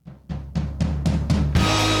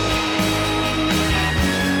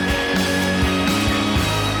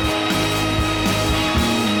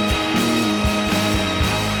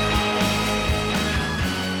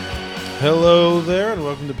Hello there, and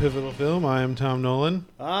welcome to Pivotal Film. I am Tom Nolan.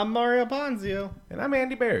 I'm Mario Ponzio. And I'm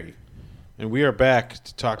Andy Berry. And we are back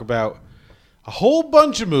to talk about a whole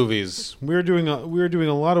bunch of movies. We're doing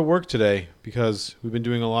a lot of work today because we've been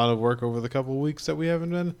doing a lot of work over the couple of weeks that we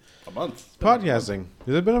haven't been A month. podcasting.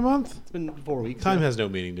 Has it been a month? It's been 4 weeks. Time has no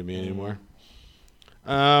meaning to me anymore.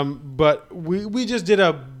 But we just did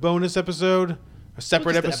a bonus episode, a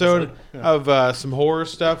separate episode of some horror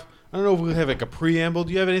stuff. I don't know if we have like a preamble.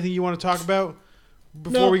 Do you have anything you want to talk about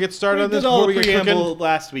before we get started on this? Before we get preamble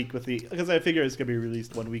last week because I figure it's gonna be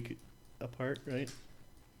released 1 week apart, right?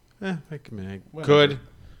 I could. It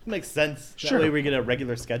makes sense. Sure. That way we get a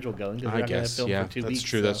regular schedule going. I guess. Yeah, for 2 that's weeks,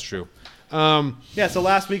 true. so. That's true. Yeah. So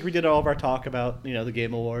last week we did all of our talk about the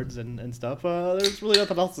Game Awards and stuff. There's really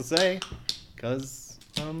nothing else to say because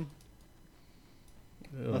nothing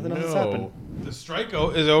else has happened. The strike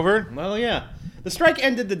is over. Well, yeah. The strike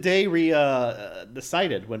ended the day we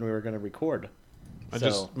decided when we were going to record.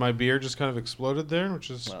 My beer just kind of exploded there, which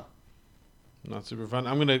is not super fun.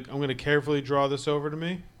 I'm gonna carefully draw this over to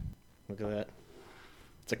me. Look at that.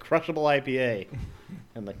 It's a crushable IPA,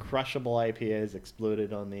 and the crushable IPA is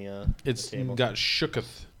exploded on the. It's table. got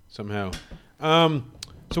shooketh somehow.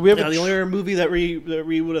 So we have the only other movie that we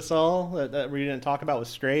would have saw that we didn't talk about was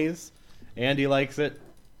Strays. Andy likes it.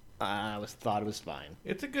 I thought it was fine.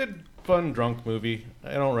 It's a good, fun, drunk movie.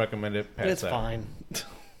 I don't recommend it. It's fine.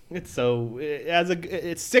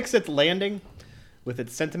 It sticks its landing with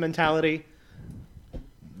its sentimentality.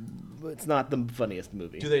 It's not the funniest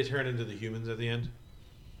movie. Do they turn into the humans at the end?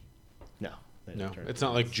 No. No. It's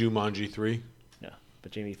not like Jumanji 3? No.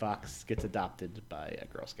 But Jamie Foxx gets adopted by a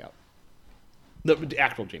Girl Scout. The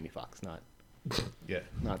actual Jamie Foxx, not... Yeah.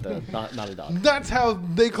 Not a dog. That's how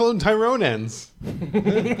They Cloned Tyrone ends.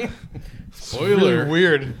 Spoiler. Really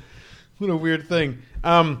weird. What a weird thing.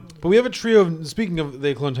 But we have a trio of, speaking of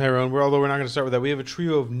They Cloned Tyrone, although we're not going to start with that, we have a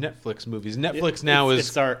trio of Netflix movies. Netflix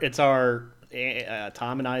It's our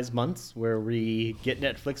Tom and I's months where we get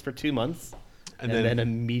Netflix for 2 months and then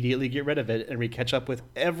immediately get rid of it and we catch up with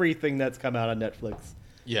everything that's come out on Netflix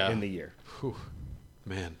in the year. Whew.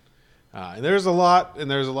 Man. And there's a lot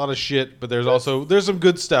of shit, but there's some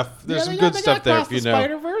good stuff. There's some good stuff there, if you know.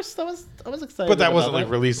 Spider-Verse, I was excited. But that wasn't like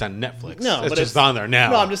released on Netflix. No, it's just on there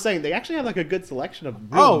now. No, I'm just saying they actually have like a good selection of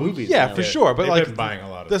real movies. Yeah, now. for sure. But They've like been buying a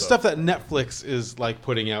lot of the stuff that Netflix is like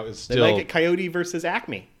putting out is They still. like it Coyote versus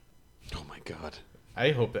Acme. Oh my god!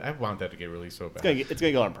 I want that to get released so bad. It's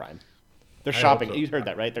gonna go on Prime. They're I shopping. hope so. You heard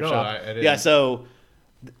that, right? They're No, shopping. I didn't. Yeah, so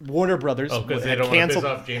Warner Brothers because they had don't want to piss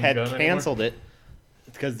off James Gunn anymore? canceled it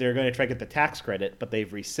because they're going to try to get the tax credit, but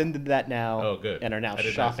they've rescinded that now. Oh, good. And are now I did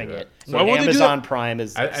not shopping see that. it. Why So won't they do Amazon that? Prime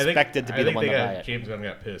is expected to be the one to buy it. James Gunn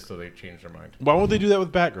got pissed, so they changed their mind. Why won't they do that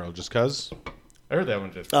with Batgirl? Just cause? I heard that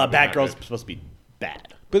one just. Batgirl's supposed to be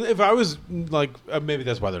bad. But if I was like, maybe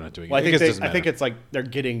that's why they're not doing it. Well, I think it's like they're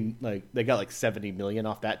getting they got like $70 million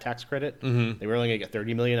off that tax credit. Mm-hmm. They were only gonna get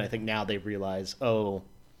 $30 million. I think now they realize,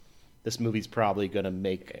 this movie's probably gonna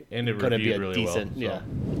be a really decent, well,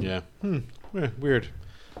 so. yeah. Weird.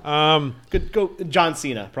 Could go. John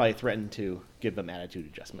Cena probably threatened to give them attitude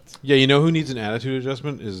adjustments. Yeah, you know who needs an attitude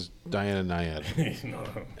adjustment is Diana Nyad, No.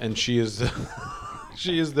 and she is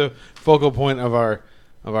the focal point of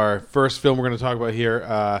our first film we're going to talk about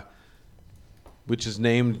here, which is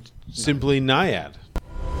named simply Nyad.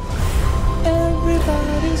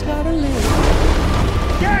 Everybody's gotta live.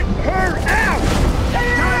 Get her out!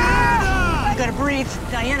 You gotta breathe.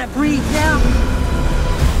 Diana, breathe now.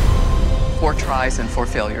 4 tries and 4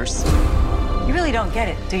 failures. You really don't get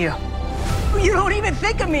it, do you? You don't even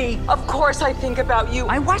think of me. Of course I think about you.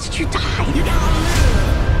 I watched you die.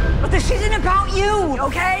 But this isn't about you,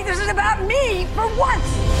 okay? This is about me for once.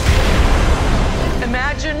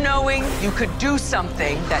 Imagine knowing you could do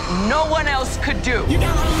something that no one else could do.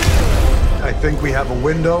 I think we have a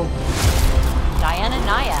window. Diana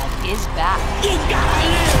Nyad is back.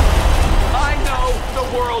 I know the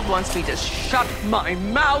world wants me to shut my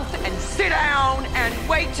mouth and sit down and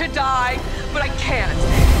wait to die, but I can't.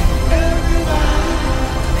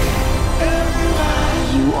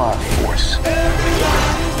 You are a force.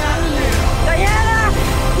 Diana,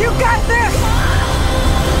 you got this.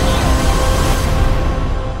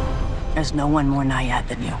 There's no one more Nyad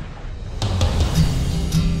than you.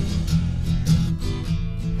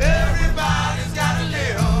 Everybody's gotta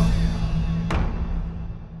live.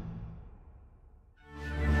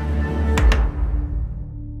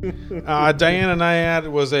 Diana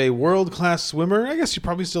Nyad was a world-class swimmer. I guess she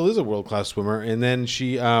probably still is a world-class swimmer. And then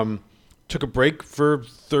she took a break for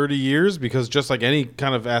 30 years because just like any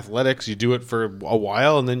kind of athletics, you do it for a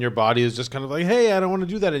while and then your body is just kind of like, hey, I don't want to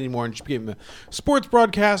do that anymore. And she became a sports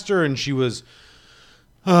broadcaster, and she was,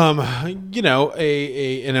 an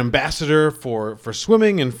ambassador for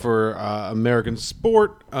swimming and for American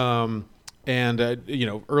sport, and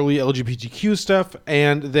early LGBTQ stuff.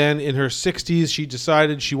 And then in her 60s, she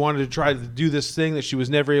decided she wanted to try to do this thing that she was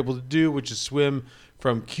never able to do, which is swim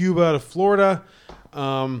from Cuba to Florida,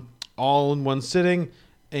 all in one sitting.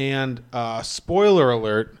 And spoiler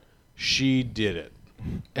alert, she did it.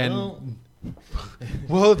 And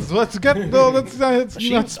let's not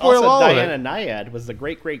spoil all of it. Diana Nyad was the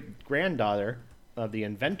great-great-granddaughter of the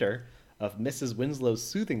inventor of Mrs. Winslow's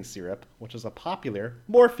soothing syrup, which is a popular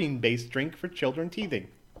morphine-based drink for children teething.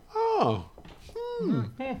 Oh.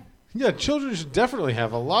 Yeah, children should definitely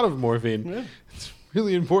have a lot of morphine. Yeah. It's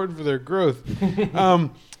really important for their growth.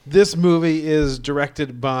 This movie is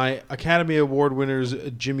directed by Academy Award winners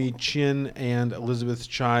Jimmy Chin and Elizabeth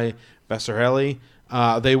Chai Vasarhelyi.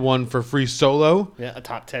 They won for Free Solo. Yeah, a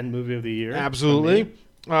top 10 movie of the year. Absolutely.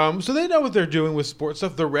 So they know what they're doing with sports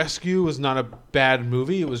stuff. The Rescue was not a bad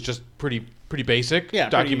movie. It was just pretty basic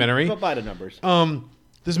documentary. But by the numbers.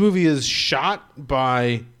 This movie is shot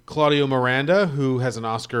by Claudio Miranda, who has an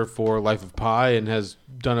Oscar for Life of Pi and has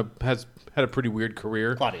had a pretty weird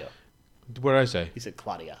career. Claudio. What did I say? He said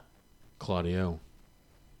Claudia. Claudio.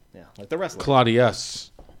 Yeah, like the wrestler.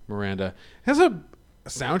 Claudius Miranda. Has a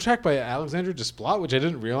soundtrack by Alexandre Desplat, which I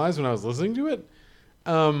didn't realize when I was listening to it.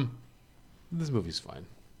 This movie's fine.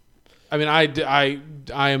 I mean, I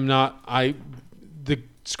am not. The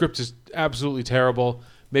script is absolutely terrible.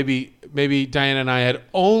 Maybe Diana and I had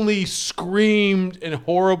only screamed in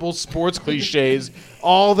horrible sports cliches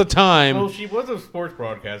all the time. Well, she was a sports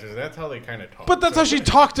broadcaster. So that's how they kind of talk. But that's how she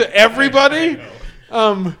talked to everybody.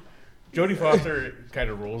 Jodie Foster kind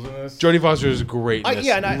of rules in this. Jodie Foster is great in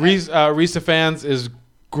this. Risa Fans is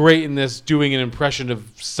great in this, doing an impression of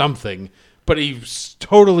something, but he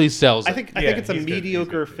totally sells it. I think it's a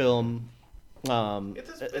mediocre film. It's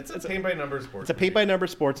a paint-by-number sports. It's a paint-by-number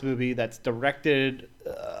sports movie that's directed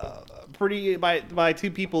by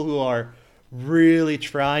two people who are really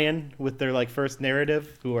trying with their first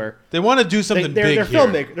narrative. They want to do something big. They're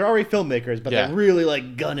filmmakers. They're already filmmakers, but they're really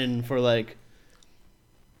gunning for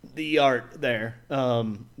the art there,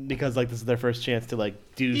 because this is their first chance to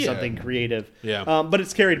do something creative. Yeah. But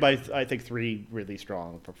it's carried by I think three really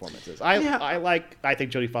strong performances. I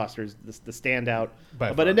think Jodie Foster's the standout,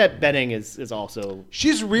 but Annette Bening is also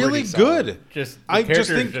really good. I just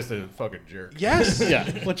think just a fucking jerk. Yes. Yeah.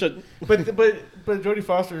 But Jodie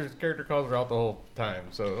Foster's character calls her out the whole time,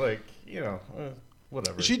 so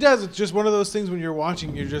whatever. She does. It's just one of those things when you're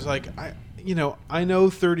watching, you're just like, I know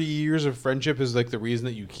 30 years of friendship is the reason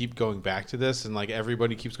that you keep going back to this, and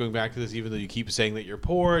everybody keeps going back to this, even though you keep saying that you're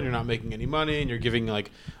poor and you're not making any money and you're giving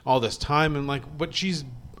all this time, and but she's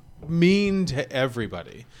mean to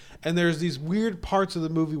everybody. And there's these weird parts of the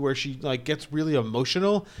movie where she gets really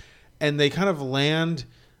emotional, and they kind of land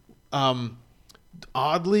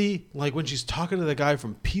oddly, when she's talking to the guy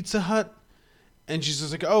from Pizza Hut. And she's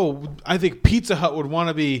just oh, I think Pizza Hut would want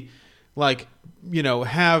to be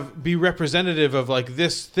be representative of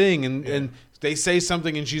this thing. And they say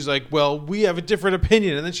something and she's well, we have a different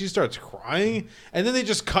opinion. And then she starts crying. And then they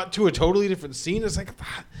just cut to a totally different scene. It's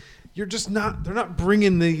you're just not, they're not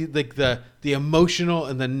bringing the emotional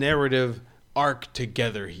and the narrative arc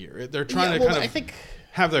together here. They're trying to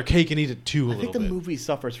have their cake and eat it too a little bit. I think the movie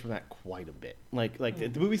suffers from that quite a bit.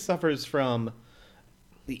 The movie suffers from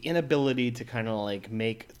the inability to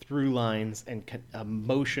make through lines and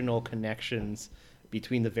emotional connections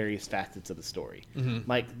between the various facets of the story.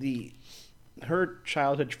 Mm-hmm. Her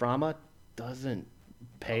childhood trauma doesn't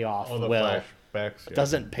pay off well. Flashbacks,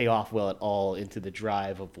 doesn't pay off well at all into the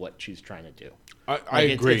drive of what she's trying to do. I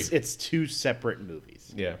agree. It's two separate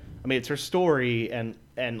movies. Yeah. I mean, it's her story, and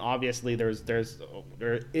obviously there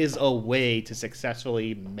is a way to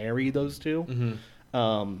successfully marry those two.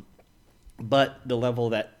 Mm-hmm. But the level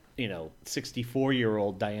that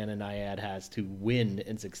 64-year-old Diana Nyad has to win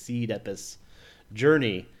and succeed at this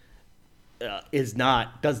journey does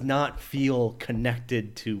not feel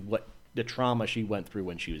connected to what the trauma she went through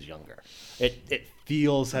when she was younger. It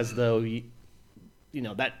feels as though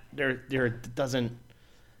that there doesn't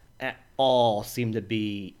at all seem to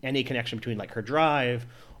be any connection between her drive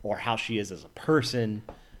or how she is as a person,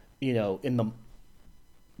 in the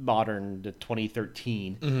modern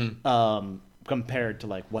 2013. Mm-hmm. Compared to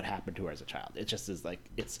what happened to her as a child. It just is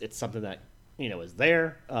it's something that is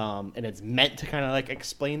there, and it's meant to kind of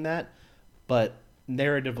explain that, but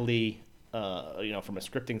narratively from a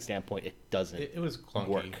scripting standpoint, it doesn't. It was clunky.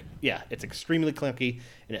 Work. Yeah, it's extremely clunky,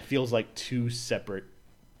 and it feels like two separate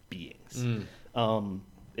beings.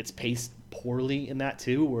 It's paced poorly in that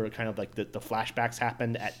too, where kind of like the flashbacks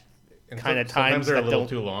happened at kind of times they're that a little don't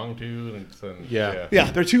too long too. Yeah,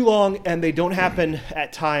 they're too long, and they don't happen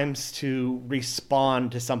at times to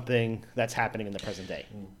respond to something that's happening in the present day.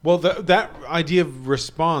 Well, that idea of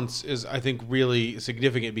response is, I think, really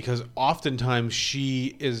significant because oftentimes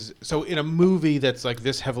she is so in a movie that's like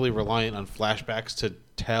this heavily reliant on flashbacks to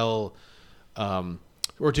tell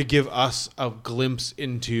or to give us a glimpse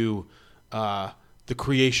into the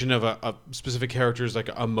creation of a specific character's like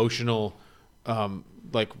emotional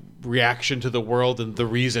like reaction to the world, and the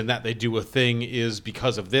reason that they do a thing is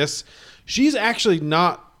because of this. She's actually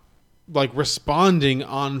not like responding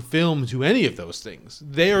on film to any of those things.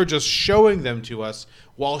 They are just showing them to us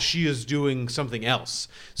while she is doing something else.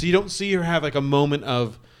 So you don't see her have like a moment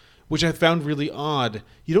of, which I found really odd,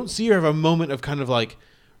 you don't see her have a moment of kind of like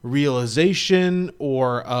realization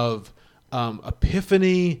or of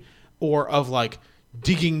epiphany or of like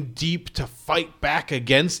digging deep to fight back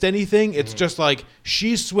against anything. It's just like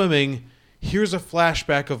she's swimming, here's a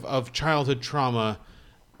flashback of childhood trauma,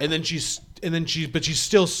 but she's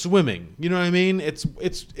still swimming. You know what I mean?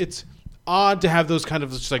 It's odd to have those kind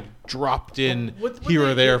of just like dropped in here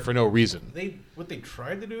or there for no reason. What they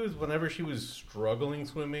tried to do is whenever she was struggling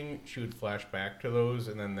swimming, she would flash back to those,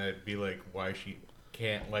 and then that'd be like why she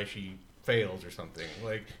fails or something.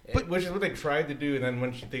 Like, which is what they tried to do. And then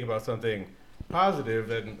when she think about something positive,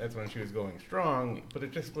 then that's when she was going strong. But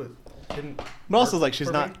it just didn't. But also, like,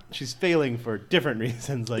 she's failing for different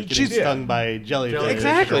reasons, like getting stung by jellyfish.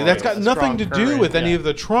 Exactly, that's got nothing to do with any of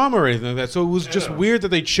the trauma or anything like that. So it was just weird that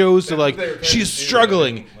they chose to like she's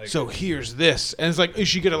struggling. So here's this, and it's like, is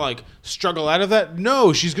she gonna like struggle out of that?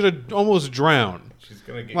 No, she's gonna almost drown. She's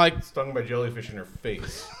gonna get stung by jellyfish in her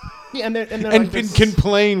face. Yeah, and like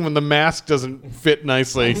complain when the mask doesn't fit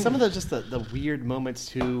nicely. Some of the weird moments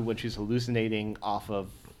too, when she's hallucinating off of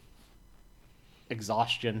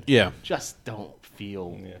exhaustion, just don't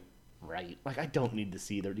feel right. Like, I don't need to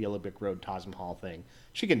see the Yellow Brick Road Taj Mahal thing.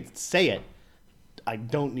 She can say it. I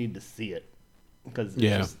don't need to see it because it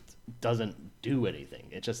just doesn't do anything.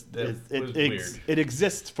 It just it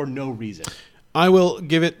exists for no reason. I will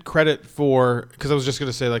give it credit for, because I was just going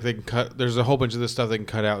to say, like, they can cut, there's a whole bunch of this stuff they can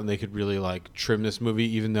cut out and they could really like trim this movie,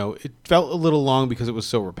 even though it felt a little long because it was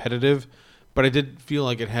so repetitive. But I did feel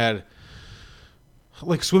like it had,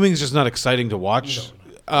 like, swimming is just not exciting to watch.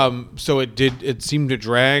 So it seemed to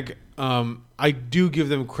drag. I do give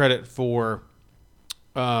them credit for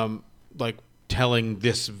like telling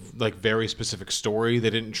this like very specific story. They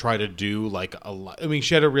didn't try to do like a lot. I mean,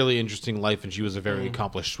 she had a really interesting life and she was a very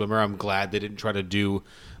accomplished swimmer. I'm glad they didn't try to do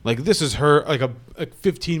like, this is her like a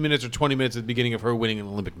 15 minutes or 20 minutes at the beginning of her winning an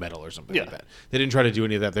Olympic medal or something like that. They didn't try to do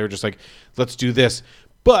any of that. They were just like, let's do this.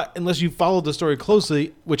 But unless you followed the story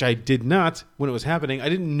closely, which I did not when it was happening, I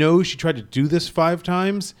didn't know she tried to do this 5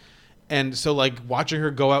 times. And so like watching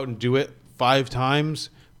her go out and do it 5 times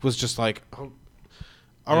was just like, oh,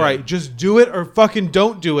 all right, just do it or fucking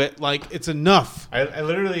don't do it. Like, it's enough. I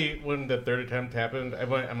literally, when the 3rd attempt happened,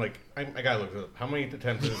 I'm like, I gotta look up how many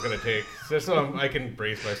attempts is it gonna take, just so I can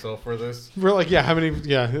brace myself for this. We're like, how many?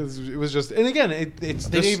 Yeah, it was just, and again, it's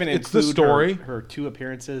they didn't even it's the include story. Her 2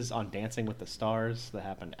 appearances on Dancing with the Stars that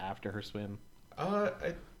happened after her swim.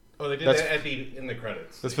 They did that in the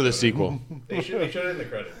credits. That's for the sequel. They showed it in the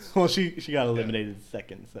credits. Well, she got eliminated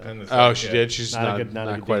second. So. She did. She's not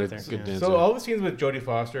quite a good dancer. So all the scenes with Jodie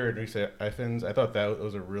Foster and Rhys Ifans, I thought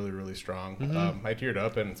those are really, really strong. I teared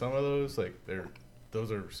up, and some of those, like,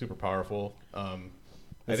 those are super powerful.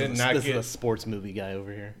 This is a sports movie guy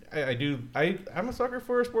over here. I do. I'm a sucker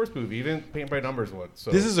for a sports movie, even Paint by Numbers one.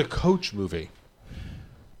 So this is a coach movie.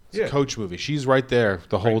 It's a coach movie. She's right there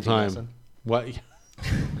the whole time. Nelson. What?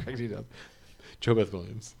 Joe Beth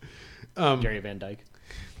Williams. Jerry Van Dyke.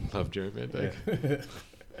 Love Jerry Van Dyke.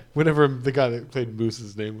 Whenever the guy that played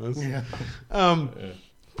Moose's name was.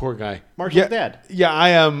 Poor guy. Marshall's dad. Yeah,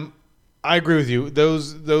 I agree with you.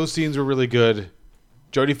 Those scenes were really good.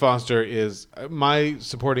 Jodie Foster is my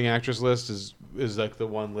supporting actress list is like the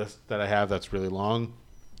one list that I have that's really long.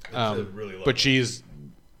 Really long, but she's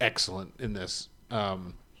excellent in this.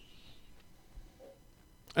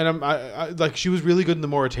 And I like, she was really good in The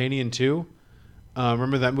Mauritanian too.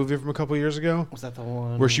 Remember that movie from a couple years ago? Was that the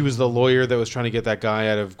one where she was the lawyer that was trying to get that guy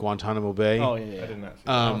out of Guantanamo Bay? Oh yeah. I did not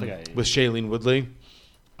see that. With Shailene Woodley.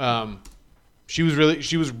 She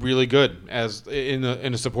was really good as in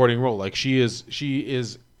a supporting role. Like, she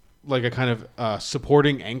is like a kind of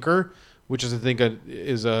supporting anchor, which is I think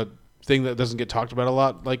is a thing that doesn't get talked about a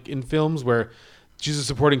lot, like in films, where she's a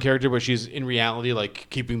supporting character, but she's in reality like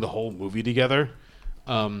keeping the whole movie together.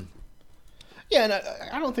 Yeah, and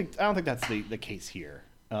I don't think that's the case here,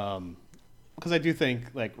 because I do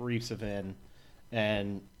think like Reese Evin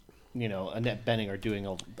and Annette Bening are doing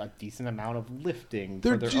a decent amount of lifting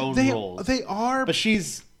for their own roles. They are, but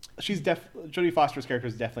Jodie Foster's character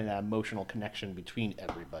is definitely that emotional connection between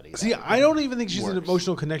everybody. See, I don't even think she's an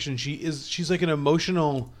emotional connection. She's like an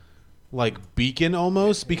emotional like beacon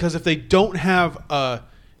almost, because if they don't have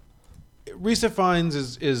Risa Fiennes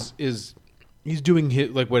is he's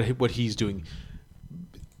doing like what he's doing.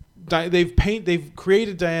 They've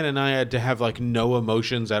created Diana Nyad to have like no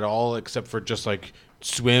emotions at all except for just like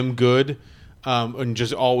swim good and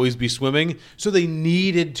just always be swimming. So they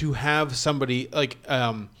needed to have somebody like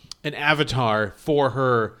an avatar for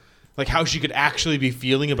her, like how she could actually be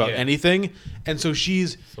feeling about anything. And so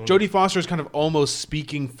Jodie Foster is kind of almost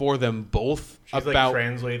speaking for them both. She's about like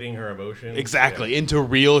translating her emotions. Exactly, into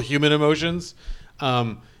real human emotions.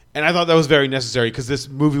 And I thought that was very necessary because this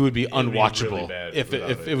movie would be unwatchable if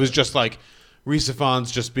it was just like Risa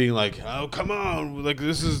Fiennes just being like, "Oh, come on, like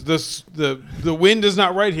the wind is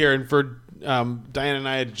not right here," and for Diana and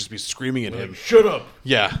I to just be screaming at him, "Shut up!"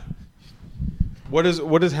 Yeah. What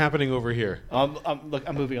is happening over here? Look,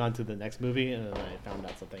 I'm moving on to the next movie, and then I found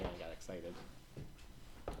out something and I got excited.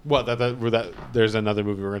 What? There's another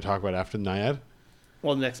movie we're going to talk about after Nyad?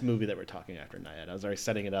 Well, the next movie that we're talking after Nyad. I was already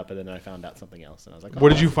setting it up, and then I found out something else, and I was like, "What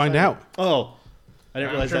did you find out?" Oh, I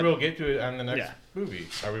didn't realize that. We'll get to it on the next movie.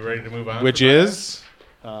 Are we ready to move on? Which is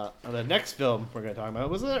the next film we're going to talk about.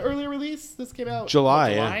 Was it an earlier release? This came out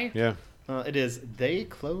July. Yeah. It is They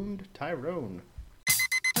Cloned Tyrone.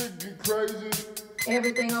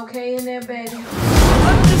 Everything okay in there, baby?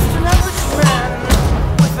 I'm just an average man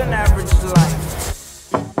with an average life.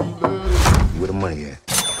 Where the money at?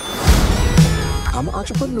 I'm an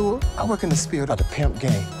entrepreneur. I work in the spirit of the pimp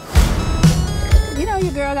game. You know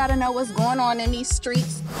your girl gotta know what's going on in these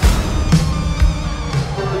streets.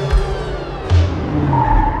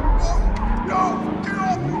 No, get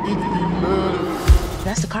off!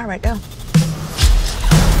 That's the car right there.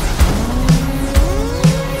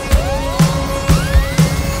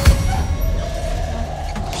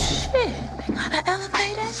 Shit, they got an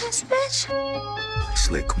elevator in this bitch.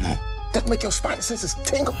 Slick, come on. That make your spine senses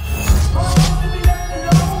tingle.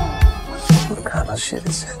 What kind of shit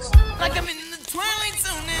is this? Like I'm in the Twilight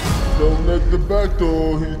Zone. Don't let the back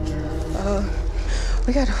door hit you.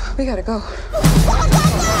 We gotta go.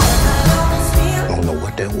 I don't know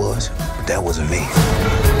what that was, but that wasn't me.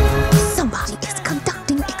 Somebody is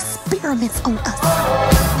conducting experiments on us.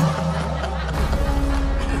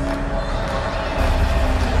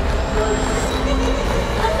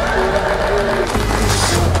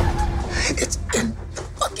 It's in the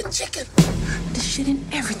fucking chicken. The shit in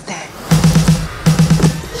everything.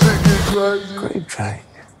 Great train.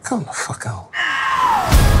 Come the fuck on.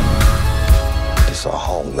 It's our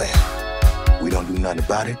homeland. We don't do nothing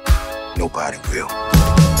about it. Nobody will.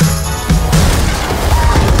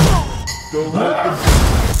 Don't let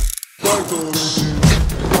the back door hit you.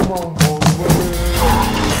 Come on, boy.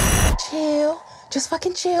 Chill. Just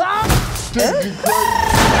fucking chill.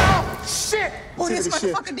 Shit! Oh, this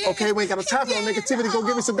motherfucker did. Okay, we ain't got no time for no negativity. Go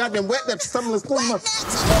give me some goddamn wet that something that's going on.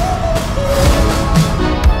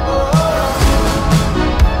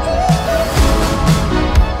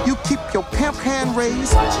 You keep your pimp hand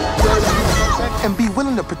raised and be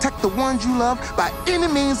willing to protect the ones you love by any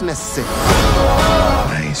means necessary.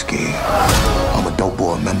 I ain't scared. I'm a dope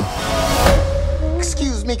boy, remember?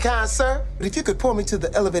 Excuse me, kind sir, but if you could pour me to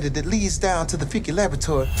the elevator that leads down to the freaky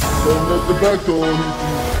laboratory. Don't let the back door hit you.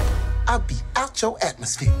 I'll be out your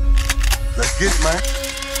atmosphere. Let's get it, man.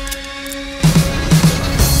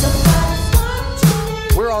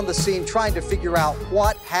 We're on the scene trying to figure out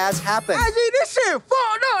what has happened. I see this shit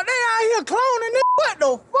fucked up. They out here cloning this. What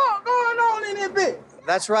the fuck going on in this bitch?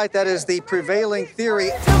 That's right. That is the prevailing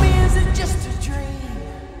theory. Tell me, is it just a dream?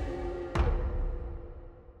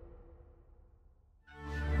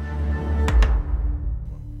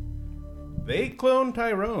 They Cloned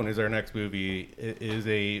Tyrone is our next movie. It is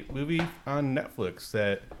a movie on Netflix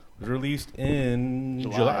that was released in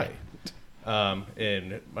July.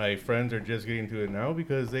 And my friends are just getting to it now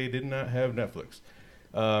because they did not have Netflix.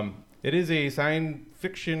 It is a science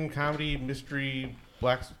fiction, comedy, mystery,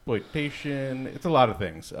 blaxploitation. It's a lot of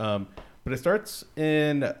things. But it starts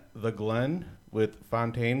in the Glen with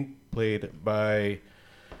Fontaine, played by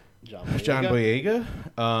John Boyega.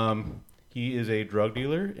 He is a drug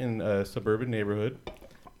dealer in a suburban neighborhood.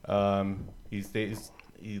 He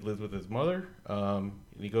lives with his mother. And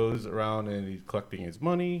he goes around and he's collecting his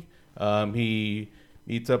money. He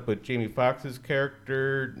meets up with Jamie Foxx's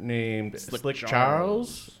character named Slick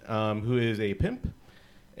Charles, who is a pimp,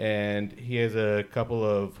 and he has a couple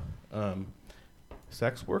of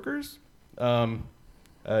sex workers.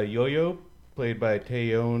 Yo-Yo, played by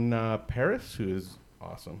Tyrone Paris, who is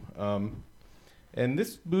awesome. And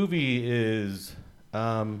this movie is,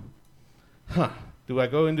 do I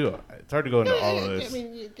go into it? It's hard to go into all of this. I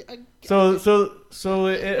mean, so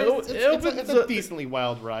it opens. It's a decently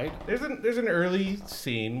wild ride. There's an early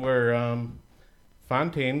scene where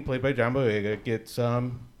Fontaine, played by John Boyega, gets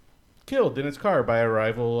killed in his car by a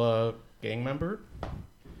rival gang member.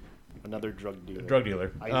 Another drug dealer. Drug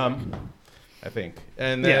dealer. I think.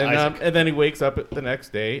 And then and then he wakes up the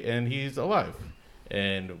next day and he's alive,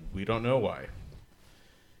 and we don't know why.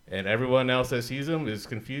 And everyone else that sees him is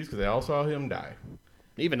confused because they all saw him die.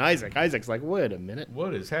 Even Isaac. Isaac's like, wait a minute.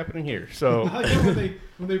 What is happening here? So when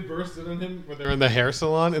they burst in on him, when they're in the hair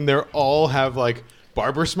salon, and they all have like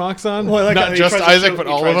barber smocks on. Well, like not just Isaac, but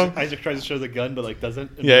all of them. Isaac tries to show the gun, but like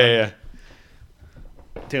doesn't. Yeah.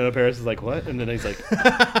 Tyrone Paris is like, what? And then he's like,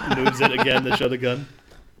 moves it again to show the gun.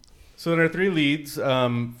 So there are three leads.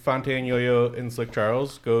 Fontaine, Yo-Yo, and Slick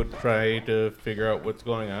Charles go try to figure out what's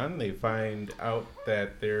going on. They find out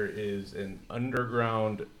that there is an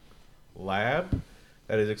underground lab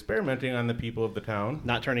that is experimenting on the people of the town.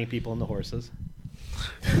 Not turning people into horses.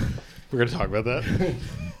 We're going to talk about that.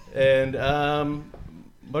 And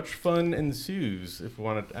much fun ensues. If we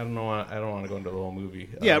want to, I don't want to go into the whole movie.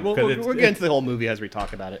 Yeah, we'll get into the whole movie as we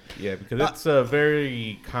talk about it. Yeah, because it's a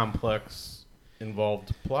very complex,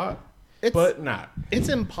 involved plot. But not. It's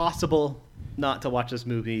impossible not to watch this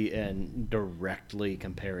movie and directly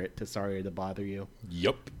compare it to Sorry to Bother You.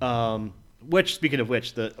 Yep. Which, speaking of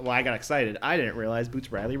which, I got excited. I didn't realize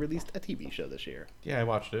Boots Riley released a TV show this year. Yeah, I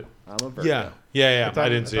watched it. I'm a Virgo. Yeah. I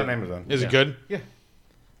didn't see it. It's on Amazon. Is it good? Yeah.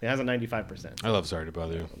 It has a 95%. I love Sorry to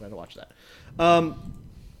Bother You. I'm going to watch that.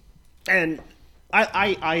 And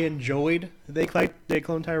I enjoyed They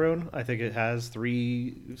Cloned Tyrone. I think it has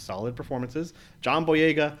 3 solid performances. John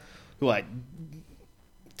Boyega, who I,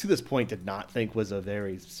 to this point, did not think was a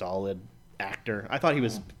very solid actor. I thought he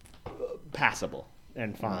was passable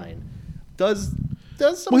and fine. Does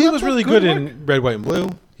some he was really good in Red, White, and Blue.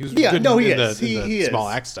 He was good in the small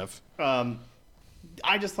act stuff. I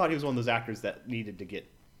just thought he was one of those actors that needed to get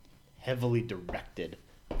heavily directed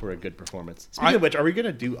for a good performance. Speaking of which, are we going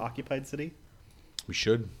to do Occupied City? We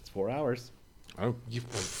should. It's 4 hours. I don't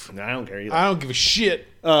care either. I don't give a shit.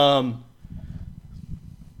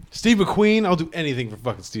 Steve McQueen, I'll do anything for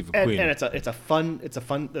fucking Steve McQueen. And it's a fun.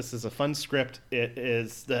 This is a fun script.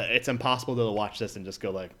 It's impossible to watch this and just go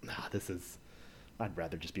like, I'd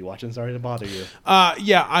rather just be watching Sorry to Bother You.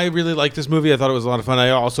 Yeah, I really liked this movie. I thought it was a lot of fun. I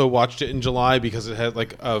also watched it in July because it had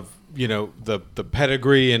like the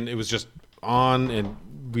pedigree, and it was just on, and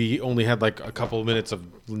we only had like a couple of minutes of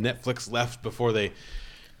Netflix left before they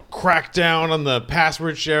cracked down on the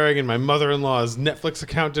password sharing, and my mother-in-law's Netflix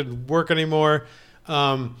account didn't work anymore.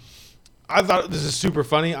 I thought this is super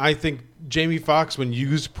funny. I think Jamie Foxx, when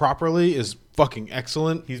used properly, is fucking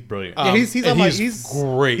excellent. He's brilliant. He's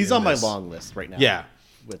great. He's on my long list right now. Yeah,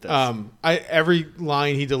 with this. Every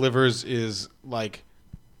line he delivers is like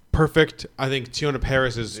perfect. I think Tiona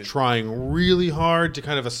Paris is trying really hard to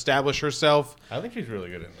kind of establish herself. I think she's really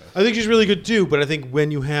good in this. I think she's really good too. But I think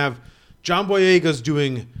when you have John Boyega's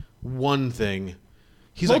doing one thing,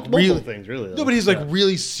 he's multiple things really. No, but he's like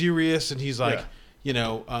really serious, and he's like. He's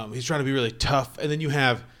trying to be really tough, and then you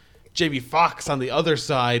have Jamie Foxx on the other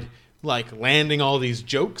side, like landing all these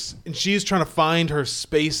jokes, and she's trying to find her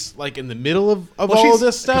space, like in the middle of all of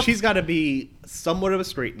this stuff. She's got to be somewhat of a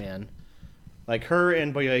straight man, like her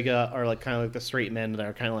and Boyega are like kind of like the straight men that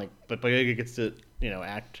are kind of like, but Boyega gets to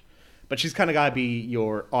act, but she's kind of got to be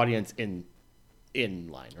your audience in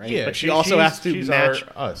line, right? Yeah, but she also has to match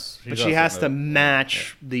us. But she has to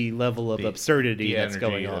match the level of absurdity that's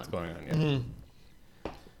going on. Yeah. Mm-hmm.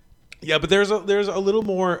 Yeah, but there's a little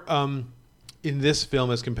more in this film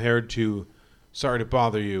as compared to Sorry to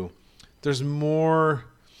Bother You. There's more.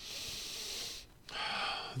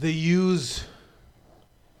 They use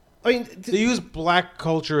black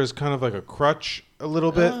culture as kind of like a crutch a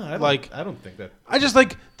little bit. I don't think that. I just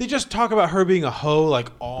they just talk about her being a hoe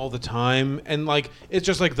like all the time, and like it's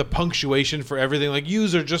just like the punctuation for everything. Like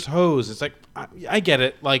yous are just hoes. It's like I get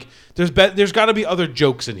it. Like there's got to be other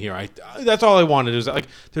jokes in here. That's all I wanted is like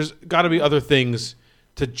there's got to be other things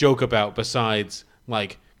to joke about besides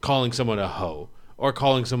like calling someone a hoe or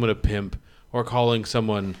calling someone a pimp or calling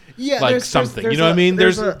someone there's something. There's you know what I mean?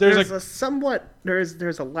 There's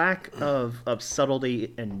a lack of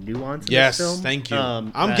subtlety and nuance in yes, this film. Thank you.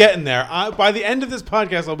 I'm getting there. By the end of this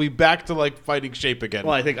podcast, I'll be back to like fighting shape again.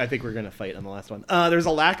 Well, I think we're gonna fight on the last one. There's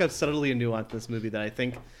a lack of subtlety and nuance in this movie that I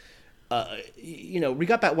think. We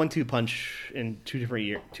got that 1-2 punch in two different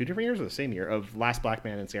years or the same year of Last Black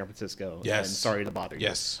Man in San Francisco. Yes. And Sorry to Bother You.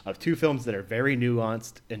 Yes. Of two films that are very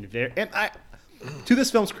nuanced and to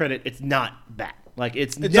this film's credit, it's not that. Like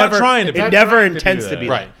it's never not trying to be. It never intends to be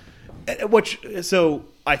right. That. So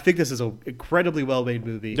I think this is an incredibly well made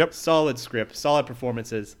movie. Yep. Solid script, solid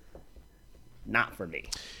performances. Not for me.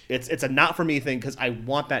 It's a not for me thing because I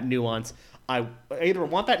want that nuance. I either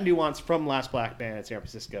want that nuance from Last Black Man in San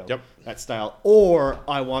Francisco, that style, or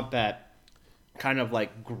I want that kind of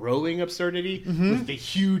like growing absurdity with the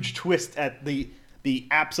huge twist at the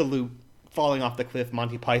absolute falling off the cliff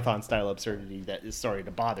Monty Python style absurdity that is Sorry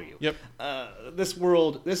to Bother You. Yep. This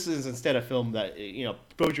is instead a film that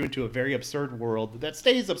throws you into a very absurd world that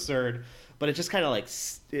stays absurd, but it just kind of like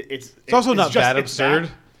it's also not that absurd.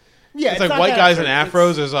 Yeah, it's like white guys in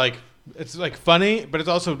afros is like it's like funny, but it's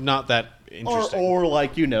also not that interesting. Or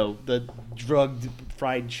like the drugged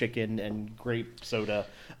fried chicken and grape soda.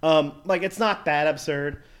 Like it's not that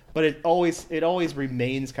absurd, but it always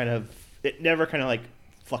remains kind of. It never kind of like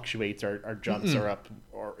fluctuates or jumps or up,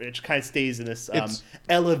 or it kind of stays in this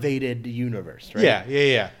elevated universe, right?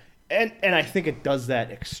 Yeah. And I think it does that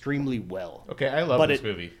extremely well. Okay, I love this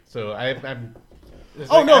movie, so I'm.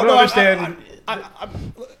 I don't understand.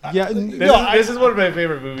 This is one of my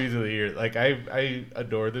favorite movies of the year. Like I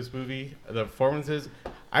adore this movie. The performances.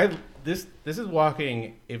 This is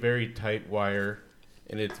walking a very tight wire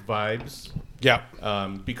in its vibes. Yeah.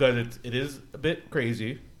 Because it is a bit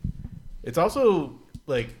crazy. It's also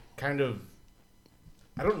like kind of.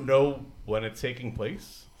 I don't know when it's taking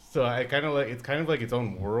place. So I kind of like it's kind of like its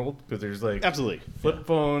own world because there's like absolutely flip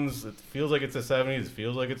phones. It feels like it's the 70s. It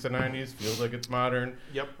feels like it's the 90s. Feels like it's modern.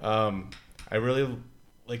 Yep. I really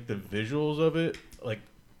like the visuals of it. Like,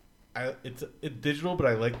 it's digital, but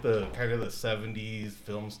I like the kind of the 70s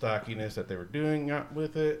film stockiness that they were doing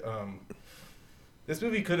with it. This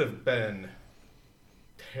movie could have been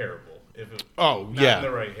terrible if it was not in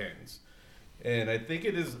the right hands, and I think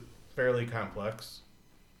it is fairly complex,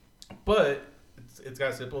 but. It's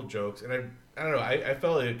got simple jokes, and I don't know. I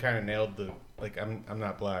felt like it kind of nailed the like. I'm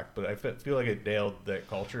not black, but I feel like it nailed that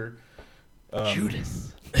culture.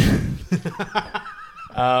 Judas.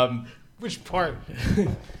 Which part?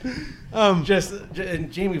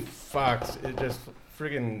 And Jamie Foxx, it just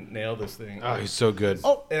friggin' nailed this thing. Oh, he's so good.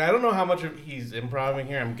 Oh, and I don't know how much of he's improvising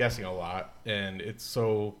here. I'm guessing a lot, and it's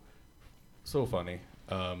so funny.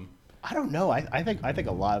 I don't know. I think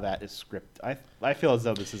a lot of that is script. I feel as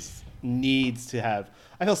though this needs to have.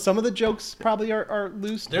 I feel some of the jokes probably are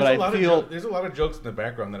loose. There's a lot of jokes in the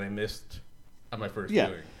background that I missed on my first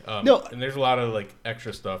viewing. And there's a lot of like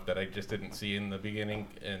extra stuff that I just didn't see in the beginning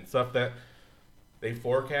and stuff that they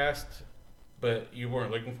forecast, but you weren't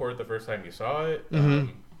looking for it the first time you saw it. And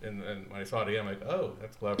when I saw it again, I'm like, oh,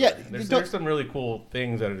 that's clever. Yeah, there's some really cool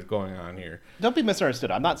things that are going on here. Don't be misunderstood.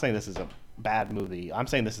 I'm not saying this is a bad movie. I'm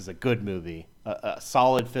saying this is a good movie, a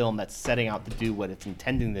solid film that's setting out to do what it's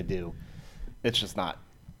intending to do. It's just not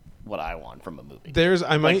what I want from a movie.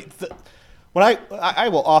 I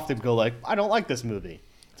will often go like, I don't like this movie.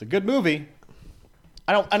 It's a good movie.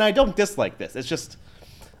 I don't dislike this. It's just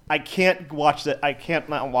I can't watch that. I can't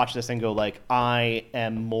not watch this and go like, I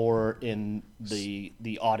am more in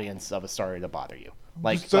the audience of a Sorry to Bother You.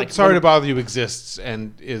 Sorry to Bother You exists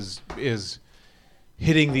and is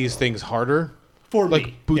hitting these things harder for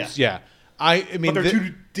me. Boots, yeah. I mean, but they're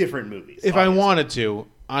two different movies. If obviously. I wanted to,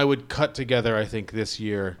 I would cut together. I think this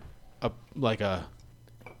year, if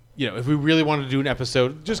we really wanted to do an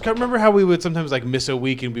episode, just remember how we would sometimes like miss a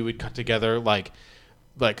week and we would cut together like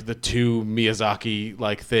the two Miyazaki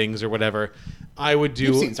like things or whatever. I would do.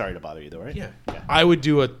 You've seen Sorry to Bother You though, right? Yeah. I would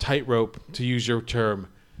do a tightrope, to use your term,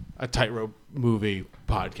 a tightrope movie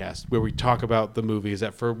podcast where we talk about the movies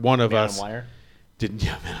that for one of us. Man on Wire?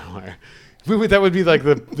 Man on Wire. That would be like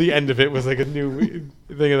the end of it was like a new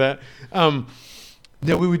thing of that.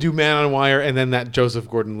 No, we would do Man on Wire and then that Joseph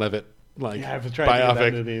Gordon-Levitt I've tried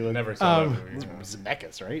biopic. To do that movie. Never saw that movie.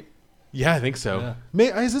 Zemeckis, right? Yeah, I think so.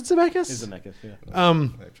 Yeah. Is it Zemeckis? It's Zemeckis, yeah.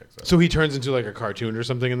 So he turns into like a cartoon or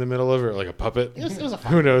something in the middle of it, or like a puppet. It was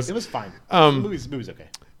fine. Who knows? It was fine. The movie's okay.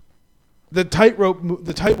 The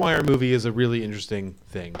Tightwire movie is a really interesting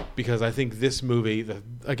thing because I think this movie,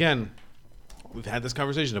 again, we've had this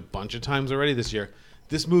conversation a bunch of times already this year.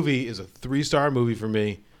 This movie is a 3-star movie for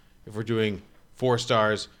me. If we're doing 4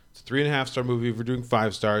 stars, it's a 3.5-star movie. If we're doing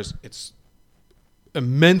 5 stars, it's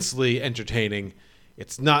immensely entertaining.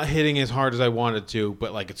 It's not hitting as hard as I wanted to,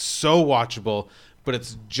 but like it's so watchable. But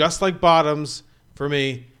it's just like Bottoms for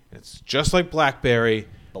me. It's just like Blackberry.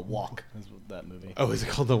 The Walk is that movie. Oh, is it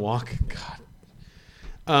called The Walk?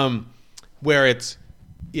 God. Where it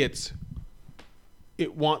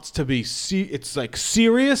wants to be it's like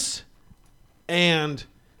serious and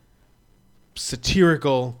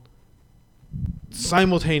satirical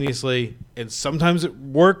simultaneously, and sometimes it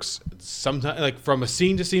works, sometimes like from a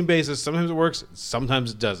scene to scene basis, sometimes it works,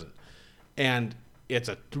 sometimes it doesn't. And it's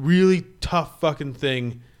a really tough fucking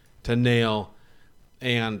thing to nail,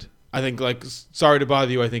 and I think like Sorry to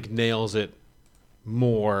Bother You I think nails it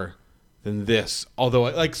more than this. Although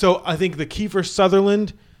I think the Kiefer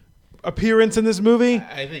Sutherland appearance in this movie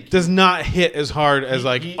does not hit as hard as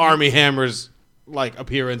Armie Hammer's like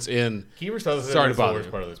appearance in Kiefer Sutherland Sorry is to the Bother worst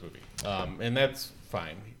You. part of this movie. And that's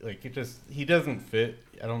fine. Like he doesn't fit.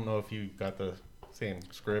 I don't know if you got the same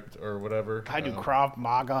script or whatever. I do Krav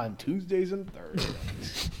Maga on Tuesdays and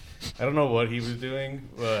Thursdays. I don't know what he was doing,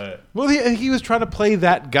 but he was trying to play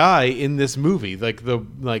that guy in this movie, like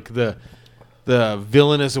the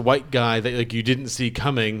villainous white guy that like you didn't see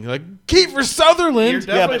coming, like Kiefer Sutherland.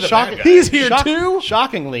 Yeah, but he's here too.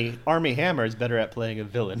 Shockingly, Armie Hammer is better at playing a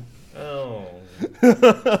villain. Oh.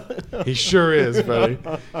 He sure is, buddy.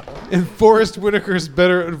 And Forrest Whitaker's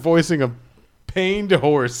better at voicing a pained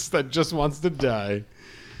horse that just wants to die.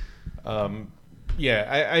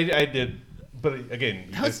 Yeah, I did, but again,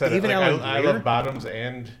 you just said it, like, I love Bottoms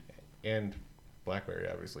and Blackberry,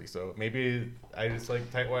 obviously. So maybe I just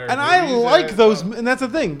like Tightwire. And I like those, and that's the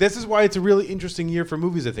thing. This is why it's a really interesting year for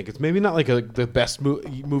movies. I think it's maybe not like the best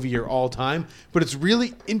movie year all time, but it's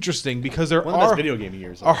really interesting because there one of the best video game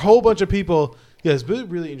years. A whole bunch of people. Yeah, it's been a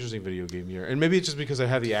really interesting video game year, and maybe it's just because I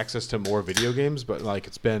have the access to more video games. But like,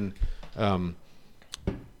 it's been, we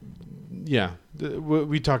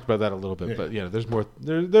talked about that a little bit. Yeah. But yeah, there's more.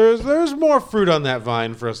 There's more fruit on that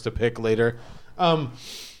vine for us to pick later.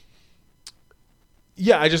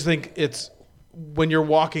 Yeah, I just think it's when you're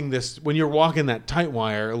walking that tight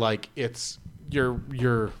wire, like it's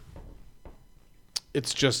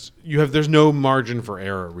just there's no margin for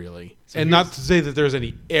error really. So and not to say that there's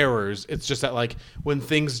any errors, it's just that like when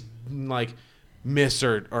things like miss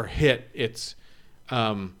or hit, it's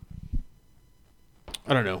I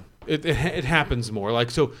don't know. It happens more.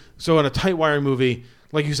 Like so in a tight wire movie,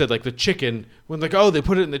 like you said, like the chicken, when like, oh, they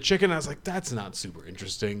put it in the chicken, I was like, that's not super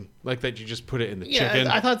interesting. Like that you just put it in the chicken.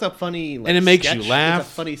 I thought it's a funny and it makes you laugh. It's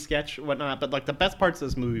a funny sketch, whatnot. But like the best parts of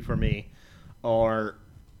this movie for me are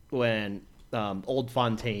when old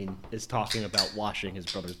Fontaine is talking about washing his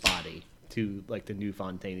brother's body to like the new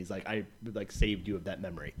Fontaine. He's like, I like saved you of that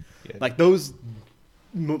memory. Yeah. Like those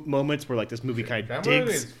moments where like this movie kind of that digs.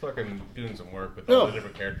 Movie is fucking doing some work with all the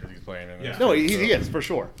different characters he's playing in. Yeah. No, he is for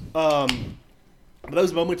sure. But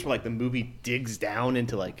those moments where like the movie digs down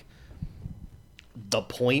into like the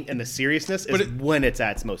point and the seriousness is when it's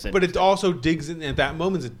at its most interesting. But it also digs in at that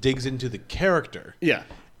moment. It digs into the character. Yeah.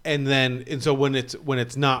 And so when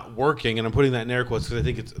it's not working, and I'm putting that in air quotes because I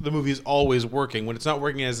think the movie is always working. When it's not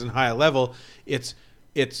working as in high level, it's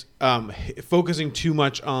focusing too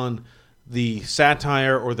much on the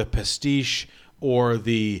satire or the pastiche or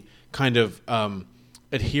the kind of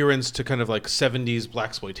adherence to kind of like 70s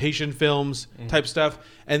blaxploitation films type stuff.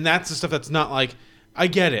 And that's the stuff that's not like, I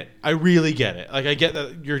get it. I really get it. Like I get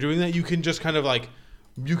that you're doing that. You can just kind of like,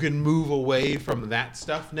 you can move away from that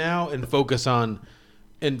stuff now and focus on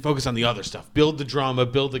the other stuff. Build the drama,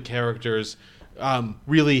 build the characters,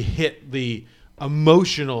 really hit the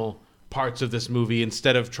emotional parts of this movie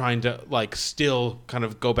instead of trying to like still kind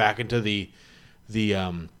of go back into the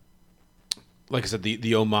like I said,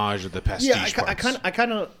 the homage or the pastiche. Yeah, I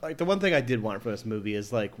kind of like the one thing I did want for this movie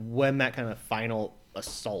is like when that kind of final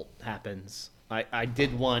assault happens. I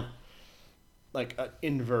did want like an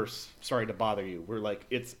inverse. Sorry to bother you. Where like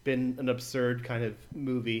it's been an absurd kind of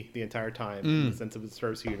movie the entire time in the sense of its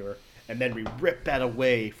first humor, and then we rip that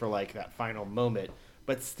away for like that final moment,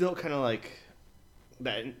 but still kind of like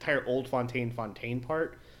that entire old Fontaine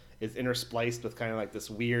part is interspliced with kind of like this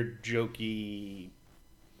weird jokey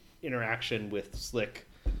interaction with Slick,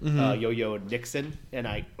 Yo-Yo, and Nixon, and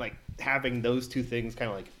I like having those two things kind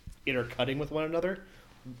of like intercutting with one another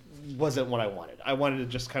wasn't what I wanted. I wanted to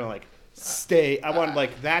just kind of like stay. I wanted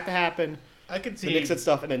like that to happen. I could see the Nixon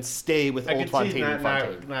stuff, and then stay with old Fontaine and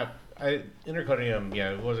Fontaine. Intercutting them,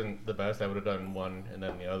 yeah, it wasn't the best. I would have done one and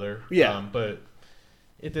then the other. Yeah, but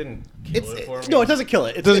it didn't kill it for me. No, it doesn't kill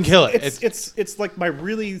it. It doesn't kill it. It's like my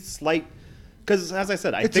really slight. Because, as I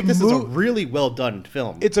said, I think this is a really well-done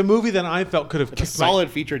film. It's a movie that I felt could have kicked a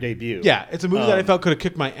solid feature debut. Yeah, it's a movie that I felt could have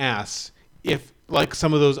kicked my ass if like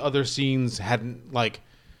some of those other scenes hadn't like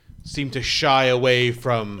seemed to shy away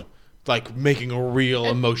from like making a real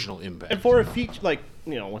emotional impact. And for a feature, like,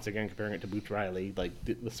 you know, once again comparing it to Boots Riley, like,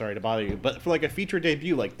 sorry to bother you, but for like a feature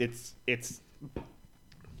debut, like it's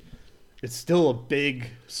still a big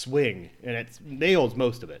swing, and it nails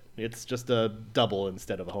most of it. It's just a double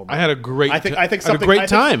instead of a home run. I had a great time.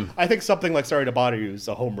 I think something like Sorry to Bother You is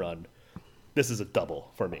a home run. This is a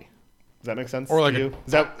double for me. Does that make sense? Or like to you?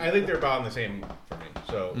 I think they're about on the same for me.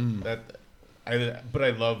 So but I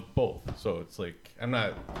love both. So it's like I'm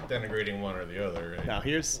not denigrating one or the other. Right? Now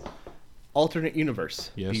here's alternate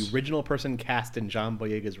universe. Yes. The original person cast in John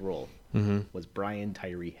Boyega's role was Brian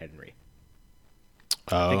Tyree Henry.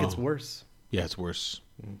 I think it's worse. Yeah, it's worse.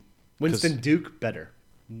 Winston Duke, better.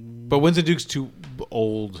 But Winston Duke's too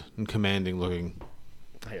old and commanding looking.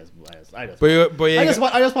 I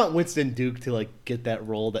just want Winston Duke to like get that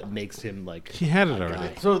role that makes him like. He had it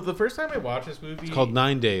already. So the first time I watched this movie, it's called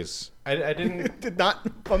 9 Days. I didn't did not.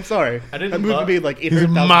 I'm sorry. I didn't. That movie made like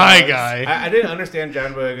 $800,000. My guy. I didn't understand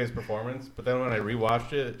John Boyega's performance, but then when I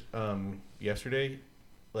rewatched it yesterday,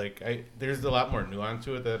 like there's a lot more nuance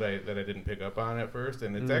to it that I didn't pick up on at first,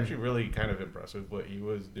 and it's actually really kind of impressive what he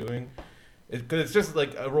was doing. Because it's just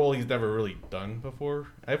like a role he's never really done before.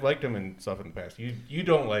 I've liked him in stuff in the past. You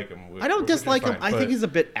don't like him. I don't dislike him. I think he's a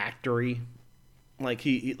bit actory. Like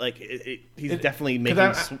he's definitely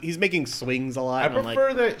making he's making swings a lot. I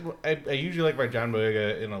prefer that. I usually like my John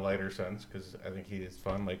Boyega in a lighter sense because I think he is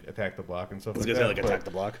fun, like Attack the Block and stuff. I was gonna say Attack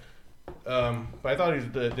the Block. But I thought he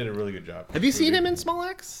did a really good job. Have you seen him in Small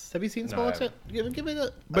Axe? Have you seen Small Axe? Give it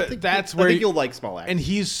a. But I think you'll like Small Axe. And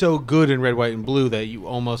he's so good in Red, White, and Blue that you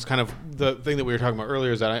almost kind of the thing that we were talking about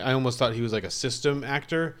earlier is that I almost thought he was like a system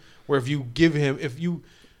actor. Where if you give him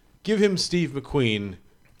Steve McQueen,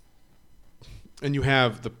 and you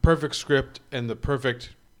have the perfect script and the perfect,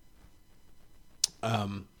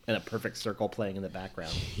 and a perfect circle playing in the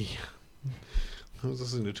background. Yeah. I was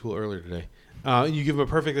listening to Tool earlier today. You give him a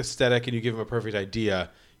perfect aesthetic and you give him a perfect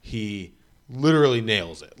idea, he literally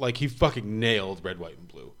nails it. Like, he fucking nailed Red, White, and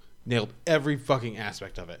Blue. Nailed every fucking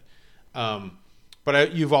aspect of it.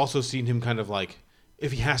 But you've also seen him kind of like,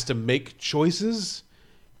 if he has to make choices,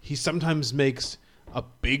 he sometimes makes a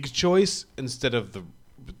big choice instead of the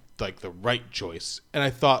right choice. And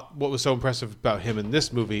I thought what was so impressive about him in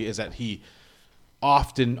this movie is that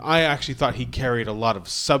I actually thought he carried a lot of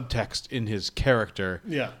subtext in his character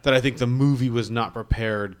that I think the movie was not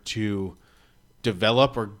prepared to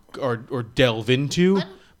develop or delve into.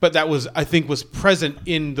 But that was present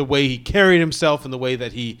in the way he carried himself and the way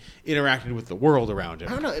that he interacted with the world around him.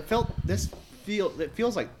 I don't know. It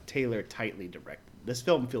feels like Taylor tightly directed. This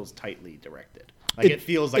film feels tightly directed. It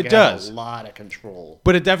feels like it has a lot of control.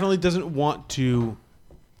 But it definitely doesn't want to.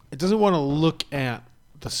 It doesn't want to look at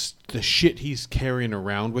the shit he's carrying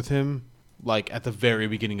around with him, like at the very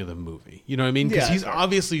beginning of the movie. You know what I mean? Because he's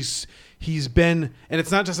obviously he's been, and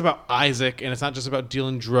it's not just about Isaac, and it's not just about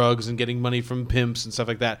dealing drugs and getting money from pimps and stuff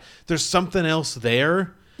like that. There's something else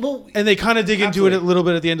there. Well, and they kind of dig into it a little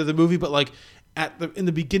bit at the end of the movie, but like in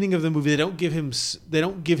the beginning of the movie, they don't give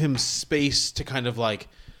him space to kind of like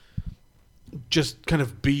just kind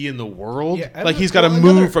of be in the world. Yeah, like he's got to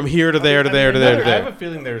move from here to there to there to there to there. I have a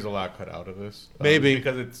feeling there's a lot cut out of this. Maybe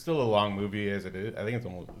because it's still a long movie as it is. I think it's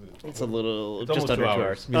a little just under 2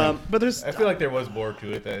 hours. Yeah. But I feel like there was more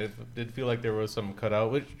to it. That it did feel like there was some cut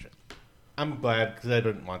out, which I'm glad because I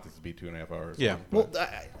didn't want this to be 2.5 hours. Yeah. Long, well,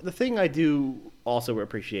 the thing I do also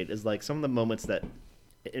appreciate is like some of the moments that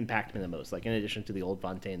impact me the most. Like in addition to the old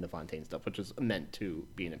the Fontaine stuff, which is meant to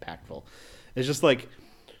be impactful, it's just like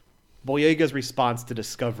Boyega's response to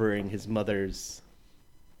discovering his mother's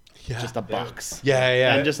just a box.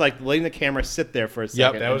 Yeah. And just like letting the camera sit there for a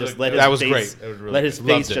second and just let his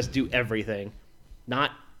face just do everything.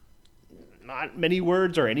 Not many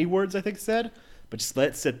words or any words, I think, said, but just let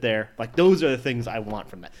it sit there. Like those are the things I want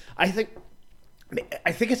from that. I think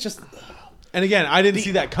it's just. And again, I didn't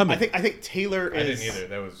see that coming. I think Taylor is. I didn't either.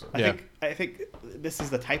 That was. I think this is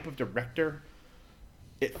the type of director.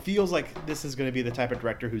 It feels like this is going to be the type of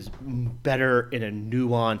director who's better in a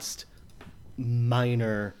nuanced,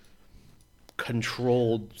 minor,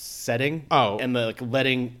 controlled setting. Oh, and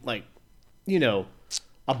letting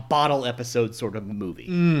a bottle episode sort of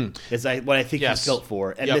movie is what I think he's built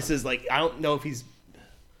for. And this is like I don't know if he's.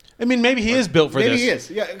 I mean, maybe he is built for this. Maybe he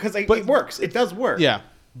is, yeah, because it works. It does work. Yeah,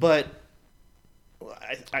 but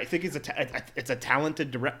I think it's a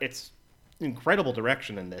talented it's incredible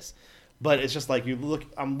direction in this. But it's just like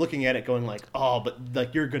I'm looking at it going like, oh, but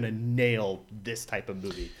like you're gonna nail this type of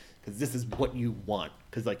movie because this is what you want.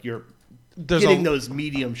 Because like you're getting those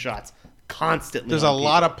medium shots constantly. There's a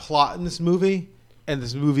lot of plot in this movie, and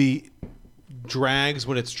this movie drags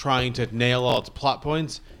when it's trying to nail all its plot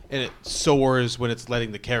points, and it soars when it's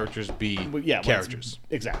letting the characters be characters.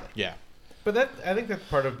 Exactly. Yeah. But I think that's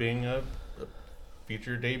part of being a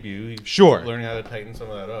feature debut. He's sure. Learning how to tighten some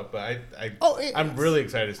of that up. But I'm really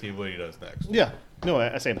excited to see what he does next. Yeah. No,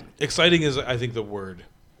 I say exciting is, I think, the word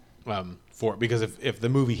for it, because if the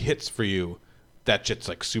movie hits for you, that shit's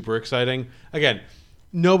like super exciting. Again,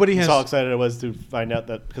 nobody has. That's how excited I was to find out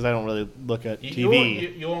that, because I don't really look at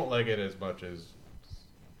TV. You won't like it as much as.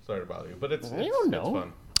 Sorry to bother you, but it's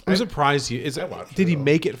fun. I'm surprised did he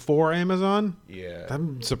make it for Amazon? Yeah.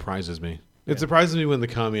 That surprises me. It surprises me when the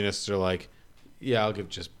communists are like, yeah, I'll give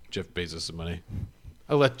Jeff Bezos some money.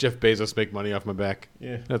 I'll let Jeff Bezos make money off my back.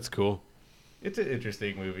 Yeah. That's cool. It's an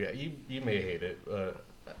interesting movie. You may hate it,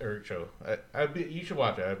 or show. You should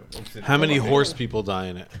watch it. How many horse people die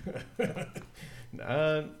in it?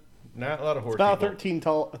 Not a lot of horse. It's about a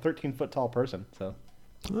 13-foot tall person. So.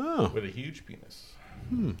 Oh. With a huge penis.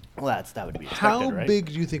 Well, that would be expected, how right? big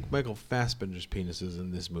do you think Michael Fassbender's penis is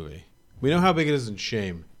in this movie? We know how big it is in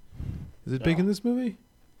Shame. Is it big in this movie?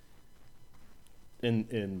 In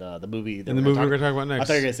the movie. In the movie we're going to talk about next. I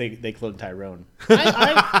thought you were going to say they cloned Tyrone.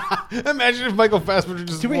 Imagine if Michael Fassbender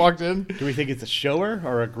just walked in. Do we think it's a shower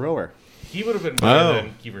or a grower? He would have been better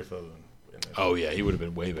than Kiefer Sutherland. Oh, yeah. He would have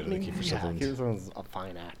been way better than Kiefer Sutherland. Kiefer Sutherland's a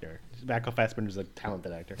fine actor. Michael Fassbender's a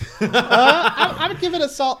talented actor. I would give it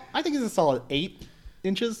I think it's a solid 8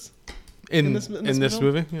 inches. In this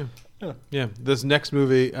movie? Yeah. This next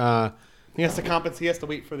movie. He has to compensate. He has to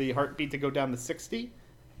wait for the heartbeat to go down to 60,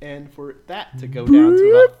 and for that to go down to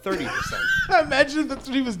about 30%. Imagine if that's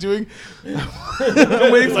what he was doing.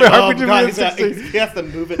 Waiting for heartbeat to be at 60. He has to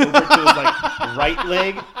move it over to his right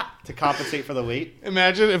leg to compensate for the weight.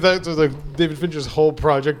 Imagine if that was like David Fincher's whole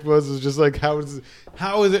project was just like how is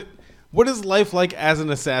it? What is life like as an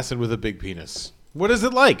assassin with a big penis? What is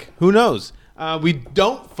it like? Who knows? We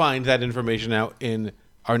don't find that information out in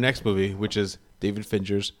our next movie, which is David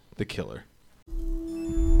Fincher's The Killer.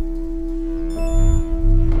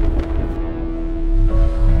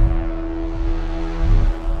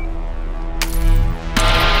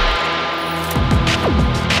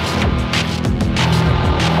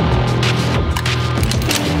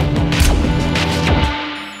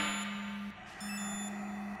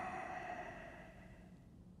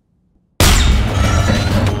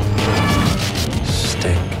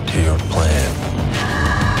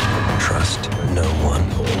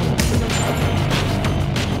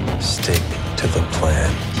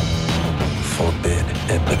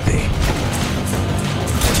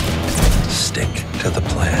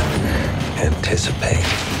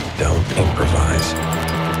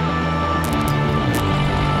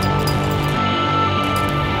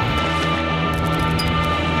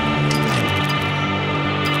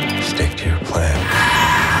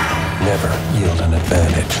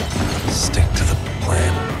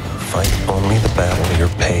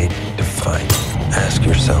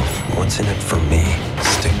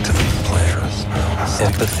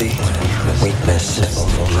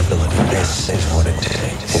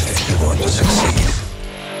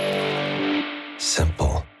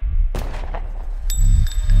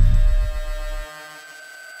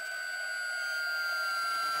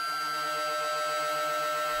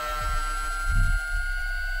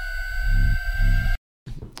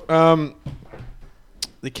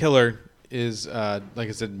 The Killer is, like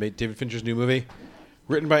I said, David Fincher's new movie,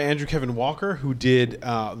 written by Andrew Kevin Walker, who did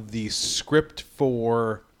the script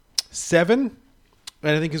for Seven,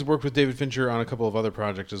 and I think has worked with David Fincher on a couple of other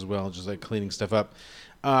projects as well, just like cleaning stuff up.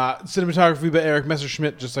 Cinematography by Eric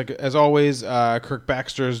Messerschmidt, just like as always. Kirk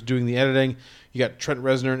Baxter is doing the editing. You got Trent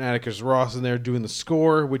Reznor and Atticus Ross in there doing the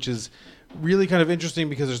score, which is really kind of interesting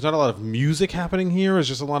because there's not a lot of music happening here. It's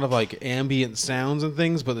just a lot of like ambient sounds and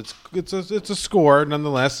things, but it's a score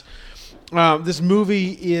nonetheless. This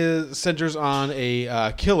movie centers on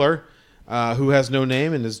a killer who has no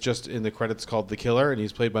name and is just in the credits called The Killer, and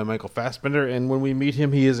he's played by Michael Fassbender. And when we meet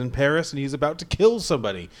him, he is in Paris and he's about to kill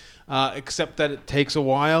somebody. Except that it takes a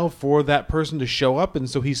while for that person to show up, and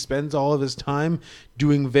so he spends all of his time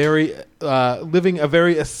doing living a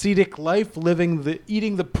very ascetic life,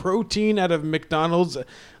 eating the protein out of McDonald's, Egg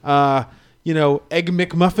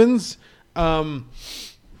McMuffins,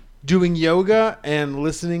 doing yoga and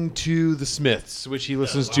listening to the Smiths, which he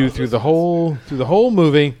listens to through the whole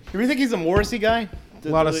movie. Do you think he's a Morrissey guy? A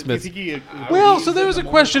lot of Smiths. So there was a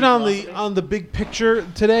question on the big picture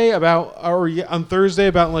today on Thursday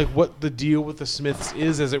about like what the deal with the Smiths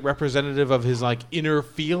is. Is it representative of his like inner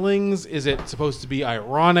feelings? Is it supposed to be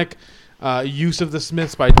ironic? use of the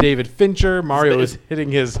Smiths by David Fincher. Mario is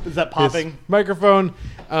hitting his microphone.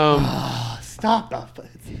 Stop.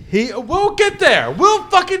 We'll get there. We'll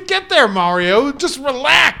fucking get there, Mario. Just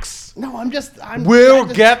relax. No, We'll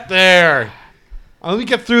get there. Let me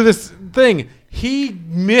get through this thing. He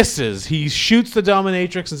misses. He shoots the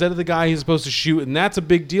dominatrix instead of the guy he's supposed to shoot, and that's a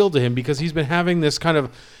big deal to him because he's been having this kind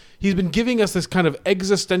of... He's been giving us this kind of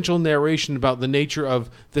existential narration about the nature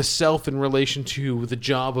of the self in relation to the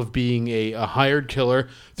job of being a hired killer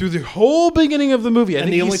through the whole beginning of the movie.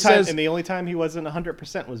 And the only time he wasn't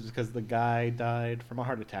 100% was because the guy died from a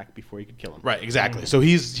heart attack before he could kill him. Right, exactly. So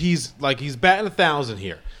he's batting 1,000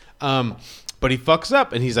 here. But he fucks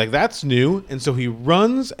up, and he's like, that's new. And so he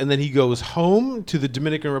runs, and then he goes home to the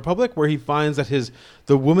Dominican Republic, where he finds that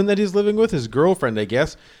the woman that he's living with, his girlfriend, I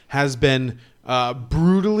guess, has been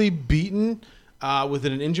brutally beaten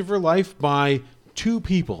within an inch of her life by two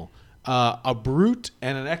people, a brute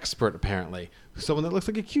and an expert, apparently, someone that looks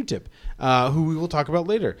like a Q-tip, who we will talk about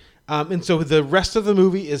later. And so the rest of the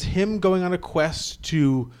movie is him going on a quest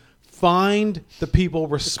to find the people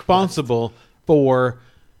responsible for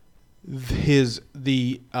I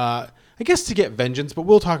guess to get vengeance, but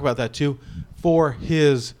we'll talk about that too, for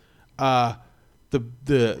his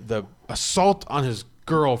the assault on his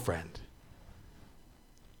girlfriend.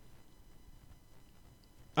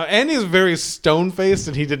 Andy is very stone-faced,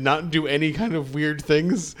 and he did not do any kind of weird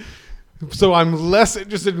things. So I'm less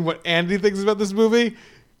interested in what Andy thinks about this movie,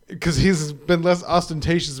 because he's been less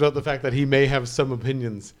ostentatious about the fact that he may have some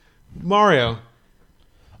opinions. Mario.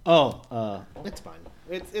 It's fine.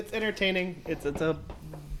 It's entertaining. It's a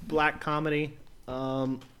black comedy.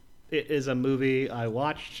 It is a movie I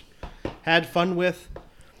watched, had fun with,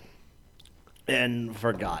 and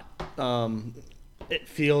forgot. It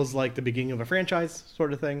feels like the beginning of a franchise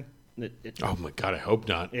sort of thing. Oh my god, I hope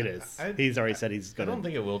not. It is. He's already said he's going to. I don't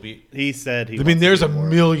think it will be. He said he. I mean, there's a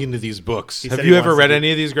million of these books. Have you ever read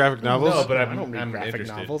any of these graphic novels? No, but I don't read graphic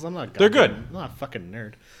interested. novels. I'm not. They're good. I'm not a fucking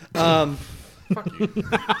nerd. Fuck you.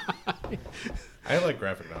 I like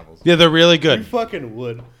graphic novels. Yeah, they're really good. You fucking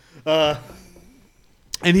would. And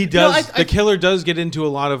he does. The killer does get into a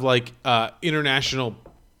lot of like international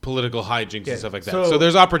political hijinks and stuff like that. So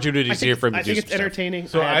there's opportunities here for him to do. I think it's entertaining.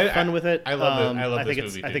 So I had fun with it. I love it. I love this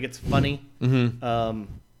movie. I think it's funny. Mm-hmm.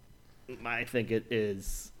 I think it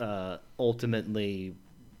is ultimately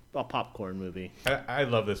a popcorn movie. I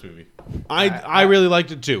love this movie. I really liked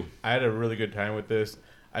it too. I had a really good time with this.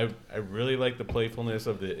 I really like the playfulness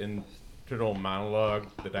of the internal monologue,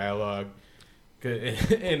 the dialogue,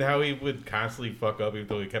 and how he would constantly fuck up even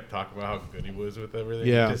though he kept talking about how good he was with everything.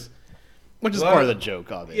 Yeah. Which is part of the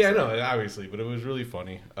joke, obviously. Yeah, no, obviously, but it was really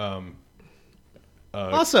funny.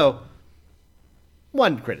 Also,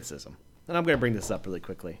 one criticism, and I'm going to bring this up really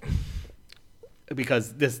quickly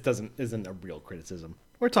because this isn't a real criticism.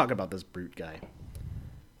 We're talking about this brute guy,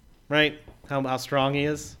 right? How strong he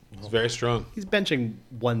is. He's very strong. He's benching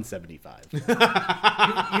 175. You've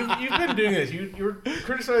been doing this. You're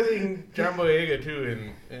criticizing John Boyega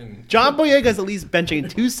too, and John Boyega's at least benching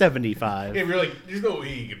 275. Yeah, you're like, there's no way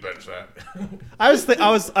he could bench that. I was but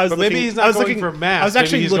looking, maybe he's not going for mass. I was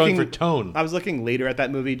actually maybe he's going for tone. I was looking later at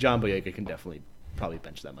that movie. John Boyega can probably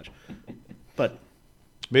bench that much, but.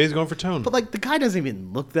 Maybe he's going for tone. But like the guy doesn't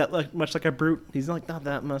even look that much like a brute. He's not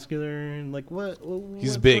that muscular. And like what?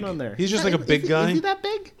 He's what's big. going on there? He's just like a big guy. Is he that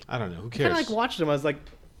big? I don't know. Who I cares? kind of watched him. I was like,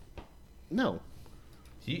 no.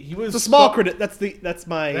 He was it's a small critic. That's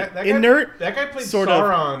my that inert. That guy played sort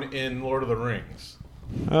Sauron in Lord of the Rings.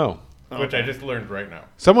 Oh. Which I just learned right now.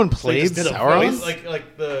 Someone played Sauron?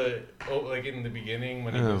 Like in the beginning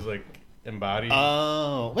when he was like embodied.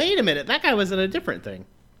 Oh, wait a minute. That guy was in a different thing.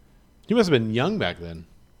 He must have been young back then.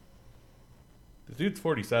 The dude's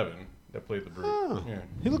 47 that played the brute. Oh, yeah.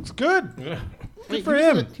 He looks good. Yeah. Good for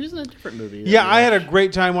him. He was in a different movie. Yeah, I had a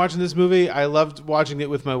great time watching this movie. I loved watching it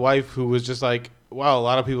with my wife, who was just like, wow, a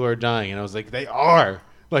lot of people are dying. And I was like, they are.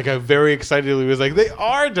 Like, I very excitedly was like, they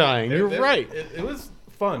are dying. You're right. It was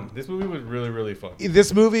fun. This movie was really, really fun.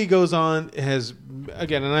 This movie goes on,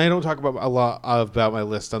 again, and I don't talk about a lot about my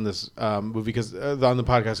list on this movie because on the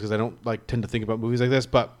podcast because I don't tend to think about movies like this,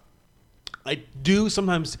 but I do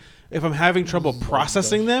sometimes, if I'm having trouble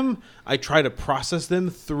processing them, I try to process them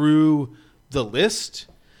through the list.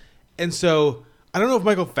 And so I don't know if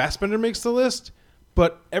Michael Fassbender makes the list,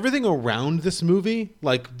 but everything around this movie,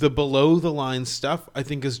 like the below the line stuff, I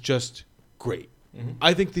think is just great. Mm-hmm.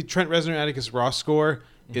 I think the Trent Reznor Atticus Ross score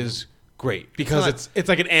is great because it's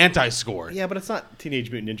like an anti-score. Yeah, but it's not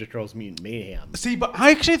Teenage Mutant Ninja Turtles Mutant Mayhem. See, but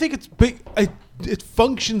I actually think it's big. It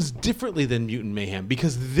functions differently than Mutant Mayhem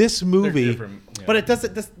because this movie, but it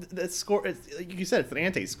doesn't. The score, like you said, it's an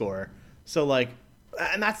anti-score. So like,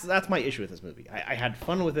 and that's my issue with this movie. I had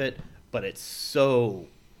fun with it, but it's so,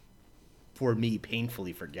 for me,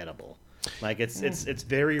 painfully forgettable. Like it's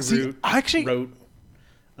very rote,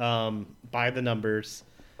 by the numbers.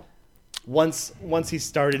 Once he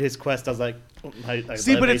started his quest, I was like,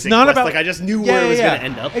 but it's not about like I just knew where it was going to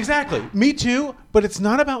end up. Exactly, me too. But it's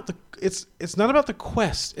not about it's not about the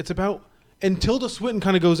quest. It's about. And Tilda Swinton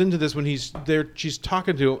kind of goes into this when he's there. She's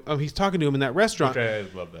talking to him. He's talking to him in that restaurant. Which I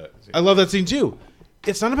love that scene. I love that scene too.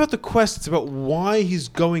 It's not about the quest. It's about why he's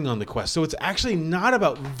going on the quest. So it's actually not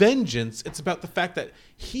about vengeance. It's about the fact that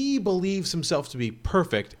he believes himself to be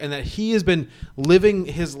perfect and that he has been living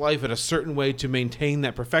his life in a certain way to maintain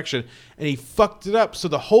that perfection. And he fucked it up. So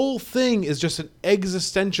the whole thing is just an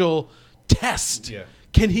existential test. Yeah.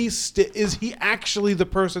 Can he? Is he actually the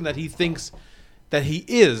person that he thinks that he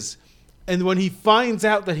is? And when he finds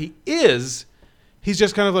out that he is, he's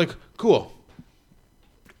just kind of like, cool.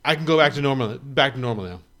 I can go back to normal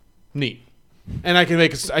now. Neat. And I can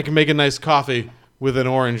make a nice coffee with an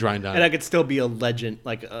orange rind on it. And I could still be a legend,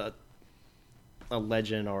 like a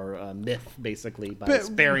legend or a myth, basically, by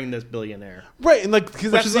sparing this billionaire. Right, and like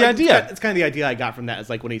because that's the idea. It's kind of the idea I got from that.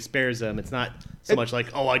 Is like when he spares him, it's not so much like,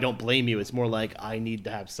 oh, I don't blame you. It's more like I need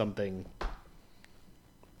to have something.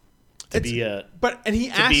 To be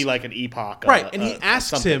like an epoch, right? And he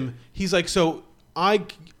asks him, he's like, "So I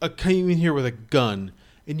came in here with a gun,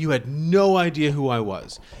 and you had no idea who I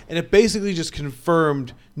was," and it basically just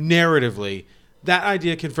confirmed narratively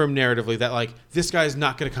that like this guy's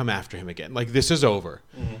not going to come after him again. Like this is over.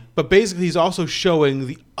 Mm-hmm. But basically, he's also showing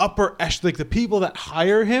the upper like the people that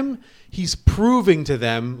hire him. He's proving to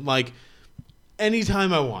them like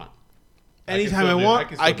anytime I want,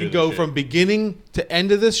 I can go from beginning to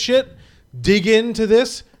end of this shit. Dig into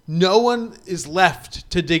this. No one is left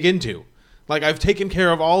to dig into. Like I've taken care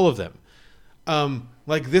of all of them.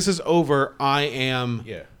 Like this is over. I am.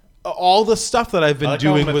 Yeah. All the stuff that I've been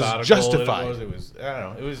doing was justified. It was I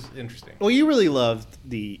don't know. It was interesting. Well, you really loved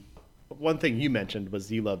the one thing you mentioned was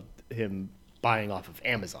you loved him buying off of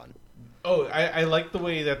Amazon. Oh, I like the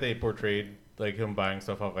way that they portrayed like him buying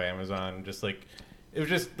stuff off of Amazon. Just like. It was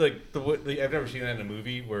just like I've never seen that in a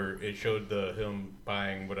movie where it showed him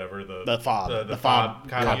buying whatever the fob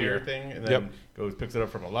copier thing, and then picks it up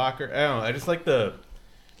from a locker. I don't know. I just like the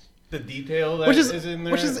detail that is in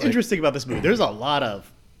there, which is interesting about this movie. There's a lot of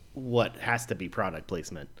what has to be product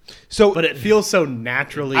placement. So, but it feels so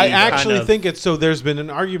naturally. I actually think it's so. There's been an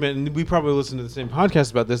argument, and we probably listened to the same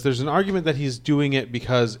podcast about this. There's an argument that he's doing it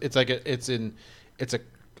because it's like it's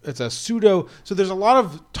a pseudo. So there's a lot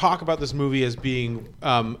of talk about this movie as being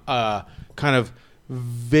kind of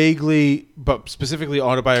vaguely, but specifically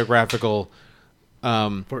autobiographical.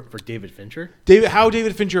 For David Fincher? How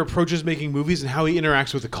David Fincher approaches making movies and how he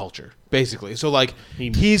interacts with the culture, basically. So like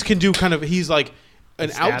he's like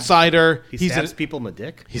an outsider. He stabs people in the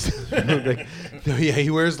dick. He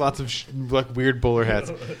wears lots of weird bowler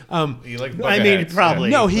hats. Probably.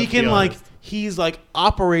 No, he can like. He's like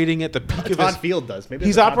operating at the peak of his... Todd Field does. Maybe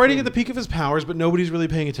he's operating at the peak of his powers, but nobody's really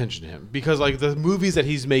paying attention to him because like the movies that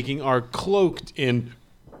he's making are cloaked in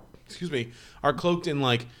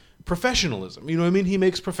like professionalism. You know what I mean? He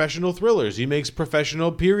makes professional thrillers. He makes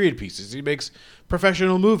professional period pieces. He makes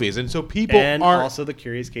professional movies. And so people and also The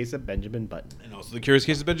Curious Case of Benjamin Button.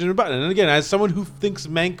 And again, as someone who thinks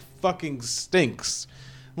Mank fucking stinks,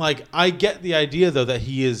 like I get the idea though that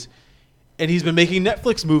he is... And he's been making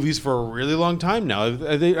Netflix movies for a really long time now. I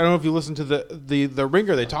don't know if you listened to the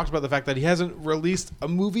Ringer. They talked about the fact that he hasn't released a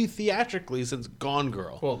movie theatrically since Gone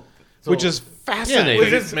Girl, which is fascinating.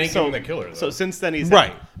 Yeah, it's Mank the Killer. Though. So since then he's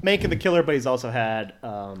had Mank the Killer, but he's also had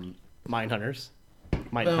Mindhunter.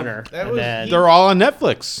 They're all on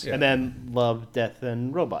Netflix. Yeah. And then Love, Death,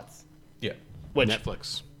 and Robots. Yeah,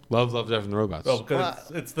 Netflix. Love, Death, and Robots. Well,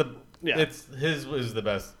 because it's his was the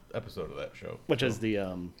best episode of that show, which is the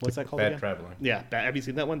what's that called? Bad Traveling. Yeah, have you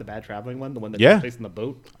seen that one? The Bad Traveling one, the one that takes place in the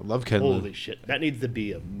boat. I love Ken. Holy shit, that needs to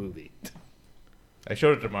be a movie. I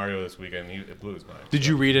showed it to Mario this weekend. It blew his mind. Did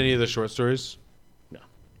you read any of the short stories? No.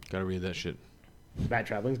 Gotta read that shit. Bad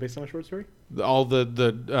Traveling is based on a short story. All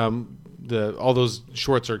all those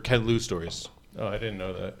shorts are Ken Liu stories. Oh, I didn't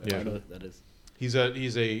know that. Yeah, I know what that is. He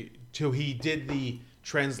did the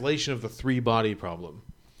translation of the 3-body problem.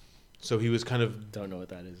 So he was kind of... Don't know what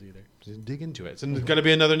that is either. Just dig into it. It's going to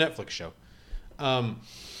be another Netflix show. I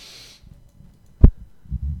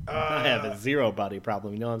have a 0-body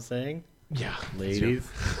problem. You know what I'm saying? Yeah. Ladies.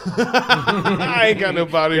 I ain't got no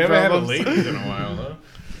body problems. You haven't had a ladies in a while, though.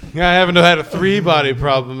 I haven't had a 3-body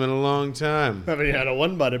problem in a long time. I haven't had a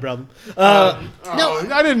 1-body problem. No,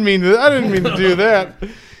 I didn't mean to do that.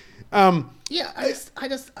 Yeah, I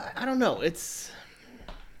don't know.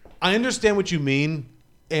 I understand what you mean,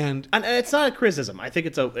 and it's not a criticism. I think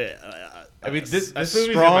it's a this movie's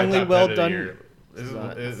strongly well done. Maybe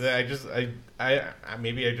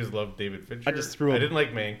I just love David Fincher. I didn't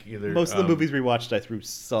like Mank either. Most of the movies we watched, I threw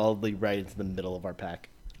solidly right into the middle of our pack.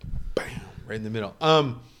 Bam, right in the middle.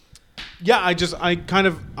 Yeah, I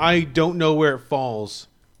don't know where it falls.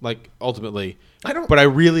 Like ultimately, but I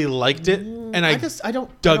really liked it, and I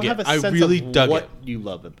dug it. I really dug what you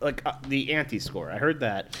love it, like the anti-score. I heard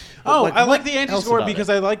that. I like the anti-score because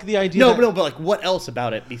I like the idea. But like what else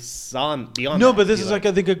about it beyond? No, but this is like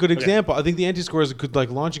I think a good example. I think the anti-score is a good like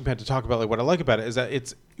launching pad to talk about like what I like about it is that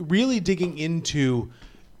it's really digging into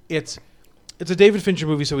it's a David Fincher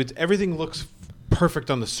movie, so everything looks perfect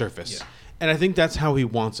on the surface, and I think that's how he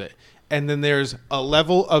wants it. And then there's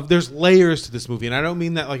there's layers to this movie. And I don't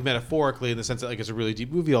mean that like metaphorically in the sense that like it's a really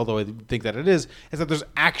deep movie, although I think that it is that there's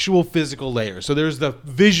actual physical layers. So there's the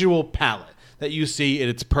visual palette that you see and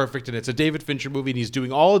it's perfect and it's a David Fincher movie and he's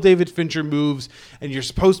doing all of David Fincher moves and you're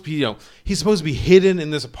supposed to be, he's supposed to be hidden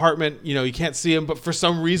in this apartment. You can't see him, but for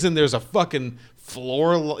some reason there's a fucking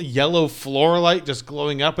yellow floor light just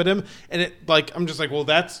glowing up at him. And I'm just like, well,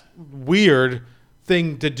 that's weird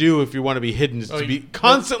thing to do if you want to be hidden is to be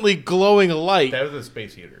constantly glowing a light. That was a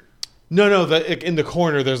space heater. No, in the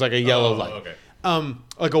corner there's like a yellow light. Okay.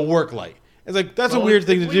 Like a work light. It's like that's a weird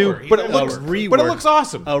thing to do, but it looks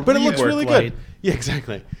awesome. But it looks really good. Yeah,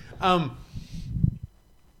 exactly. And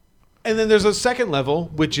then there's a second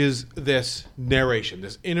level, which is this narration,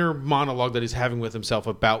 this inner monologue that he's having with himself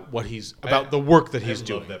about the work that he's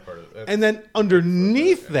doing. That part of it. And then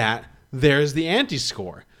underneath that, there's the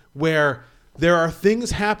anti-score, where there are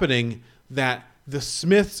things happening that the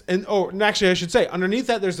Smiths actually I should say underneath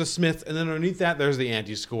that there's the Smiths and then underneath that there's the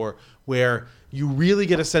anti-score where you really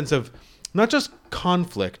get a sense of not just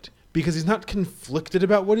conflict because he's not conflicted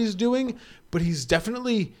about what he's doing, but he's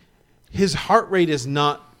definitely his heart rate is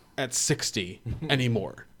not at 60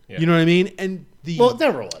 anymore. Yeah. You know what I mean? And it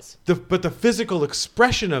never was. But the physical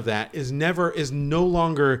expression of that is no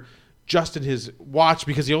longer just in his watch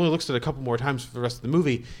because he only looks at it a couple more times for the rest of the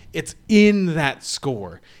movie. It's in that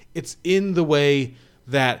score. It's in the way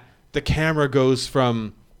that the camera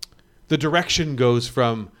the direction goes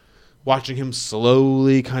from watching him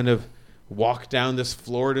slowly kind of walk down this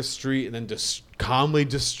Florida street and then just calmly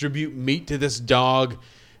distribute meat to this dog.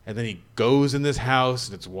 And then he goes in this house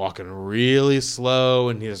and it's walking really slow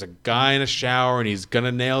and there's a guy in a shower and he's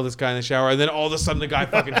gonna nail this guy in the shower and then all of a sudden the guy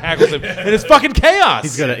fucking tackles him and it's fucking chaos.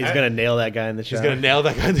 He's gonna nail that guy in the shower. He's gonna nail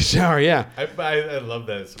that guy in the shower. Yeah. I love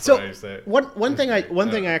that surprise. So one thing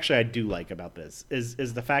I do like about this is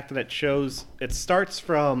the fact that it starts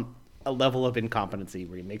from a level of incompetency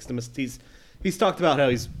where he makes the mistakes. He's talked about how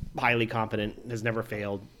he's highly competent, has never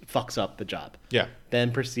failed, fucks up the job. Yeah.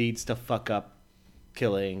 Then proceeds to fuck up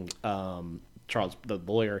killing Charles, the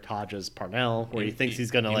lawyer, Hodges Parnell, where he thinks he's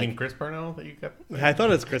going to mean Chris Parnell that you got? I thought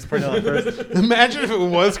it was Chris Parnell at first. Imagine if it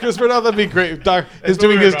was Chris Parnell. That'd be great. He's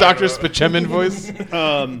doing his Dr. Spachemin voice.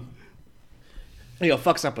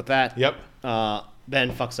 Fucks up with that. Yep.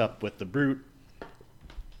 Then fucks up with the Brute.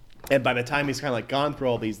 And by the time he's kind of like gone through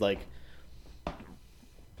all these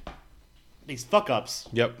fuck ups.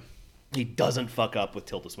 Yep. He doesn't fuck up with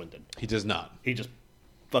Tilda Swinton. He does not. He just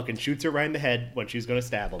fucking shoots her right in the head when she's going to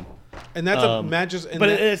stab him. And that's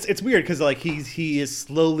it's weird because he is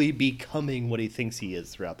slowly becoming what he thinks he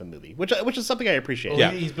is throughout the movie, which is something I appreciate.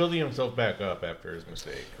 Well, he's building himself back up after his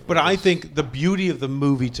mistake. But I think the beauty of the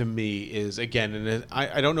movie to me is, again, and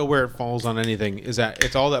I don't know where it falls on anything, is that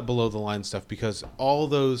it's all that below the line stuff because all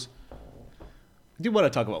those. I do want to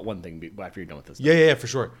talk about one thing after you're done with this. Yeah, for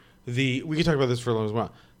sure. We can talk about this for a long as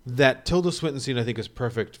well. That Tilda Swinton scene, I think, is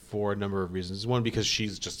perfect for a number of reasons. One, because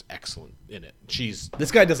she's just excellent in it.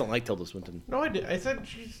 This guy doesn't like Tilda Swinton. No, I said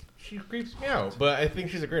she creeps me out, but I think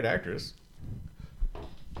she's a great actress.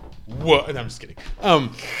 What? I'm just kidding.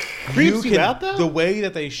 Creeps you out, though? The way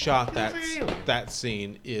that they shot that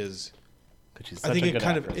scene is, I think, it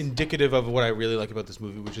kind of indicative of what I really like about this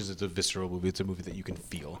movie, which is it's a visceral movie. It's a movie that you can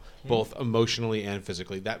feel, both emotionally and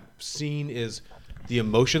physically. That scene is, the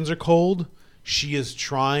emotions are cold. She is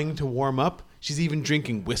trying to warm up. She's even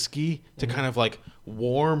drinking whiskey to kind of like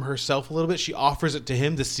warm herself a little bit. She offers it to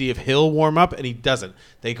him to see if he'll warm up, and he doesn't.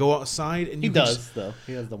 They go outside, and he does, though.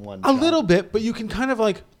 He has the one a little bit, but you can kind of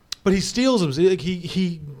like. But he steals him. Like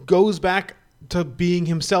he goes back to being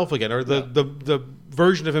himself again, or the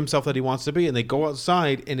version of himself that he wants to be. And they go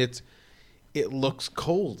outside, and it looks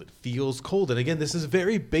cold. It feels cold. And again, this is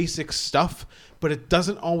very basic stuff, but it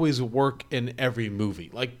doesn't always work in every movie.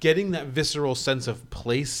 Like getting that visceral sense of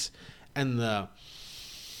place and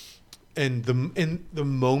and the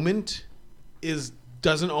moment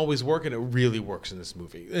doesn't always work, and it really works in this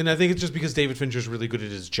movie. And I think it's just because David Fincher's really good at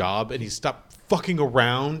his job, and he stopped fucking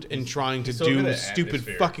around and trying to do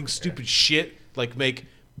stupid shit like make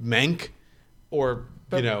Mank or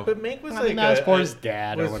But Mank was that was for his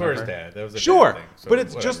dad. It was for his dad. That was a sure, dad thing, so but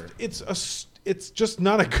it's whatever. it's just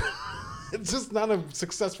not a. It's just not a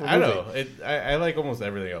successful movie. I know. I like almost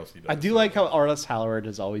everything else he does. I do like how Arliss Howard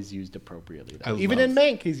is always used appropriately. Even in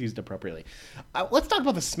Mank, he's used appropriately. Let's talk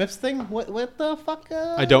about the Smiths thing. What the fuck?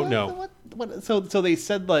 I don't know. So they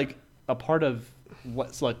said like a part of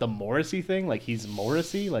what's like the Morrissey thing. Like he's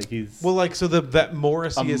Morrissey. Like he's that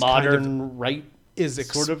Morrissey a is modern kind of, right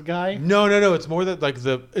sort of guy. No. It's more that like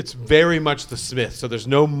it's very much the Smiths. So there's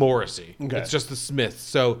no Morrissey. Okay. It's just the Smiths.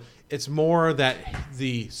 So it's more that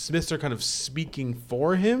the Smiths are kind of speaking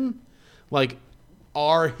for him, like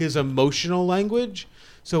are his emotional language.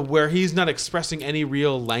 So where he's not expressing any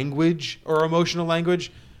real language or emotional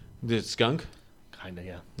language, the skunk. Kinda,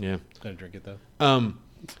 yeah. Yeah. Gonna drink it though.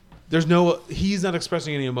 He's not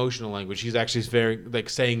expressing any emotional language. He's actually very like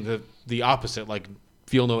saying the opposite, like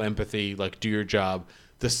feel no empathy, like do your job.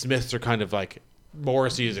 The Smiths are kind of like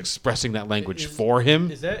Morrissey is expressing that language for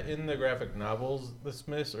him. Is that in the graphic novels, The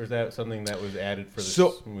Smiths, or is that something that was added for this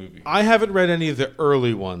movie? I haven't read any of the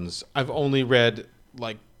early ones. I've only read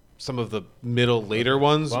like some of the later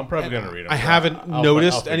ones. Well, I'm probably going to read them. I haven't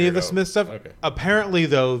noticed any of the Smith stuff. Okay. Apparently,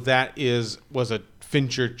 though, that was a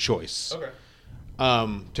Fincher choice. Okay.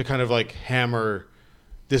 To kind of like hammer,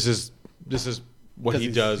 this is what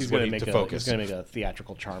he does when he to focus. He's going to make a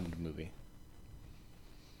theatrical charmed movie.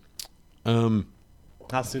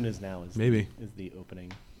 How soon is now? Is the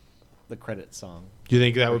opening, the credit song? Do you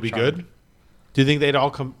think that would be good? Do you think they'd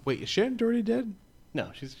all come? Wait, is Sharon Doherty dead?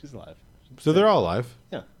 No, she's alive. So they're all alive.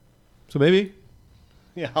 Yeah. So maybe.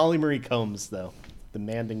 Yeah, Holly Marie Combs though,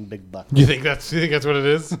 demanding big bucks. You think that's what it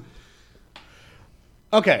is?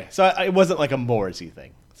 Okay, so it wasn't like a Morrissey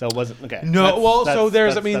thing. So it wasn't okay. No,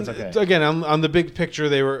 there's. Okay. Again, on the big picture,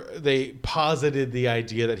 they posited the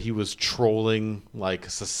idea that he was trolling like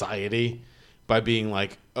society by being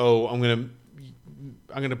like, oh, I'm gonna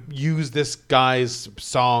use this guy's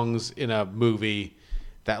songs in a movie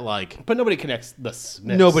that like. But nobody connects the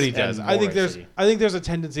Smiths. Nobody does. And I think there's a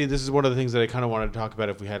tendency. This is one of the things that I kind of wanted to talk about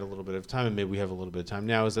if we had a little bit of time, and maybe we have a little bit of time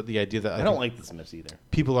now. Is that the idea that I don't like the Smiths either.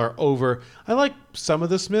 People are over. I like some of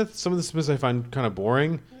the Smiths. Some of the Smiths I find kind of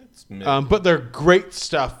boring. But their great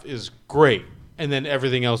stuff is great, and then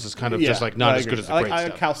everything else is kind of just like not as good as the great stuff. I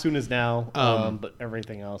like How Soon Is Now, but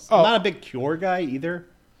everything else. I'm not a big Cure guy either.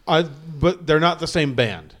 But they're not the same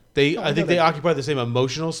band. I think they occupy the same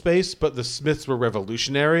emotional space, but the Smiths were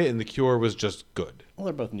revolutionary, and the Cure was just good. Well,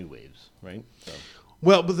 they're both new waves, right? So.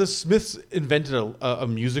 Well, but the Smiths invented a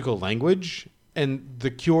musical language, and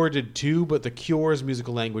the Cure did too, but the Cure's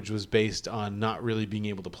musical language was based on not really being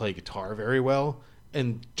able to play guitar very well.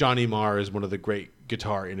 And Johnny Marr is one of the great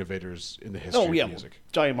guitar innovators in the history of music. Well,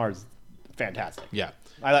 Johnny Marr's fantastic. Yeah.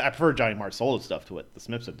 I prefer Johnny Marr's solo stuff to what the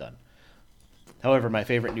Smiths have done. However, my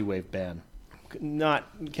favorite new wave band, not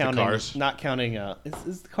counting the Cars. Not counting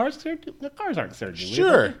is the Cars considered? The Cars aren't considered new wave.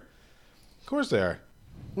 Sure. Of course they are.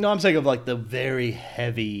 No, I'm saying of like the very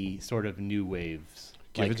heavy sort of new waves.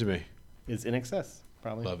 Give it to me. Is In Excess,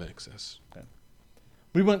 probably. Love In Excess. Okay.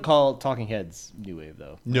 We wouldn't call Talking Heads new wave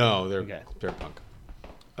though. No, they're punk.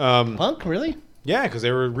 Punk, really? Yeah, because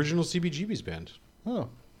they were original CBGB's band. Oh,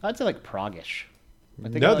 I'd say like prog-ish.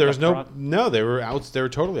 No, there was no. They were out. They were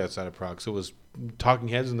totally outside of prog. So it was Talking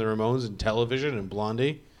Heads and the Ramones and Television and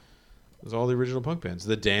Blondie. It was all the original punk bands.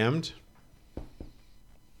 The Damned.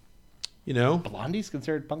 You know, Blondie's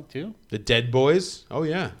considered punk too. The Dead Boys. Oh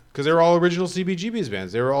yeah, because they were all original CBGB's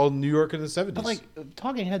bands. They were all New York in the 70s. But like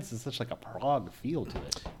Talking Heads is such like a prog feel to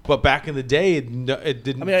it. But back in the day, it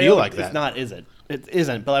didn't feel like that. It's not, is it? It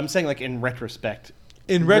isn't. But I'm saying like in retrospect.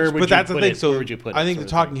 But that's the thing. So where would you put it, I think the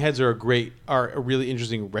Talking Heads are a really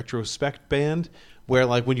interesting retrospect band. Where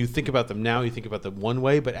like when you think about them now, you think about them one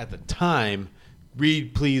way, but at the time,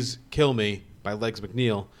 read "Please Kill Me" by Legs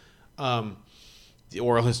McNeil. The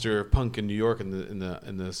oral history of punk in New York in the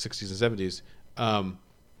 60s and 70s.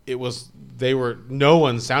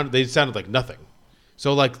 They sounded like nothing.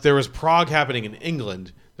 So like there was prog happening in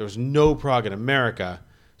England. There was no prog in America.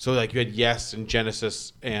 So like you had Yes and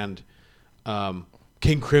Genesis and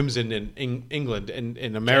King Crimson in England and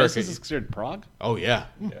in America. Genesis is considered prog? Oh yeah.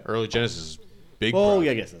 Early Genesis is big. Oh prog.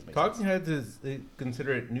 yeah, I guess that makes sense. Talking Heads is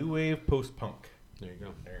considered new wave post punk. There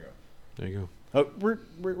you go. Oh, we're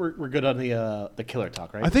good on the killer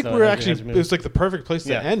talk, right? I think we're actually it's like the perfect place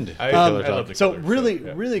to end.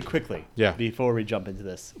 Really quickly, before we jump into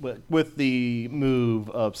this, with the move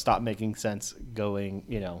of Stop Making Sense going,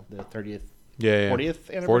 the 30th, 40th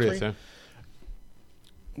anniversary. 40th,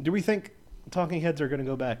 Do we think Talking Heads are going to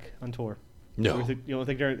go back on tour? No. You don't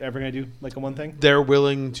think they're ever going to do like a one thing? They're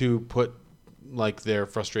willing to put like their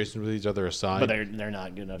frustrations with each other aside, but they're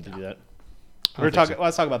not good enough to do that. Let's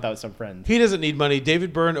talk about that with some friends. He doesn't need money.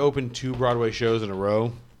 David Byrne opened 2 Broadway shows in a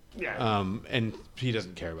row. Yeah. And he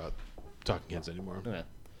doesn't care about Talking Heads anymore. Yeah.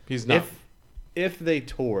 He's not. If they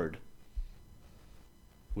toured,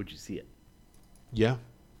 would you see it? Yeah,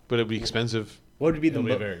 but it'd be expensive. What would be It'll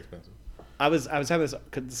be very expensive. I was having this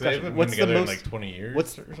discussion. What's the most in like 20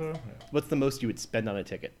 years or so? What's the most you would spend on a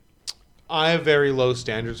ticket? I have very low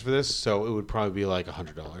standards for this, so it would probably be like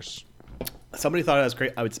 $100. Somebody thought I was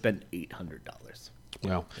great. I would spend $800.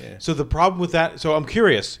 Wow. Yeah. So the problem with that. So I'm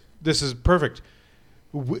curious. This is perfect.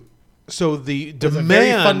 So the demand. A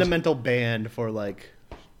very fundamental band for like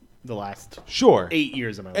the last 8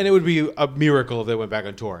 years of my life. And it would be a miracle if they went back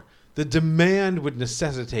on tour. The demand would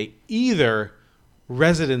necessitate either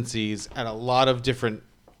residencies at a lot of different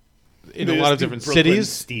cities.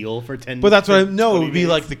 Steel for 10. But that's what I know. It would be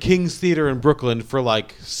like the King's Theater in Brooklyn for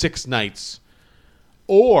like 6 nights,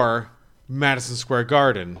 or Madison Square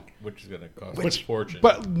Garden, which is going to cost a fortune.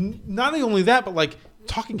 But not only that, but like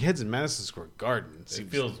Talking Heads in Madison Square Garden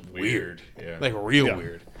feels weird. Yeah. Like real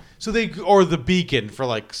weird. So or the Beacon for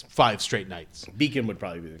like 5 straight nights. Beacon would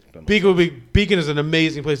probably be Beacon is an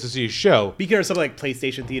amazing place to see a show. Beacon or something like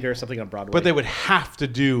PlayStation Theater or something on Broadway. But they would have to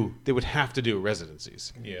do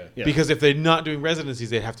residencies. Yeah. Because if they're not doing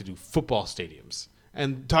residencies, they'd have to do football stadiums.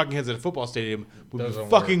 And Talking Heads at a football stadium would be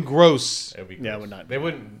fucking gross. Yeah, it would not. They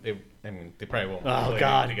wouldn't. They probably won't. Oh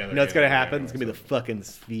God! You know what's gonna happen? It's gonna be the fucking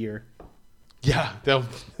Sphere. Yeah, it'll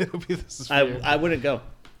be the Sphere. I wouldn't go.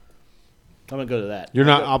 I'm gonna go to that. You're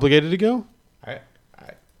not obligated to go?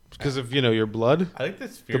 Because of your blood? I like the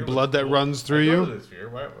Sphere. The blood that runs through you? The Sphere.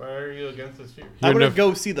 Why are you against the Sphere? I want to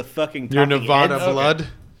go see the fucking Your Nevada blood? Okay.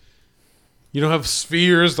 You don't have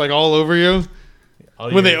spheres like all over you?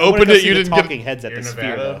 When they opened it, you didn't get Talking Heads at the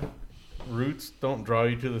Sphere. Roots don't draw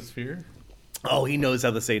you to the Sphere? Oh, he knows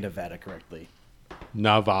how to say Nevada correctly.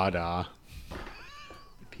 Nevada.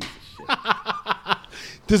 Piece of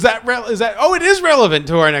shit. Is that? Oh, it is relevant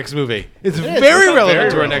to our next movie. It's very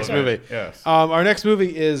relevant to our next movie. Yes. Our next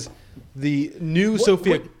movie is the new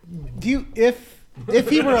Sophia. If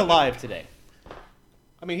he were alive today?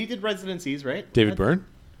 I mean, he did residencies, right? David Byrne.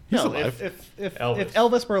 He's alive. If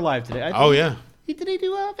Elvis were alive today, did he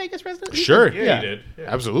do a Vegas residency? Sure. Yeah, he did. Yeah.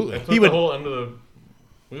 Absolutely. That's the whole end of the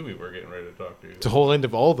movie we're getting ready to talk to. It's the whole end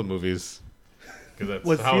of all the movies.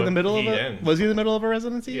 Was he in the middle of a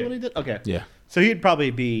residency when he did? Okay. Yeah. So he'd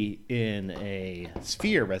probably be in a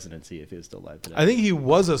Sphere residency if he was still alive today. I think he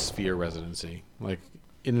was a Sphere residency, like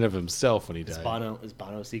in and of himself when he died. Is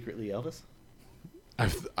Bono secretly Elvis?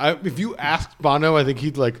 If you asked Bono, I think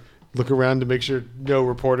he'd like look around to make sure no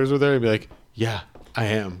reporters were there and be like, "Yeah, I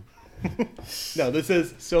am." No, this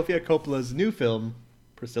is Sofia Coppola's new film,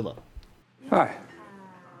 Priscilla. Hi.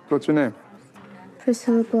 What's your name?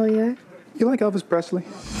 Priscilla Boyer. You like Elvis Presley?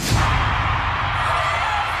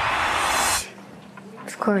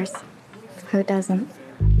 Of course. Who doesn't?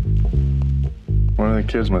 What are the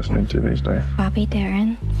kids listening to these days? Bobby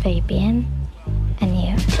Darin, Fabian, and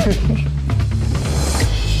you.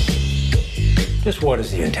 Just what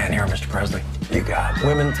is the intent here, Mr. Presley? You got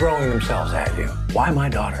women throwing themselves at you. Why my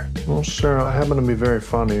daughter? Well, sir, I happen to be very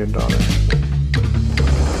fond of your daughter.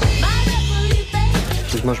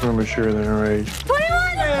 She's much more mature than her age. 21!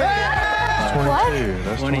 22. What?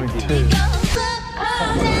 That's 22.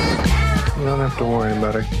 You don't have to worry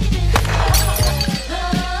about her.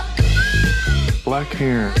 Black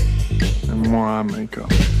hair and more eye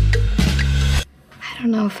makeup. I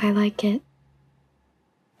don't know if I like it.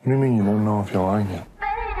 What do you mean you don't know if you like it?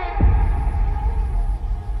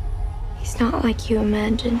 He's not like you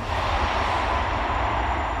imagine.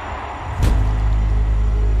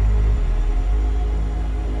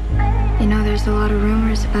 You know, there's a lot of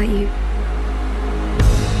rumors about you.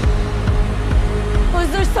 Was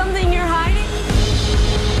there something you're hiding?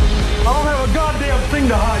 I don't have a goddamn thing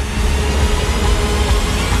to hide.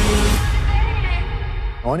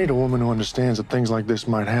 Oh, I need a woman who understands that things like this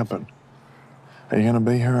might happen. Are you gonna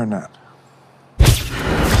be here or not?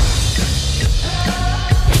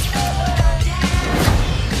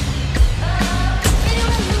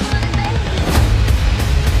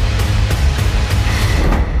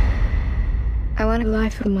 I want a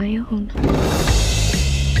life of my own.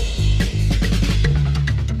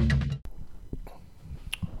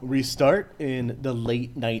 restart in the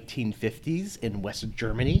late 1950s in West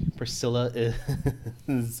Germany. Priscilla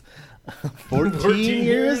is 14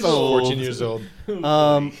 years old. 14 years old.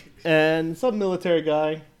 And some military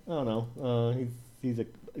guy, I don't know, he's a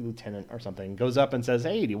lieutenant or something, goes up and says,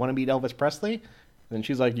 "Hey, do you want to meet Elvis Presley?" And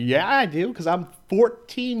she's like, "Yeah, I do, because I'm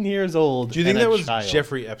 14 years old." Do you think that was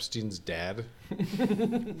Jeffrey Epstein's dad?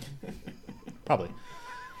 Probably.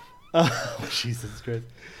 Jesus Christ.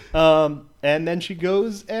 And then she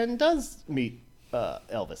goes and does meet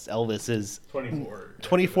Elvis. Elvis is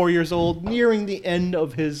 24 years old, nearing the end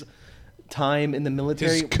of his time in the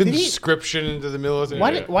military. His conscription into the military.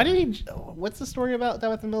 Why did he? What's the story about that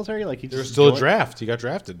with the military? Like there was still a draft. He got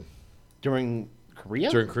drafted during Korea.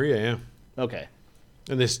 During Korea, yeah. Okay.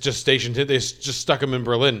 And they just stationed him. They just stuck him in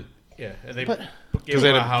Berlin. Yeah, and they because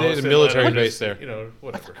they had a military base there. You know,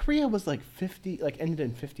 whatever. Korea was like 50, like ended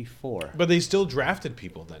in 54. But they still drafted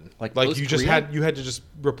people then. Like you just had to just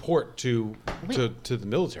report to the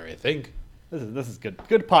military. I think. This is good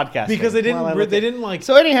podcasting because they didn't like.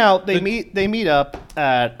 So anyhow, they meet up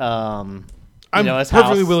at I'm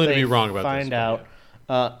perfectly willing to be wrong about this. Find out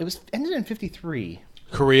it was ended in 53.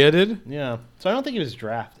 Korea did. Yeah, so I don't think he was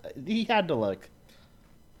drafted. He had to look.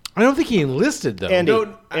 I don't think he enlisted though. Andy,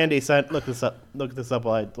 look this up. Look this up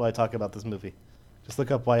while I talk about this movie. Just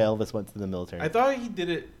look up why Elvis went to the military. I thought he did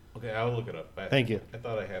it. Okay, I'll look it up. Thank you. I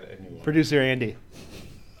thought I had it anyway. Producer Andy,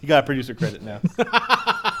 you got producer credit now.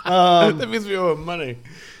 That means we owe him money.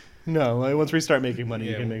 No, once we start making money,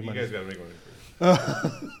 you can make money. You guys gotta make money.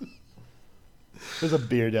 There's a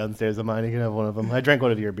beer downstairs of mine. You can have one of them. I drank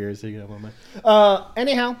one of your beers, so you can have one of mine.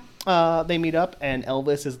 Anyhow, they meet up, and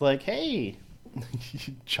Elvis is like, "Hey,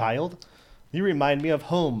 child, you remind me of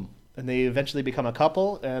home." And they eventually become a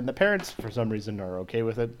couple, and the parents, for some reason, are okay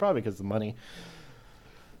with it, probably because of the money.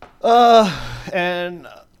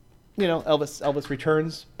 Elvis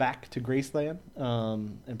returns back to Graceland,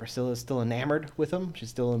 and Priscilla is still enamored with him. She's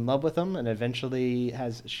still in love with him, and eventually,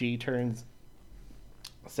 as she turns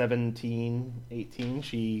 17, 18,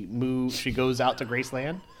 she goes out to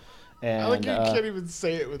Graceland. And, I like you can't even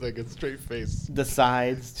say it with like a straight face.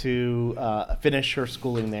 Decides to finish her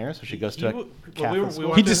schooling there, so she goes to a Catholic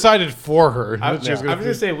school. He decided for her. I was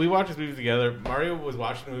gonna say we watched this movie together. Mario was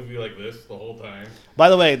watching the movie like this the whole time. By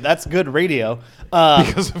the way, that's good radio.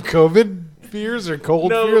 Because of COVID fears or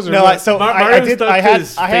cold fears? Or no, what? I had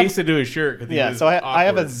his face into his shirt. Yeah, so I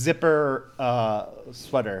have a zipper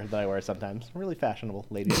sweater that I wear sometimes. Really fashionable,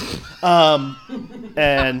 ladies.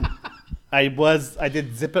 And I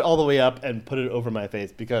did zip it all the way up and put it over my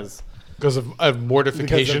face because of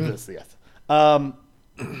mortification. Because of this, yes.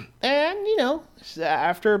 And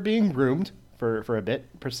after being groomed for a bit,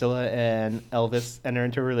 Priscilla and Elvis enter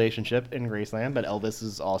into a relationship in Graceland, but Elvis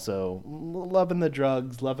is also loving the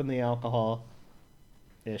drugs, loving the alcohol.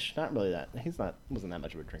 Ish, not really that. Wasn't that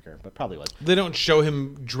much of a drinker, but probably was. They don't show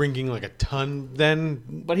him drinking like a ton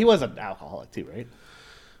then, but he was an alcoholic too, right?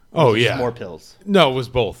 Oh yeah, more pills. No, it was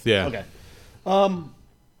both. Yeah. Okay.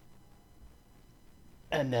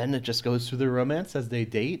 And then it just goes through the romance as they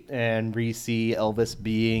date, and we see Elvis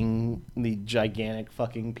being the gigantic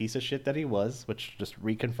fucking piece of shit that he was, which just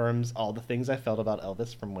reconfirms all the things I felt about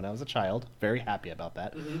Elvis from when I was a child. Very happy about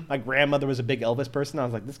that. Mm-hmm. My grandmother was a big Elvis person. I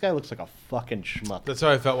was like, this guy looks like a fucking schmuck. That's how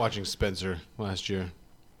I felt watching Spencer last year.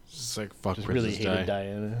 Just like, fuck, just really hated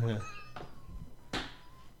Diana. Yeah.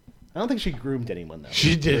 I don't think she groomed anyone, though.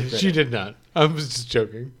 She did. She did not. I was just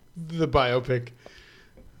joking. The biopic.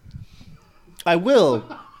 I will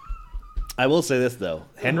say this though.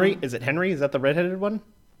 Henry, is it Henry? Is that the redheaded one?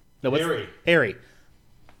 No, Harry. Harry.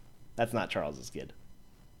 That's not Charles's kid.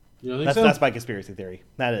 You don't think so? That's my conspiracy theory.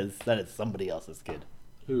 That is somebody else's kid.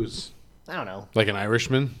 Who's? I don't know. Like an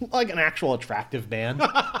Irishman? Like an actual attractive man.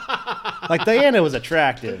 Like Diana was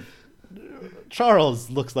attractive.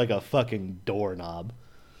 Charles looks like a fucking doorknob.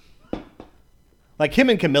 Like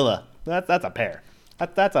him and Camilla. That's a pair.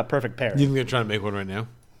 That's a perfect pair. You think they're trying to make one right now?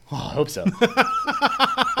 Oh, I hope so.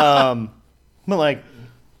 But like,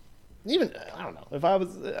 even I don't know. If I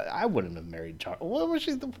was, I wouldn't have married Charles. What was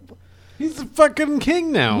she? He's the fucking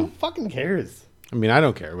king now. Who fucking cares? I mean, I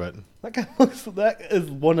don't care, but that guy looks. That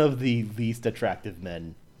is one of the least attractive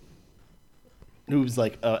men. Who's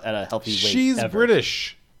like at a healthy weight. She's ever.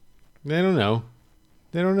 British. They don't know.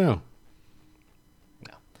 No.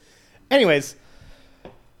 Anyways,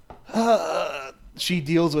 she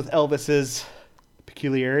deals with Elvis's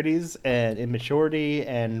peculiarities and immaturity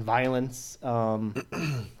and violence.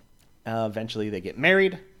 Eventually they get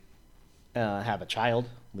married, have a child,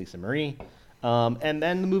 Lisa Marie, and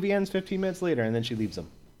then the movie ends 15 minutes later, and then she leaves him.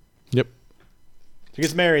 Yep. He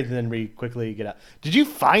gets married, and then we quickly get out. Did you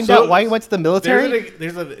find out why he went to the military?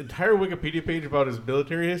 There's an entire Wikipedia page about his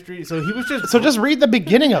military history. So he was just... So just read the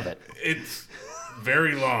beginning of it. It's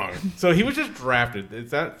very long. So he was just drafted.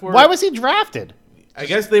 Is that for... Why was he drafted? I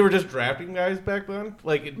guess they were just drafting guys back then.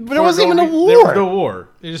 But there wasn't even a war. There was no war.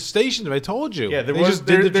 They just stationed him. I told you. Yeah,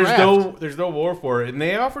 there's no war for it. And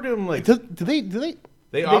they offered him like... Do they...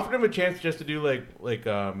 They offered him a chance just to do like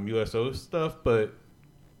USO stuff, but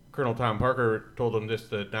Colonel Tom Parker told him just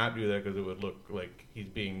to not do that because it would look like he's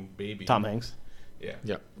being baby. Tom Hanks.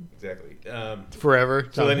 Yeah, exactly. Forever.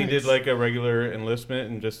 So then he did like a regular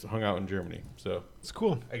enlistment and just hung out in Germany. So it's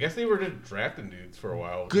cool. I guess they were just drafting dudes for a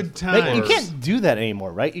while. Good times. You can't do that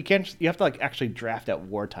anymore, right? You can't. You have to like actually draft at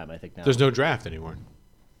wartime. I think now there's no draft anymore.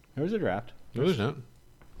 There was a draft. No, there's not.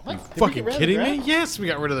 What? Are you fucking kidding me? Yes, we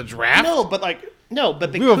got rid of the draft. No,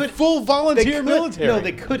 but they we could have a full volunteer military. No,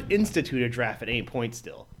 they could institute a draft at any point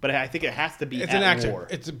still, but I think it has to be an act war.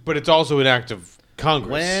 But it's also an act of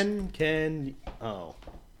Congress. When can? Oh,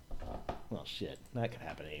 well, shit, that could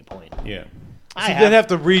happen at any point. Yeah. So they'd have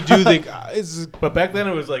to redo the. But back then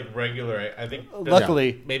it was like regular. I think.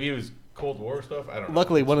 Luckily, maybe it was Cold War stuff. I don't know.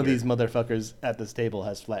 Luckily, one of these motherfuckers at this table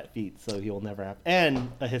has flat feet, so he will never have,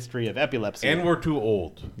 and a history of epilepsy. And we're too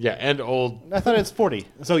old. Yeah, and old. I thought it's 40.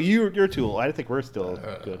 So you're too old. I think we're still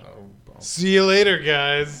good. See you later,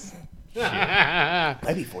 guys.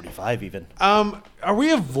 I'd be 45 even. Are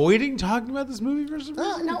we avoiding talking about this movie for some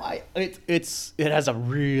reason? No, it has a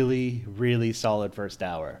really, really solid first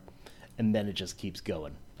hour, and then it just keeps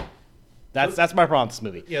going. That's my problem with this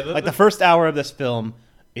movie. Yeah, the first hour of this film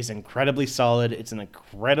is incredibly solid. It's an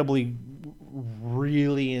incredibly,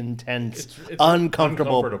 really intense, it's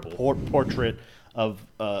uncomfortable portrait of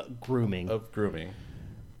grooming.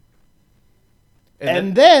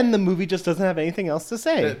 And then the movie just doesn't have anything else to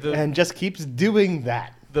say, and just keeps doing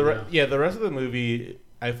that. The rest of the movie,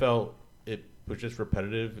 I felt it was just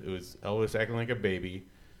repetitive. It was Elvis acting like a baby,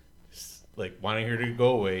 like wanting her to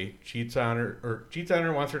go away, cheats on her,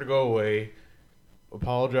 wants her to go away,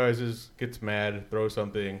 apologizes, gets mad, throws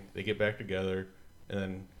something, they get back together, and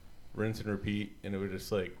then rinse and repeat, and it was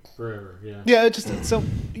just like forever. Yeah. It just so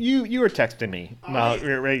you were texting me while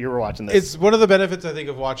you were watching this. It's one of the benefits I think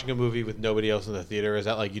of watching a movie with nobody else in the theater is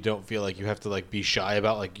that like you don't feel like you have to like be shy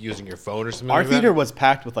about like using your phone or something. Our like theater was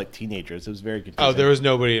packed with like teenagers. It was very confusing. Oh, there was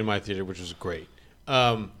nobody in my theater, which was great.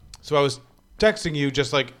 So I was texting you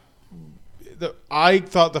just like I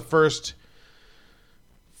thought the first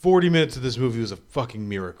 40 minutes of this movie was a fucking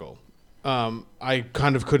miracle. I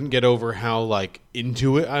kind of couldn't get over how like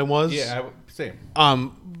into it I was. Yeah, same.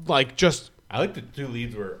 Like just I like the two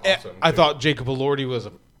leads were awesome. I thought Jacob Elordi was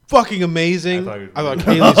fucking amazing. I thought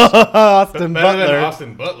Kaylee's Austin Butler. Than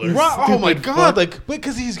Austin Butler. Oh my god! Like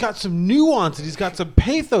because he's got some nuance and he's got some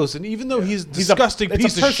pathos, and even though he's a disgusting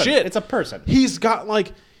piece of shit, it's a person. He's got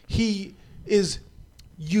like he is.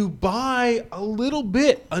 You buy a little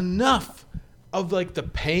bit enough of like the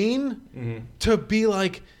pain to be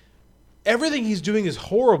like. Everything he's doing is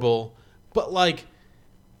horrible, but like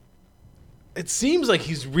it seems like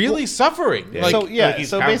he's really suffering. Yeah. Like, like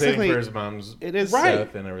he's basically for his mom's it is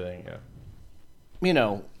death and everything. Yeah, you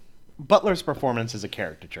know, Butler's performance is a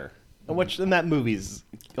caricature, which in that movie's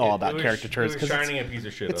all about caricatures. It was shining a piece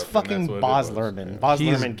of shit. It's fucking Baz Luhrmann. Baz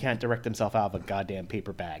Luhrmann can't direct himself out of a goddamn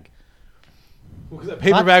paper bag. Well, that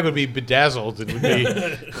paper bag would be bedazzled.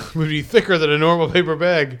 It would be thicker than a normal paper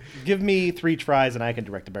bag. Give me 3 tries and I can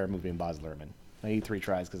direct a better movie than Baz Luhrmann. I need 3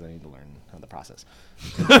 tries because I need to learn the process.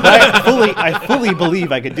 I fully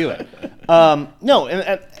believe I could do it. No,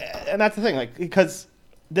 and that's the thing, like because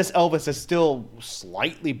this Elvis is still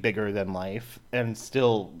slightly bigger than life and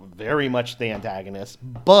still very much the antagonist,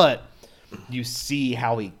 but you see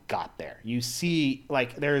how he got there. You see,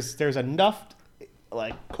 like there's enough,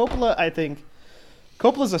 like Coppola. I think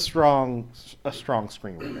Coppola's a strong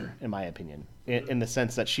screenwriter, in my opinion, in the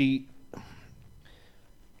sense that she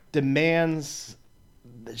demands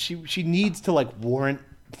that she needs to like warrant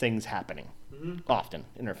things happening often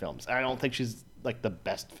in her films. I don't think she's like the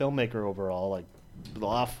best filmmaker overall. Like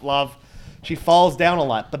love, she falls down a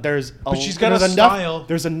lot, but she's got a style.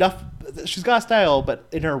 There's enough. She's got a style, but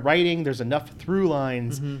in her writing, there's enough through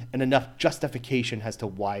lines and enough justification as to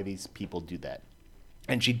why these people do that.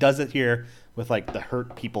 And she does it here with like the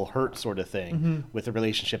hurt people hurt sort of thing with the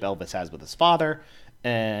relationship Elvis has with his father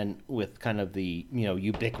and with kind of the,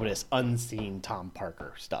 ubiquitous unseen Tom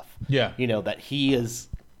Parker stuff. Yeah. That he is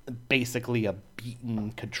basically a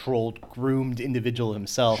beaten, controlled, groomed individual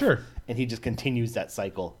himself. Sure. And he just continues that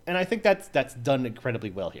cycle. And I think that's done incredibly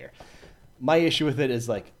well here. My issue with it is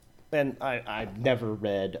like, and I've never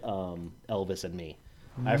read Elvis and Me.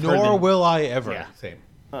 Nor will I ever. Yeah, same.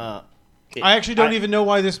 I actually don't even know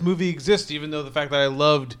why this movie exists, even though the fact that I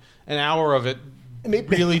loved an hour of it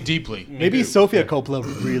really deeply. Maybe Sofia Coppola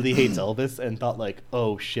really hates Elvis and thought like,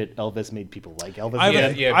 oh shit, Elvis made people like Elvis. I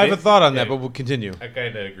have a thought on that, but we'll continue. I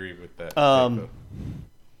kind of agree with that.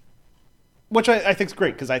 Which I think is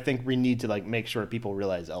great, because I think we need to like make sure people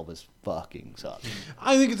realize Elvis fucking sucks.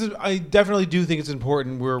 I definitely do think it's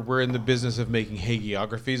important. We're in the business of making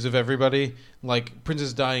hagiographies of everybody, like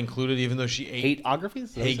Princess Di included, even though she ate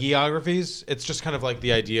hagiographies. It's just kind of like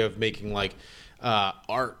the idea of making like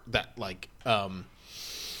art that like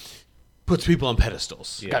puts people on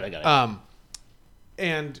pedestals. Got it.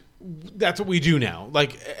 And that's what we do now.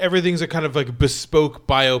 Like everything's a kind of like bespoke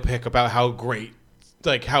biopic about how great.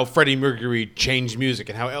 Like how Freddie Mercury changed music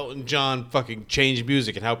and how Elton John fucking changed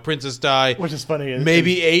music and how Princess Di, which is funny,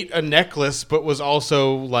 maybe ate a necklace but was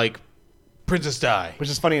also like Princess Di. Which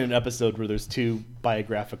is funny in an episode where there's two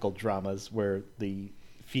biographical dramas where the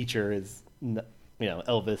feature is,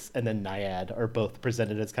 Elvis and then Nyad are both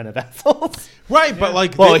presented as kind of assholes. Right, but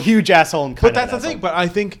like a huge asshole and kind but that's the thing. But I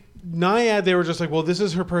think Nyad, they were just like, well, this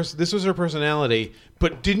was her personality,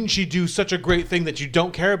 but didn't she do such a great thing that you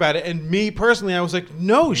don't care about it? And me personally, I was like,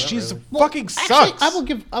 no, she's fucking sucks.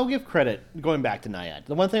 Actually, I'll give credit, going back to Nyad.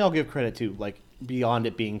 The one thing I'll give credit to, like beyond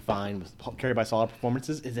it being fine, carried by solid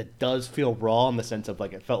performances, is it does feel raw in the sense of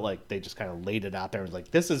like it felt like they just kind of laid it out there and was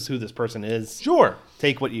like, this is who this person is. Sure,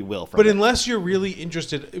 take what you will from it. But it. unless you're really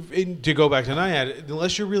interested, to go back to Nyad,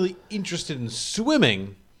 unless you're really interested in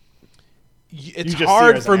swimming, it's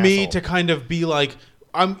hard for me to kind of be like,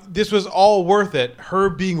 this was all worth it. Her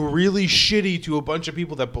being really shitty to a bunch of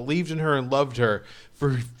people that believed in her and loved her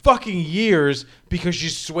for fucking years because she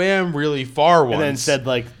swam really far once. And then said,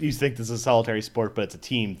 like, you think this is a solitary sport, but it's a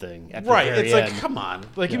team thing. Right. It's like, come on.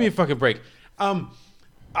 Like, give me a fucking break.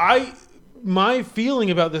 My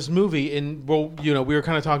feeling about this movie, and, we were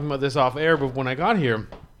kind of talking about this off air, but when I got here,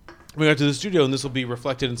 we got to the studio, and this will be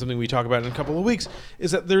reflected in something we talk about in a couple of weeks,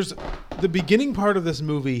 is that there's the beginning part of this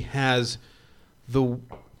movie has so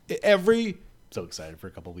excited for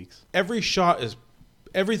a couple of weeks.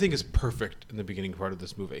 Everything is perfect in the beginning part of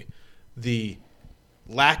this movie. The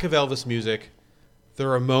lack of Elvis music, the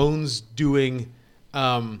Ramones doing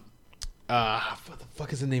what the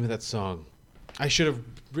fuck is the name of that song? I should have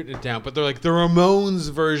written it down, but they're like the Ramones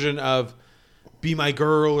version of Be My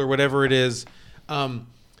Girl or whatever it is.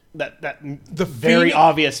 The very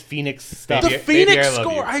obvious Phoenix stuff. The Phoenix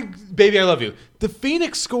score, Baby I Love You. The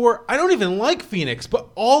Phoenix score, I don't even like Phoenix, but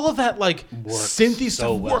all of that like synthy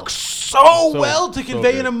stuff works so well to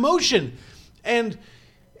convey an emotion, and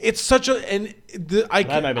it's such a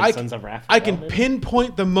I can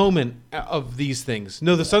pinpoint the moment of these things.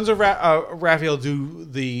 No, the Sons of Raphael do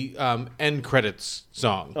the end credits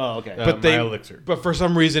song. Oh, okay. But for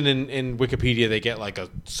some reason in Wikipedia they get like a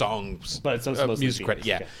song, but it's music credit.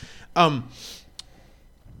 Yeah. Okay.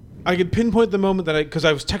 I could pinpoint the moment that because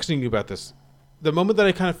I was texting you about this. The moment that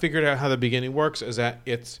I kind of figured out how the beginning works is that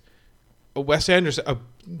it's a Wes Anderson,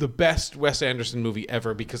 the best Wes Anderson movie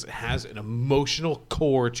ever, because it has an emotional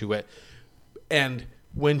core to it. And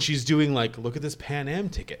when she's doing like, look at this Pan Am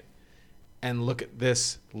ticket, and look at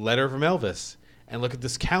this letter from Elvis, and look at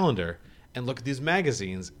this calendar, and look at these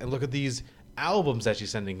magazines, and look at these albums that she's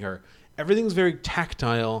sending her, everything's very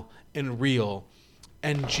tactile and real.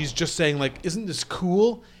 And she's just saying like, isn't this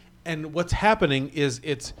cool? And what's happening is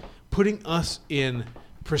it's putting us in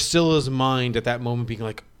Priscilla's mind at that moment, being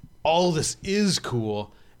like, all this is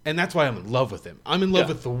cool, and that's why I'm in love with him. I'm in love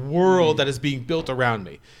with the world that is being built around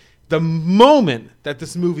me. The moment that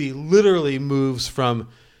this movie literally moves from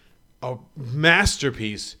a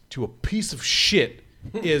masterpiece to a piece of shit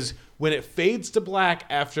is when it fades to black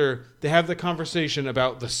after they have the conversation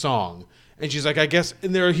about the song. And she's like, I guess,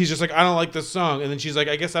 and there he's just like, I don't like this song. And then she's like,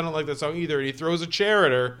 I guess I don't like that song either. And he throws a chair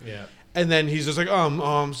at her. Yeah. And then he's just like,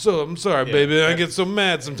 I'm sorry, baby. I get so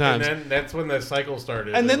mad sometimes. And then that's when the cycle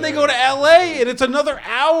started. And then they go to LA, and it's another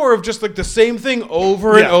hour of just like the same thing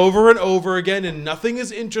over and over and over again, and nothing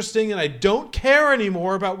is interesting, and I don't care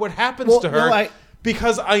anymore about what happens to her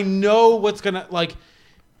because I know what's gonna like.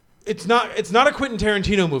 It's not a Quentin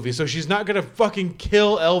Tarantino movie, so she's not gonna fucking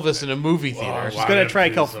kill Elvis in a movie theater. She's gonna try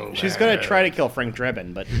to kill. She's gonna try to kill Frank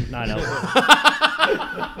Drebin, but not Elvis.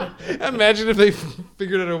 Imagine if they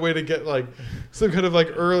figured out a way to get like some kind of like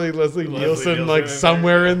early Leslie Nielsen like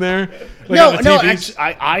somewhere in there. Like no. Actually,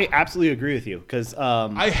 I absolutely agree with you because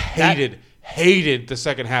I hated the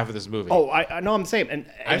second half of this movie. I know I'm saying, and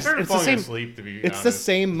I started falling asleep. To be honest, the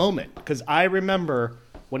same moment because I remember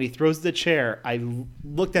when he throws the chair, I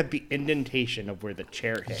looked at the indentation of where the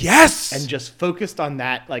chair hit. Yes! And just focused on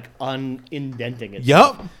that, like, unindenting it.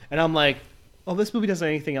 Yep. And I'm like, oh, this movie doesn't have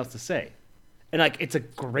anything else to say. And, like, it's a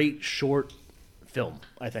great short film,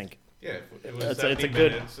 I think. Yeah, it was 70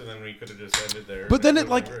 minutes, and then we could have just ended there. But then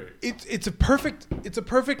it's a perfect.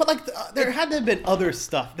 But like, there had to have been other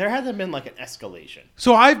stuff. There had to have been like an escalation.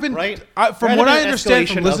 So I've been right. From what I understand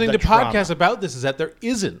from listening to podcasts about this is that there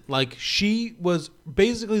isn't. Like she was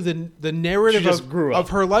basically the narrative of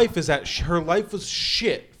her life is that her life was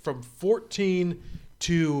shit from 14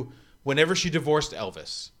 to whenever she divorced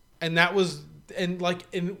Elvis, and that was. And like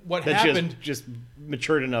in what happened, just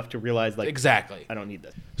matured enough to realize like exactly I don't need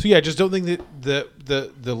this. So yeah, I just don't think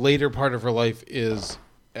that the later part of her life is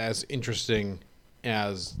as interesting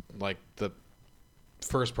as like the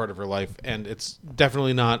first part of her life, and it's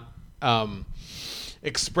definitely not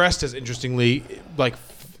expressed as interestingly like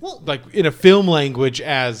in a film language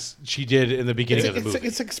as she did in the beginning of the movie.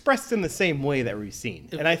 It's expressed in the same way that we've seen,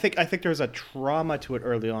 and I think there's a trauma to it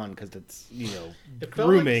early on because it's it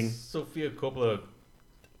grooming. Like Sofia Coppola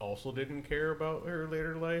also didn't care about her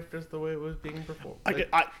later life, just the way it was being performed.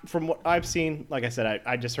 From what I've seen, like I said,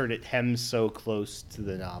 I just heard it hems so close to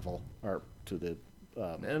the novel or to the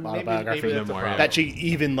autobiography that she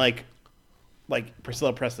even like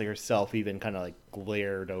Priscilla Presley herself even kind of like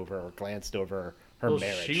glared over or glanced over her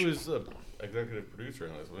marriage. She was an executive producer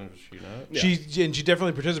in this, wasn't she not? Yeah. She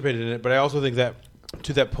definitely participated in it, but I also think that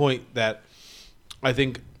to that point that I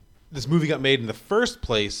think this movie got made in the first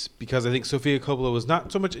place because I think Sofia Coppola was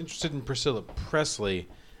not so much interested in Priscilla Presley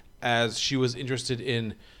as she was interested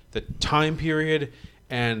in the time period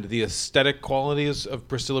and the aesthetic qualities of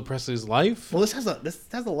Priscilla Presley's life. Well, this has a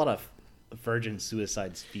lot of virgin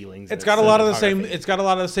suicides feelings. It's got a lot of the same. It's got a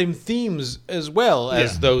lot of the same themes as well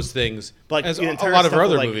as those things. Like as a lot of her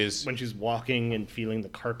other movies, when she's walking and feeling the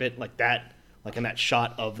carpet, like that, like in that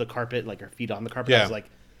shot of the carpet, like her feet on the carpet. I was like,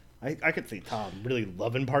 I could see Tom really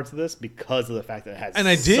loving parts of this because of the fact that it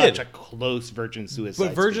has such a close virgin suicide.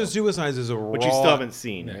 But virgin suicides is a raw, which you still haven't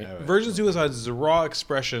seen. Right? Virgin suicides is a raw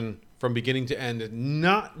expression from beginning to end,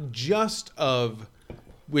 not just of,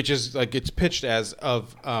 which is like it's pitched as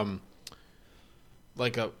of.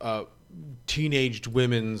 Like a teenaged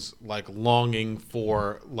women's like longing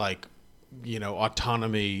for like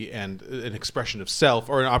autonomy and an expression of self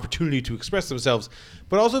or an opportunity to express themselves,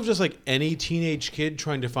 but also just like any teenage kid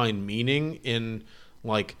trying to find meaning in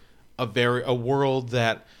like a world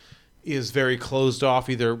that is very closed off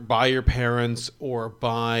either by your parents or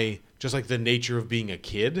by just like the nature of being a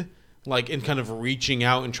kid, like and kind of reaching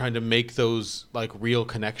out and trying to make those like real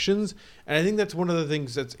connections. And I think that's one of the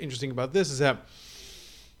things that's interesting about this is that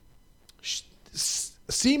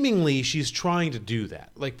seemingly she's trying to do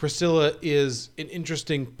that. Like Priscilla is an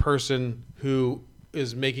interesting person who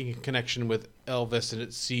is making a connection with Elvis, and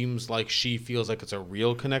it seems like she feels like it's a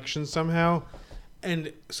real connection somehow.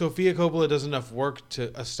 And Sofia Coppola does enough work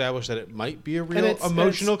to establish that it might be a real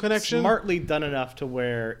emotional connection. Smartly done enough to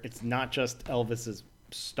where it's not just Elvis's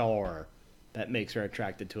star that makes her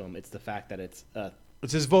attracted to him. It's the fact that it's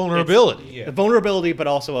his vulnerability. The vulnerability, but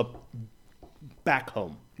also a back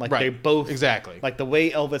home. Like they both exactly like the way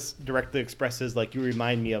Elvis directly expresses like you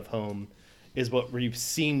remind me of home is what we've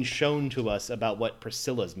seen shown to us about what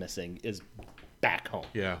Priscilla's missing is back home.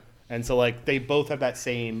 Yeah. And so like they both have that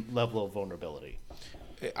same level of vulnerability.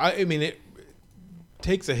 I mean it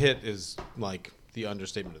takes a hit is like the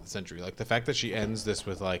understatement of the century. Like the fact that she ends this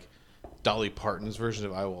with like Dolly Parton's version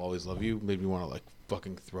of I Will Always Love You made me want to like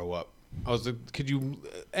fucking throw up. I was like, could you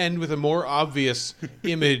end with a more obvious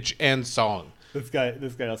image and song? This guy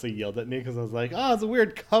also yelled at me because I was like, "Oh, it's a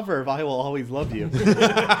weird cover of I Will Always Love You."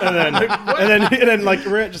 and then like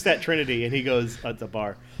we're just at Trinity, and he goes, "It's a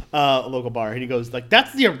bar, a local bar," and he goes like,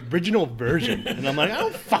 "That's the original version," and I'm like, "I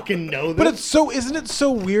don't fucking know this." But isn't it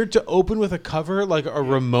so weird to open with a cover like a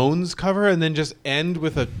Ramones cover and then just end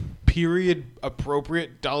with a period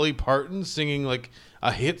appropriate Dolly Parton singing like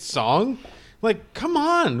a hit song? Like, come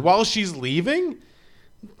on, while she's leaving.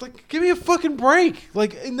 Like, give me a fucking break.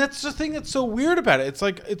 Like, and that's the thing that's so weird about it. It's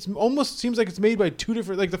like, it's almost seems like it's made by two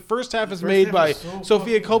different, like the first half is made by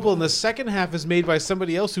Sofia Coppola and the second half is made by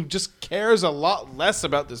somebody else who just cares a lot less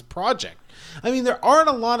about this project. I mean, there aren't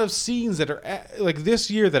a lot of scenes that are like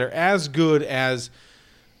this year that are as good as,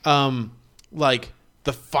 like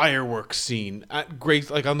the fireworks scene at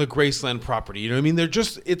like on the Graceland property. You know what I mean? They're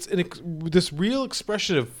just, it's this real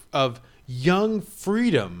expression of young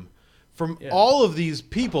freedom from all of these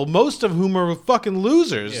people, most of whom are fucking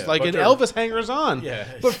losers, like in Elvis hangers-on. Yeah.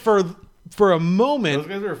 But for for a moment, those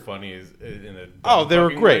guys were funny in a they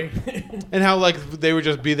were great. And how like they would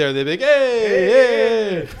just be there, they'd be like,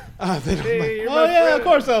 hey. Of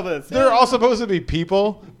course Elvis. They're all supposed to be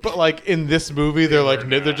people, but like in this movie,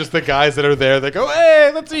 they're just the guys that are there. They go,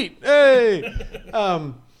 hey, let's eat, hey.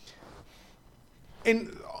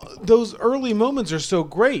 And those early moments are so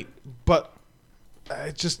great, but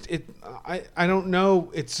I don't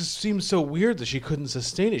know. It just seems so weird that she couldn't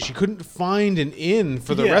sustain it. She couldn't find an in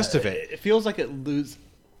for the rest of it. It feels like it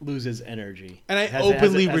loses energy. And I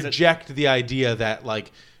openly reject the idea that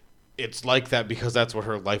like it's like that because that's what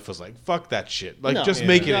her life was like. Fuck that shit. Like just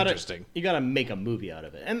make it interesting. You got to make a movie out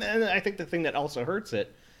of it. And I think the thing that also hurts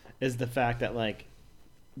it is the fact that like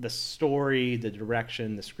the story, the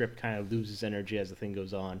direction, the script kind of loses energy as the thing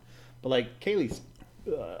goes on. But like Kaylee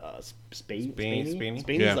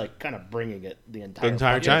Spaney's like kind of bringing it the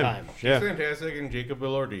entire time. She's fantastic, and Jacob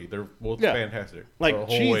Elordi, they're both fantastic like the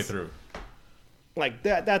whole way through. Like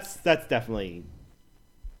that's definitely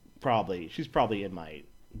she's probably in my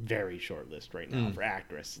very short list right now for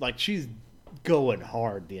actress. Like she's going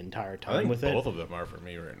hard the entire time I think with both it. of them are for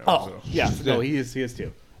me right now. Oh, so. yeah, no, he is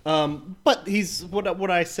too. But he's what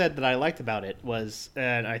I said that I liked about it was,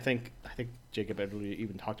 and I think Jacob Elordi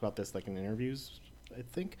even talked about this like in interviews. I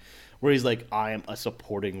think, where he's like, I am a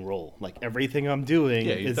supporting role. Like everything I'm doing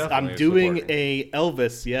is I'm doing a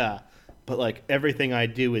Elvis, but like everything I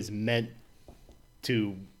do is meant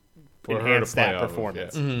to enhance that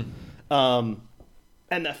performance. And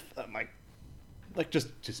like just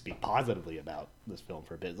to speak positively about this film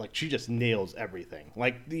for a bit, like she just nails everything.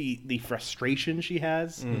 Like the frustration she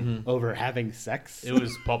has over having sex, it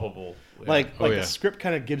was palpable. Like the script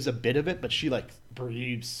kind of gives a bit of it, but she like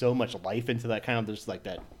breathes so much life into that kind of just like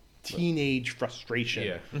that teenage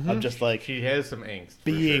frustration of just like she has some angst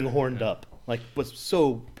being horned up. Like was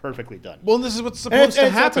so perfectly done. Well, this is what's supposed to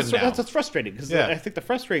happen now. That's what's frustrating because I think the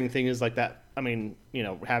frustrating thing is like that. I mean,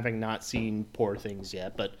 having not seen Poor Things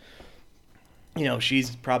yet, but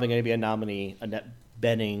she's probably going to be a nominee. Annette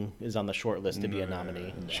Bening is on the short list to be a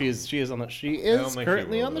nominee. No. She is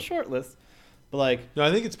currently on the short list. But like, no,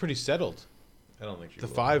 I think it's pretty settled. I don't think she the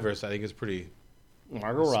Fivers. I think is pretty.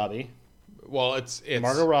 Margot Robbie. Well, it's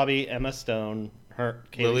Margot Robbie, Emma Stone,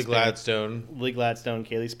 Lily Gladstone,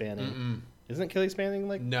 Kaylee Spanning. Isn't Kaylee Spanning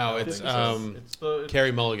like? No, it's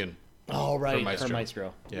Carey Mulligan. Oh right, her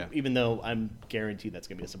Maestro. Yeah. Even though I'm guaranteed that's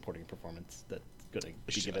going to be a supporting performance that's going to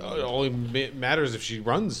be given. It only matters if she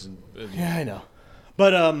runs. Yeah, I know.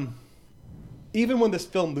 But even when this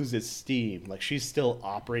film loses steam, like she's still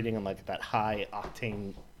operating on like that high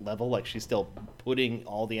octane level. Like she's still putting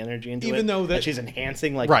all the energy into it. Even though she's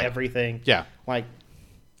enhancing like everything. Yeah. Like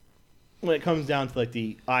when it comes down to like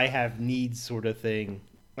the I have needs sort of thing,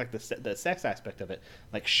 like the sex aspect of it,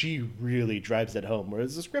 like she really drives it home.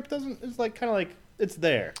 Whereas the script doesn't. It's like kind of like it's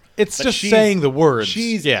there. It's but just saying the words.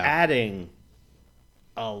 She's adding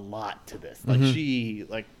a lot to this. Like she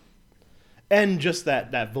like. And just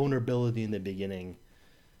that vulnerability in the beginning,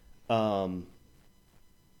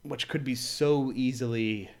 which could be so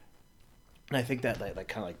easily, and I think that kind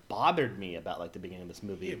of like bothered me about like the beginning of this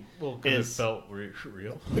movie. Yeah, well, because it felt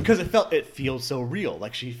real. Because it feels so real.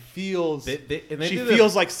 Like she feels,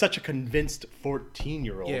 feels like such a convinced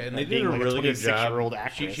 14-year-old. Yeah, and they did a really good job.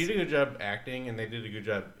 Actress. She did a good job acting, and they did a good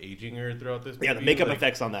job aging her throughout this movie. Yeah, the makeup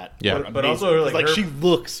effects on that. Yeah, but also like she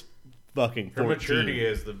looks. Fucking 14. Her maturity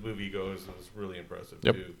as the movie goes was really impressive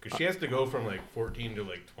too, because she has to go from like 14 to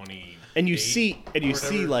like 20. And you see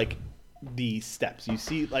like the steps. You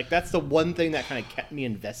see like that's the one thing that kind of kept me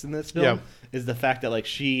invested in this film is the fact that like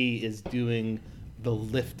she is doing the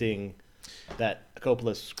lifting that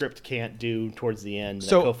Coppola's script can't do towards the end.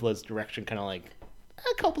 So that Coppola's direction kind of like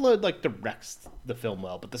Coppola like directs the film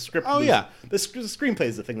well, but the script. The screenplay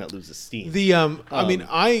is the thing that loses steam. I mean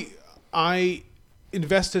I.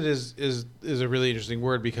 Invested is a really interesting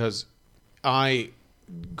word because I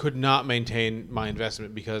could not maintain my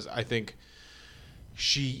investment because I think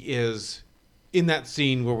she is in that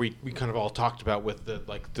scene where we kind of all talked about with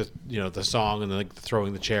the song and like the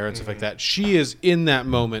throwing the chair and stuff like that. She is in that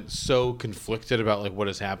moment so conflicted about like what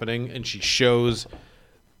is happening, and she shows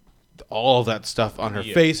all of that stuff on her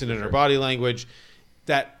face and in her body language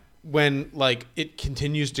that when like it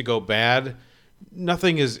continues to go bad,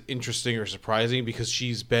 nothing is interesting or surprising because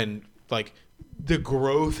she's been like the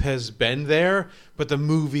growth has been there, but the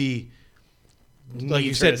movie, like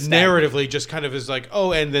you said, narratively just kind of is like,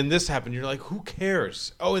 oh, and then this happened. You're like, who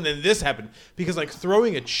cares? Oh, and then this happened because like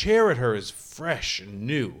throwing a chair at her is fresh and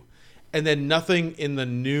new, and then nothing in the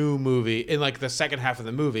new movie in like the second half of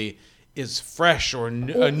the movie is fresh or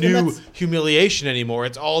a new humiliation anymore.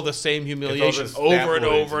 It's all the same humiliation over and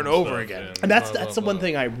over and over again. And that's the one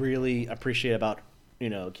thing I really appreciate about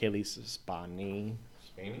Kaylee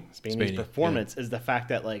Spaney's performance is the fact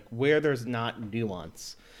that like where there's not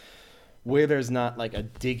nuance, where there's not like a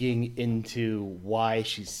digging into why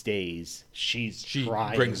she stays, she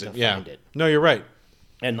trying brings to find it. No, you're right.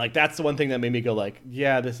 And like that's the one thing that made me go like,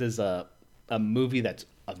 yeah, this is a movie that's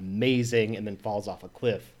amazing and then falls off a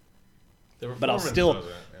cliff. But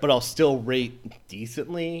I'll still rate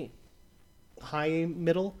decently high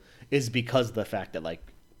middle is because of the fact that like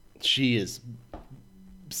she is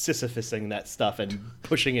Sisyphusing that stuff and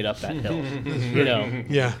pushing it up that hill.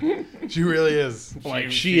 Yeah, she really is. Like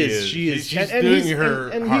she is. She's doing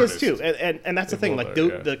her hardest. He is too. And that's the thing. Like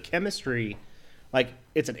the chemistry, like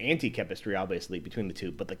it's an anti-chemistry obviously between the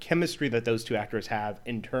two, but the chemistry that those two actors have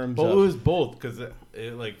in terms of it was both because it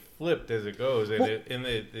like flipped as it goes, and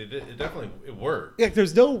it definitely worked. Yeah,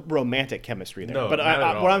 there's no romantic chemistry there. No, but not at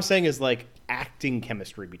all. What I'm saying is like acting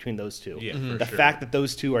chemistry between those two. Yeah, the fact that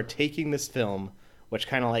those two are taking this film, which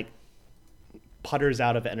kind of like putters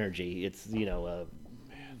out of energy. It's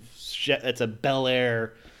it's a Bel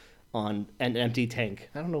Air on an empty tank.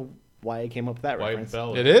 I don't know why I came up with that reference.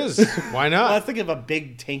 It is. Why not? Well, I was thinking of a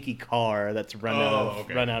big tanky car that's run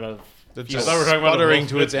out of. That's just sputtering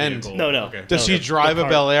to its end. No. Okay. Does she drive a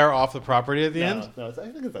Bel Air off the property at the end? No, I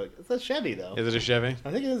think it's a Chevy though. Is it a Chevy?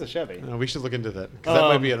 I think it is a Chevy. We should look into that because that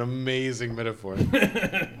might be an amazing metaphor.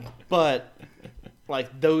 But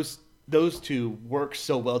like those two work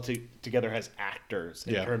so well together as actors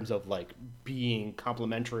in terms of like being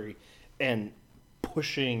complementary and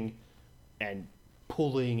pushing and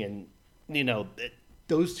pulling, and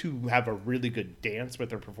those two have a really good dance with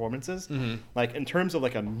their performances. Mm-hmm. Like in terms of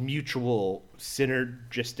like a mutual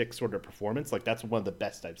synergistic sort of performance, like that's one of the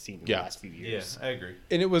best I've seen in the last few years. Yeah, I agree.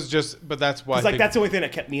 And it was just, but that's why that's the only thing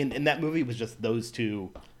that kept me in that movie was just those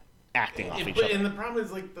two acting off each other. And the problem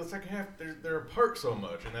is like the second half they're apart so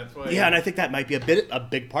much, and that's why. Yeah, and I think that might be a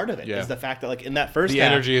big part of it is the fact that like in that first the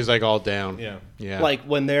half, energy is like all down. Yeah. Like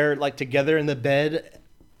when they're like together in the bed,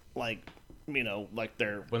 like like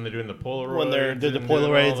they're when they're doing the Polaroids, when they're doing the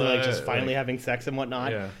Polaroids and like just finally having sex and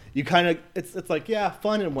whatnot. Yeah. You kind of it's like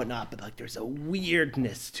fun and whatnot, but like there's a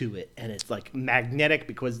weirdness to it, and it's like magnetic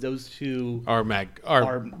because those two are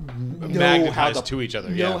magnetized to each other.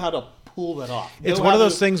 Know how to pull that off. It's one of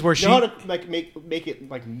those things where she know how to like make it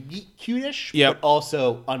like cutish, but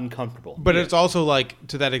also uncomfortable. But it's also like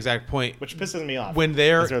to that exact point, which pisses me off when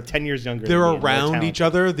they're 10 years younger. They're around each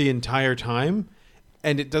other the entire time.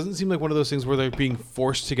 And it doesn't seem like one of those things where they're being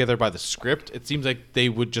forced together by the script. It seems like they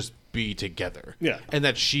would just be together. Yeah. And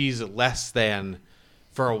that she's less than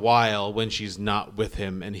for a while when she's not with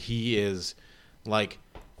him. And he is like,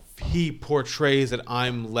 he portrays that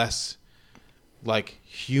I'm less like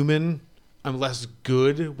human. I'm less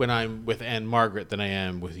good when I'm with Anne Margaret than I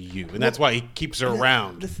am with you. And that's why he keeps her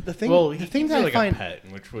around. The thing that I find, a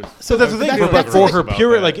pet, which was so that's the thing. But for her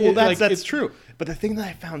pure, like, that's true. But the thing that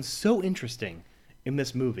I found so interesting in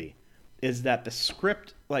this movie is that the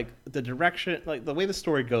script, like the direction, like the way the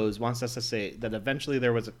story goes, wants us to say that eventually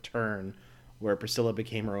there was a turn where Priscilla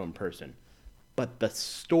became her own person, but the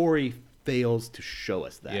story fails to show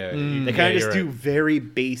us that. They kind of just do very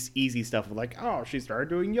base, easy stuff with like, oh, she started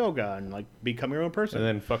doing yoga and like becoming her own person, and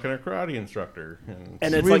then fucking her karate instructor.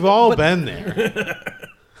 And it's we've all been there.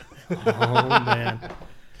 Oh man,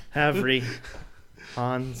 Havri,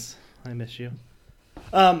 Hans, I miss you.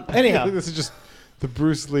 Anyhow, this is just the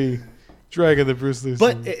Bruce Lee, dragging the Bruce Lee.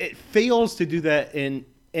 But it fails to do that in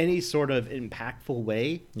any sort of impactful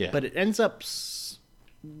way. Yeah. But it ends up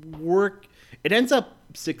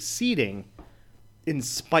succeeding in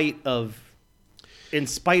spite of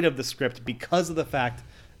the script because of the fact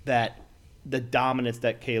that the dominance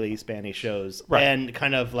that Kaylee Spaney shows and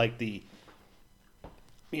kind of like the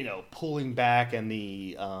pulling back and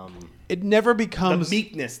the it never becomes the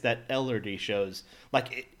meekness that Ellerdy shows.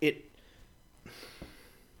 Like it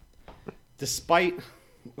despite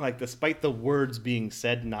the words being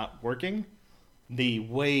said not working, the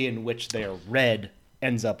way in which they are read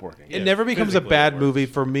ends up working. It never becomes a bad movie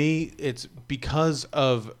for me. It's because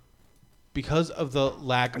of the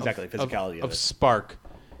lack physicality of spark.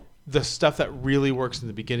 The stuff that really works in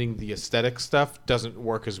the beginning, the aesthetic stuff, doesn't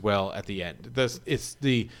work as well at the end.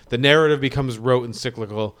 The narrative becomes rote and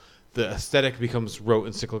cyclical. The aesthetic becomes rote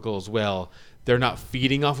and cyclical as well. They're not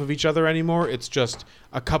feeding off of each other anymore. It's just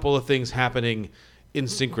a couple of things happening in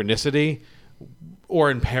synchronicity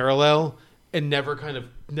or in parallel and never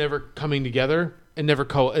coming together. and never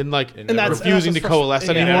refusing to coalesce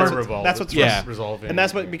anymore. That's what's resolving, and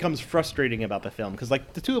that's what becomes frustrating about the film because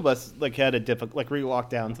like the two of us like had a we walked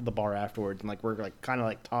down to the bar afterwards and like we're like kind of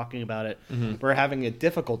like talking about it. Mm-hmm. We're having a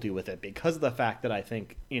difficulty with it because of the fact that I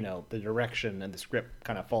think the direction and the script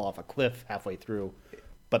kind of fall off a cliff halfway through,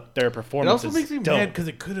 but their performances. It also makes me mad because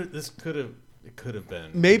it could have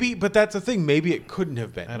been. Maybe, but that's the thing. Maybe it couldn't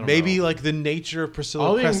have been. Maybe like the nature of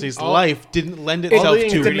Priscilla Presley's life didn't lend itself to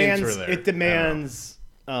it. Demands.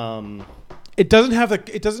 It doesn't have an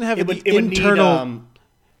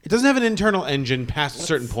internal engine past a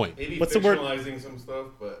certain point. Maybe what's the word? Some stuff,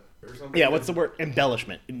 but or something. Yeah, what's the word?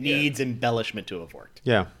 Embellishment. It needs embellishment to have worked.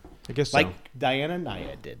 Yeah, I guess like Diana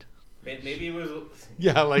Nyad did. Maybe it was.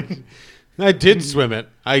 Yeah, like. I did swim it.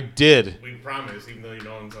 I did. We promise, even though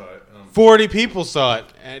no one saw it. 40 people saw it.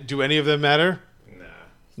 Do any of them matter? Nah.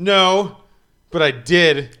 No, but I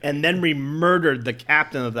did. And then we murdered the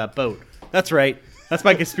captain of that boat. That's right. That's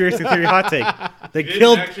my conspiracy theory hot take. They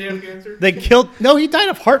killed. Actually have cancer? They killed. No, he died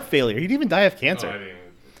of heart failure. He didn't even die of cancer. I didn't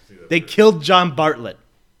see that. They killed John Bartlett.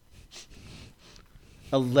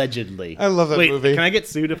 Allegedly. I love that movie. Can I get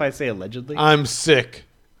sued if I say allegedly? I'm sick.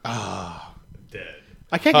 Dead.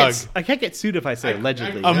 I can't get sued if I say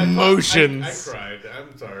allegedly. Emotions. I cried.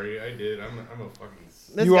 I'm sorry. I did. I'm a fucking.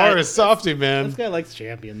 You are a softie, man. This guy likes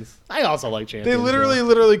Champions. I also like Champions. They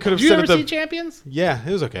literally could have said it. Did you ever see Champions? Yeah,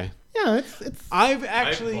 it was okay. Yeah, it's.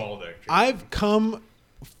 I've come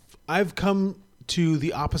to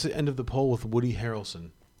the opposite end of the pole with Woody Harrelson.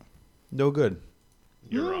 No good.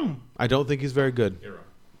 You're wrong. I don't think he's very good. You're wrong.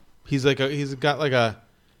 He's got like a.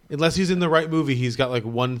 Unless he's in the right movie, he's got like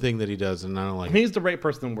one thing that he does, and I don't like. He's the right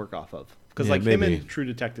person to work off of because him in True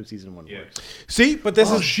Detective season 1 works. See, but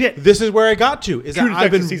this is where I got to. True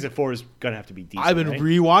Detective season 4 is gonna have to be decent. I've been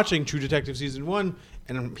rewatching True Detective season 1,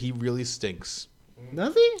 and he really stinks.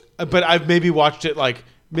 Does he? But I've maybe watched it like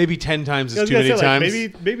maybe 10 times. It's too many times.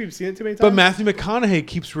 Maybe you've seen it too many times. But Matthew McConaughey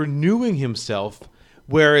keeps renewing himself.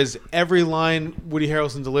 Whereas every line Woody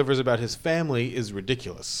Harrelson delivers about his family is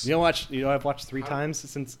ridiculous. I've watched 3 times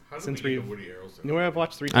since we. Woody Harrelson? You know where I've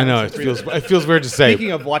watched 3 times? I know it feels weird to say.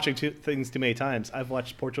 Speaking of watching things too many times, I've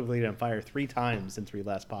watched Portrait of a Lady on Fire 3 times since we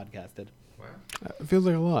last podcasted. Wow. It feels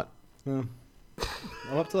like a lot. I'm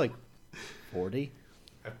up to like 40.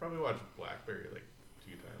 I've probably watched Blackberry like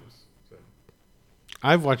 2 times. So.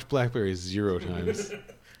 I've watched Blackberry 0 times.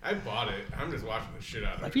 I bought it. I'm just watching the shit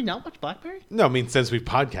out of it. Have you not watched Blackberry? No, I mean since we've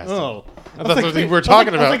podcasted. Oh, I thought that's what we were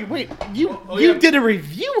talking about. I was like, wait, you did a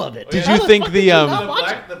review of it. Did you think the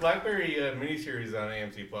Blackberry miniseries on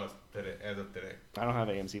AMC Plus today, as of today? I don't have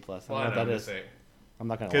AMC Plus. I don't know what that is. I'm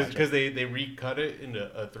not gonna watch it because they recut it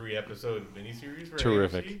into a 3-episode miniseries for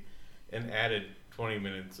Terrific. AMC and added 20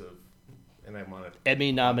 minutes of. And I wanted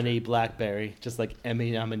Emmy nominee Blackberry, just like Emmy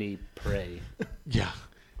nominee Prey. Yeah.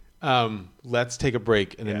 Let's take a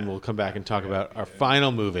break, and then we'll come back and talk about our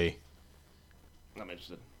final movie. I'm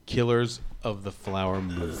interested. Killers of the Flower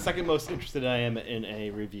Moon. The second most interested I am in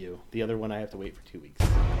a review. The other one I have to wait for 2 weeks.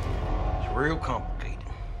 It's real complicated.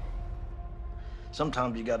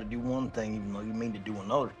 Sometimes you got to do one thing even though you mean to do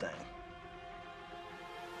another thing.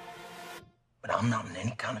 But I'm not in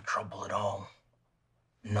any kind of trouble at all.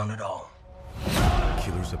 None at all.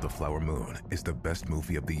 Killers of the Flower Moon is the best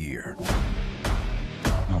movie of the year.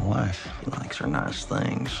 My wife likes her nice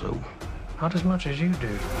things, so not as much as you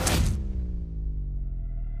do.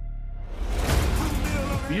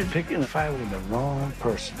 You're picking a fight with the wrong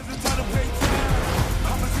person.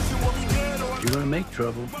 If you're gonna make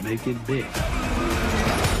trouble, make it big.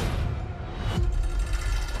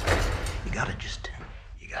 You gotta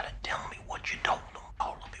tell me what you told them.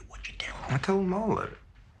 All of it, what you tell them. I told them all of it.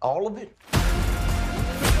 All of it?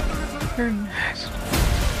 You're next.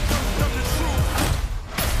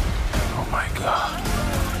 Oh my God.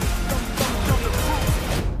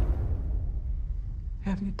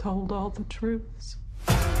 Have you told all the truths?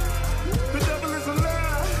 The devil is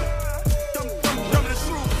alive. Tell me the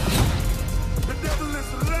truth. The devil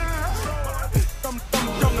is alive. Tell me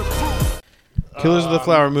the truth. Killers of the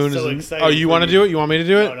Flower Moon so is. Oh, you want to do it? You want me to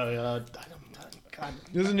do it? No. God.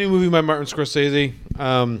 This is a new movie by Martin Scorsese.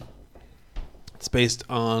 It's based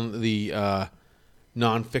on the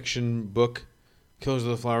nonfiction book Killers of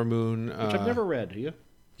the Flower Moon, which I've never read. Have you?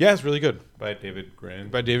 Yeah, it's really good. By David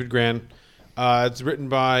Gran. It's written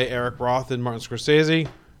by Eric Roth and Martin Scorsese.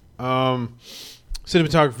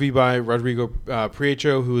 Cinematography by Rodrigo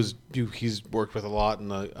Prieto, he's worked with a lot in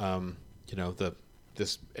the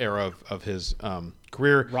this era of his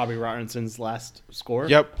career. Robbie Robinson's last score.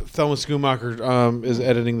 Yep, Thelma Schoonmaker is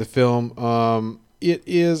editing the film. It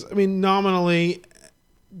is, I mean, nominally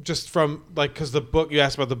just from like, because the book, you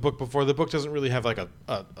asked about the book before, the book doesn't really have like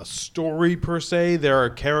a story per se. There are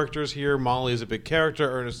characters here. Molly is a big character.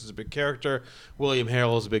 Ernest is a big character. William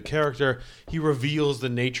Harrell is a big character. He reveals the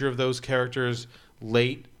nature of those characters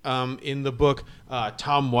late in the book.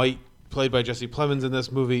 Tom White, played by Jesse Plemons in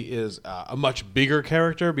this movie, is a much bigger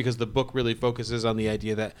character because the book really focuses on the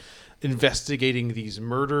idea that investigating these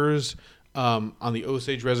murders on the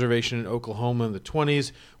Osage Reservation in Oklahoma in the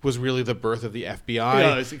 1920s was really the birth of the FBI.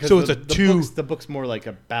 Yeah, so it's the book's more like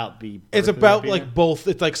about the. It's about like both.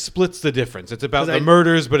 It like splits the difference. It's about the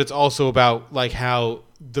murders, but it's also about like how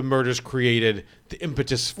the murders created the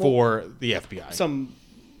impetus for the FBI. Some,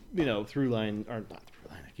 through line or not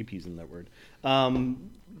through line. I keep using that word.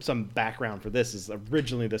 Some background for this is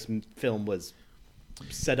originally this film was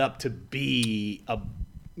set up to be a.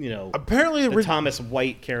 Apparently the Tom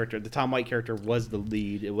White character was the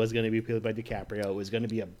lead. It was going to be played by DiCaprio. It was going to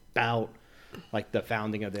be about like the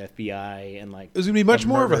founding of the FBI and like it was going to be much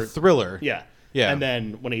more of a thriller. Yeah. And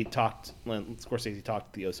then when Scorsese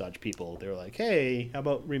talked to the Osage people, they were like, "Hey, how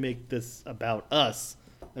about remake this about us?"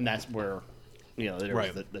 And that's where there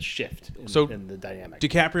was the shift in the dynamic.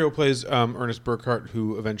 DiCaprio plays Ernest Burkhart,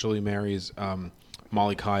 who eventually marries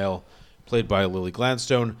Molly Kyle, played by Lily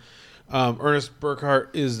Gladstone. Ernest Burkhart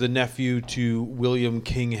is the nephew to William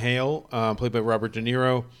King Hale, played by Robert De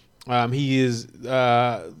Niro. He is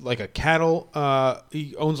like a cattle.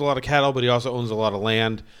 He owns a lot of cattle, but he also owns a lot of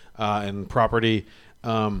land and property.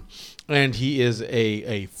 And he is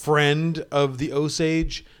a friend of the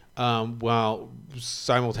Osage, while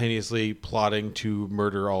simultaneously plotting to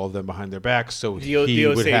murder all of them behind their backs. So the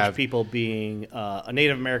Osage people being a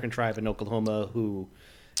Native American tribe in Oklahoma who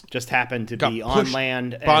just happened to be on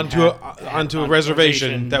land and onto a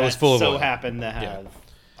reservation that was full of oil. Happened to have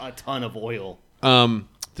a ton of oil.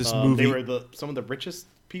 This movie, they were some of the richest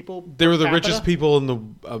people. They were the richest people in the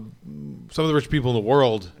some of the rich people in the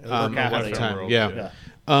world at the time. Yeah.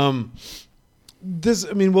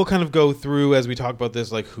 We'll kind of go through as we talk about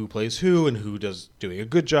this, like who plays who and who does doing a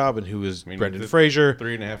good job and who is Brendan Fraser.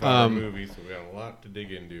 3.5 hour movie, so we got a lot to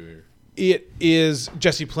dig into here. It is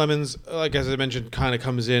Jesse Plemons, like as I mentioned, kind of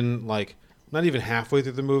comes in like not even halfway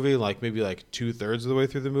through the movie, like maybe like 2/3 of the way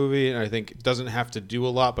through the movie, and I think it doesn't have to do a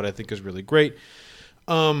lot, but I think is really great.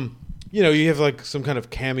 You have like some kind of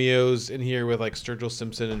cameos in here with like Sturgill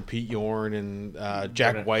Simpson and Pete Yorn and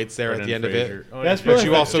Jack White's there at the end Fraser. of it. But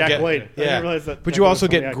you also get but you also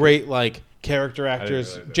get great like character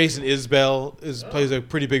actors. Jason Isbell plays a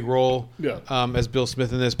pretty big role as Bill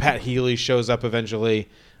Smith in this. Pat Healy shows up eventually.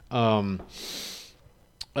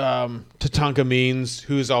 Tatanka Means,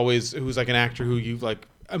 who's like an actor who you like.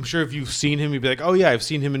 I'm sure if you've seen him, you'd be like, oh yeah, I've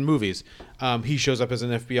seen him in movies. He shows up as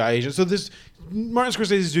an FBI agent. So Martin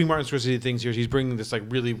Scorsese is doing Martin Scorsese things here. He's bringing this like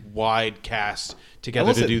really wide cast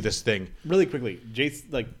together to do this thing. Really quickly, Jason.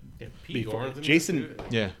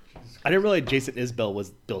 Yeah. I didn't realize Jason Isbell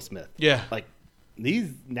was Bill Smith. Yeah. Like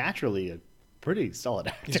he's naturally a pretty solid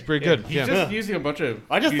actor. He's pretty good. He's just using a bunch of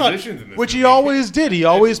musicians in this which movie. he always did. He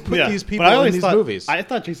always put these people in these movies. I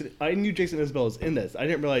knew Jason Isbell was in this. I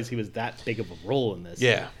didn't realize he was that big of a role in this.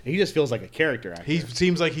 Yeah. He just feels like a character actor. He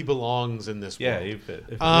seems like he belongs in this world. He fit.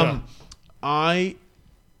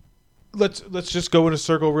 Let's just go in a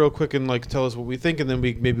circle real quick and like tell us what we think, and then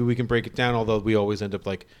maybe we can break it down. Although we always end up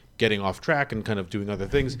like getting off track and kind of doing other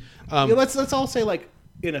things. Let's all say like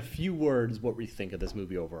in a few words what we think of this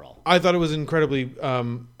movie overall. I thought it was incredibly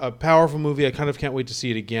a powerful movie. I kind of can't wait to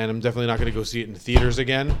see it again. I'm definitely not going to go see it in theaters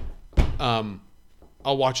again. I'll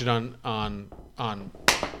watch it on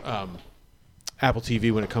Apple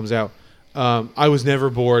TV when it comes out. I was never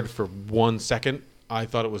bored for 1 second. I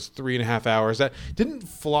thought it was 3.5 hours. That didn't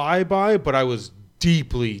fly by, but I was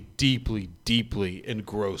deeply, deeply, deeply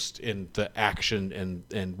engrossed in the action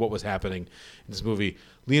and what was happening in this movie.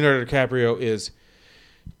 Leonardo DiCaprio is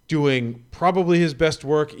doing probably his best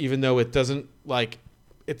work, even though it doesn't like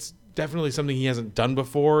it's definitely something he hasn't done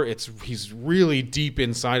before. He's really deep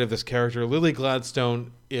inside of this character. Lily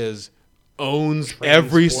Gladstone owns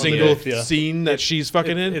every single scene that she's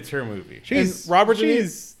fucking in. It's her movie. It's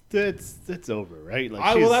over, right?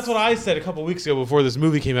 Like well, that's what I said a couple weeks ago before this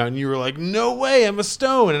movie came out, and you were like, "No way, Emma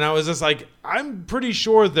Stone," and I was just like, "I'm pretty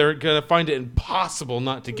sure they're gonna find it impossible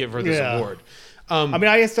not to give her this award."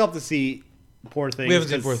 I still have to see Poor Things. We haven't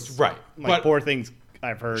seen Poor Things, right? But Poor Things,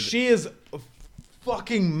 I've heard she is a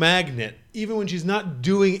fucking magnet. Even when she's not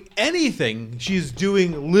doing anything, she's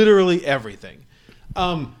doing literally everything.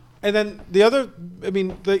 And then the other,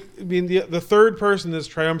 the third person in this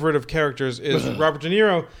triumvirate of characters is Robert De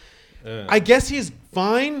Niro. I guess he's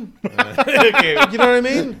fine. Okay. You know what I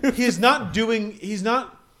mean? He's not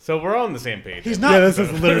So we're all on the same page. He's not. Yeah, this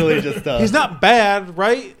is literally just. He's not bad,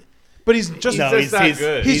 right? But he's just not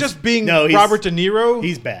good. He's just being Robert De Niro.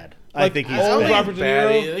 He's bad. Like, I think he's old bad. Robert De Niro.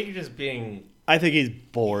 I think you're just being. I think he's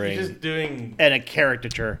boring. He's just doing and a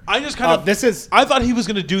caricature. I just kind of. I thought he was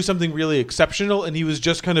going to do something really exceptional, and he was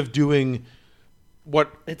just kind of doing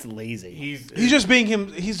what. It's lazy. He's just being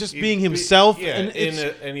him. He's just being himself. Yeah, and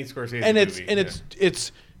in any Scorsese and it's movie.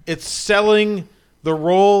 And it's selling the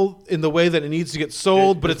role in the way that it needs to get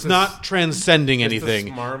sold, but it's not transcending anything.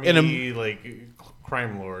 It's a smarmy, like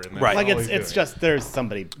crime lord, and right? Like it's just there is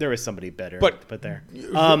somebody better. But there.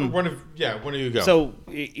 One of you go. So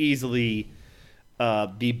easily,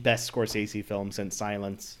 the best Scorsese film since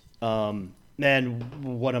Silence, and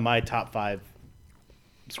one of my top 5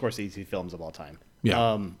 Scorsese films of all time.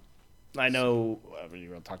 Yeah. I know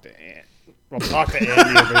we'll talk to Andy. We'll talk to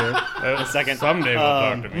Andy over here in a second. Someday we'll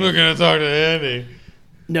talk to me. We're gonna talk to Andy.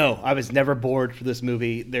 No, I was never bored for this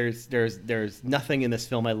movie. There's nothing in this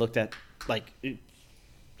film I looked at like,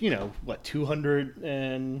 200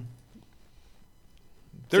 and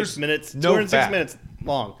there's 6 minutes, no 206 fat. minutes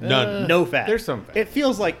long. None. No fat. There's some fat. It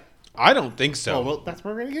feels like. I don't think so. Oh well, that's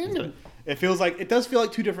where we're gonna get into it. It does feel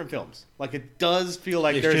like 2 different films. Like it does feel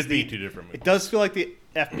like It there's should be 2 different movies. It does feel like the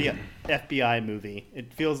FBI movie.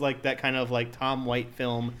 It feels like that kind of like Tom White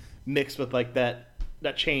film mixed with like that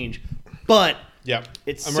change. But yep,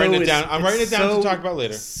 I'm writing it down. I'm writing it down to talk about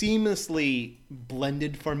later. Seamlessly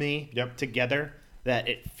blended for me together that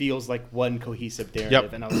it feels like one cohesive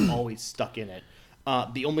narrative, and I was always stuck in it.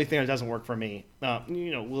 The only thing that doesn't work for me,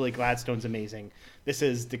 Lily Gladstone's amazing. This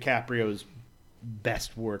is DiCaprio's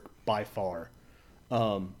best work by far.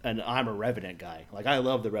 And I'm a Revenant guy. Like, I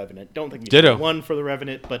love The Revenant. Don't think he's one for The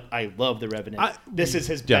Revenant, but I love The Revenant. This is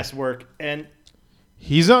his best work, and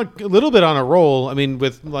he's a little bit on a roll. I mean,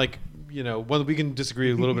 with like, we can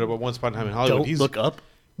disagree a little bit about Once Upon a Time in Hollywood. Don't look up.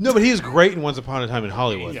 No, but he's great in Once Upon a Time in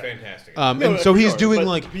Hollywood. He's fantastic. And so he's doing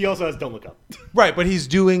like he also has Don't Look Up. Right, but he's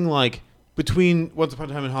doing like between Once Upon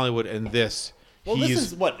a Time in Hollywood and this. Well, this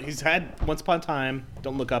is what he's had Once Upon a Time,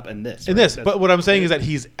 Don't Look Up, and this. And right? this, but what I'm saying is that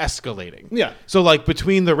he's escalating. Yeah. So like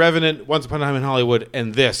between The Revenant, Once Upon a Time in Hollywood,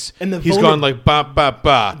 and this, and he's gone like ba ba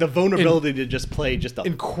ba. The vulnerability to just play just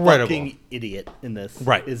a fucking idiot in this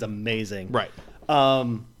is amazing. Right.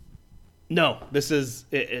 No, it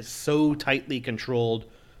is so tightly controlled,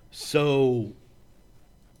 so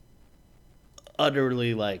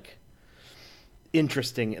utterly like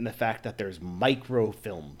interesting in the fact that there's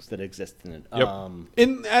microfilms that exist in it.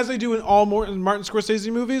 Yep. As they do in all Martin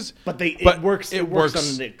Scorsese movies, but it works on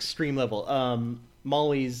an extreme level.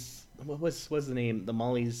 Molly's what was the name? The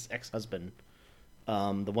Molly's ex-husband,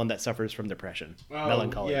 the one that suffers from depression,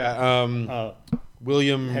 melancholy. Yeah.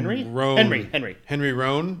 William Henry Rohn. Henry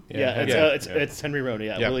Rohn. It's Henry Rohn.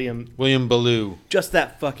 Yeah. William Ballou. Just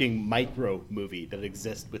that fucking micro movie that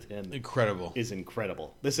exists with him. Is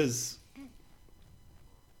incredible. This is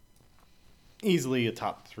easily a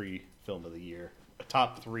top 3 film of the year. A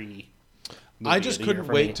top 3. I just couldn't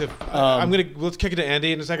wait to. Let's kick it to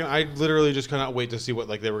Andy in a second. I literally just cannot wait to see what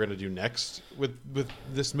like they were gonna do next with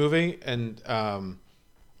this movie, and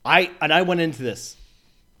I went into this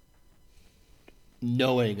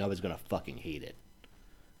knowing I was gonna fucking hate it.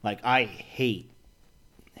 Like I hate,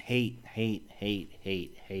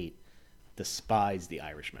 despise The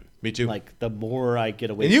Irishman. Me too. Like the more I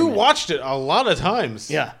get away, and from you watched it a lot of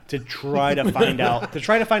times. Yeah, to try to find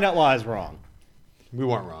out why I was wrong. We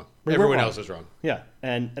weren't wrong. Everyone else is wrong. Yeah,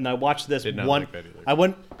 and I watched this Did not one. like that either. I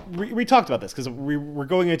went. We talked about this because we were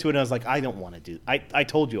going into it, and I was like, I don't want to do. I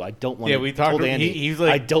told you I don't want. Yeah, we talked. Told Andy, He's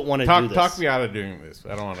like, I don't want to do this. Talk me out of doing this.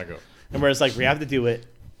 I don't want to go. And where it's like we have to do it,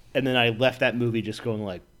 and then I left that movie just going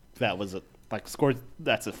like that was scored.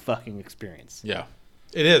 That's a fucking experience. Yeah,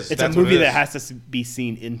 it is. It's a movie that has to be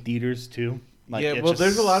seen in theaters too. Like, yeah, well,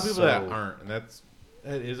 there's a lot of people that aren't, and that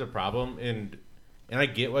is a problem. And I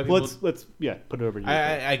get why people. Let's put it over to you.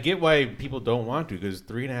 I get why people don't want to, because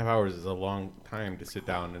 3.5 hours is a long time to sit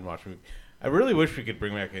down and watch a movie. I really wish we could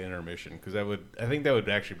bring back an intermission, because I think that would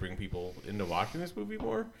actually bring people into watching this movie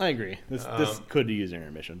more. I agree. This could use an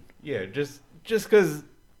intermission. Yeah, just because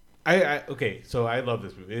okay, so I love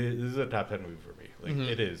this movie. This is a top 10 movie for me. Like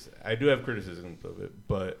it is. I do have criticisms of it,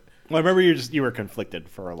 but well, I remember you were conflicted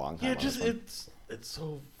for a long time. Yeah, just it's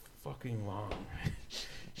so fucking long.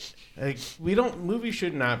 Like movies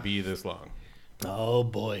should not be this long. Oh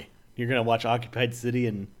boy, you're gonna watch Occupied City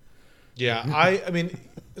and yeah, I mean,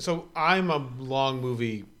 so I'm a long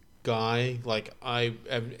movie guy. Like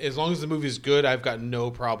as long as the movie is good, I've got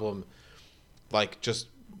no problem. Like just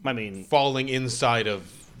falling inside of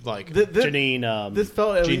like Janine. This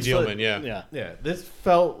felt at Gene least Dealman, like, yeah. This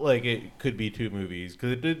felt like it could be 2 movies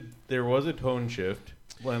because it did. There was a tone shift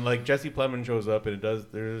when like Jesse Plemons shows up, and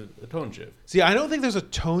there's a tone shift. See, I don't think there's a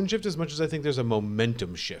tone shift as much as I think there's a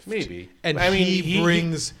momentum shift. Maybe, and I mean, he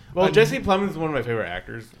brings. Jesse Plemons is one of my favorite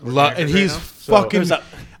actors, and he's fucking.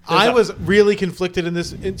 I was really conflicted in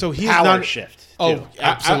this, and so he's power not shift. Oh,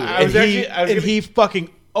 absolutely. He fucking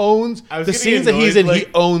owns the scenes that he's in. He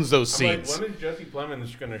owns those scenes. Like, when is Jesse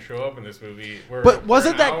Plemons going to show up in this movie? But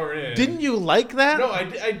wasn't that? Didn't you like that? No,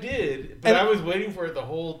 I did, but I was waiting for it the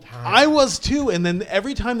whole time. I was too, and then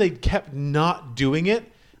every time they kept not doing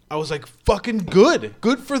it, I was like, "Fucking good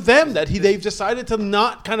for them that they've decided to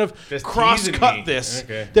not kind of cross cut this."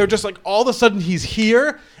 Okay. They're just like all of a sudden he's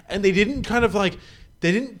here, and they didn't kind of like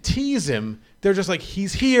they didn't tease him. They're just like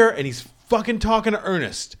he's here and he's fucking talking to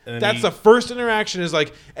Ernest. That's the first interaction is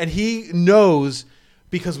like, and he knows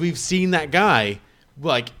because we've seen that guy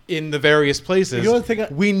like in the various places. You know the thing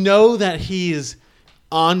we know that he is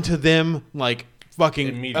onto them like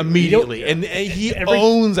fucking immediately. And he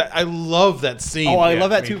owns that. I love that scene. Oh, I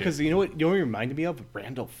love that too because you know what he reminded me of?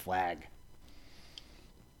 Randall Flagg.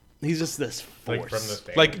 He's just this force.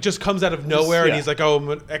 Like just comes out of nowhere and he's like, oh, I'm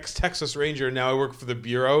an ex-Texas Ranger and now I work for the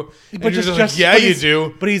Bureau. And but you're just like, yeah, you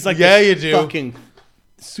do. But he's like you do. Fucking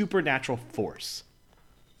supernatural force.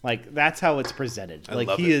 Like that's how it's presented.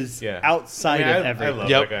 Like he is outside of everything. I love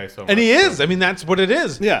that guy so much. And he is. I mean, that's what it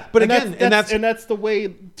is. Yeah. But and that's the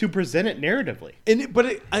way to present it narratively.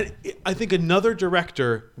 I think another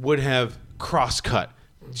director would have cross-cut.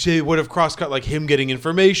 She would have cross-cut like him getting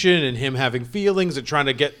information and him having feelings and trying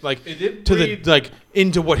to get like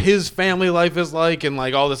into what his family life is like and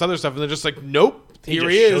like all this other stuff, and they're just like, nope, here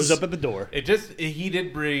he is. Shows up at the door. He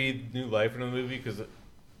did breathe new life into the movie because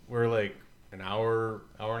we're like an hour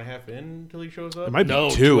and a half in until he shows up. It might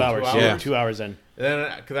be 2 hours. Yeah, 2 hours in. And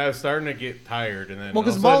then because I was starting to get tired, and then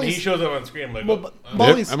because he shows up on screen. I'm like,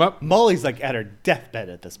 Molly's, I'm up. Molly's like at her deathbed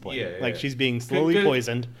at this point. Like she's being slowly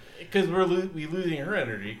poisoned. Because we're losing her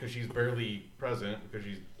energy because she's barely present because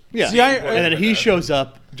she's and then he shows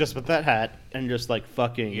up just with that hat and just like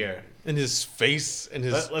fucking and his face and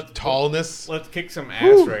his tallness. Let's kick some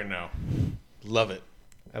ass right now. Love it.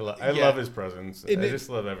 I love his presence. I just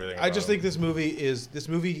love everything. I just think this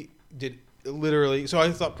movie did literally. So I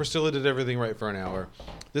thought Priscilla did everything right for an hour.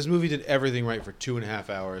 This movie did everything right for 2.5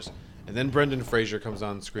 hours, and then Brendan Fraser comes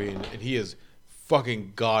on screen and he is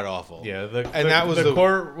fucking god awful. Yeah, that was the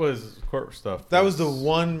court stuff. That was the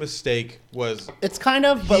one mistake. It's kind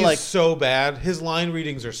of, but like so bad. His line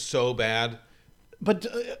readings are so bad. But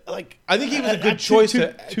like, I think he was a good choice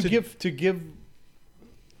to give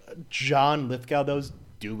John Lithgow those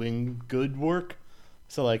doing good work.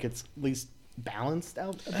 So like, it's at least balanced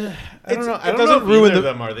out a bit. I don't know. It doesn't ruin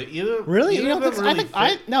them. Are they either? Really? You don't think so?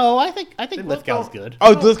 I think Lithgow's good.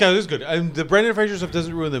 Oh, Lithgow is good. The Brendan Fraser stuff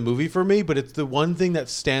doesn't ruin the movie for me, but it's the one thing that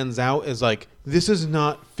stands out is like this is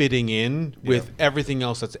not fitting in with everything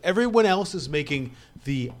else. Everyone else is making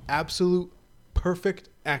the absolute perfect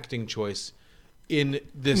acting choice in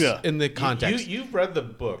this in the context. You've read the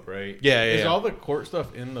book, right? Yeah. Is all the court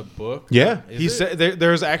stuff in the book? Yeah. He said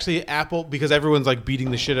there's actually Apple, because everyone's like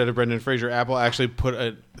beating the shit out of Brendan Fraser. Apple actually put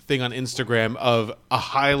a thing on Instagram of a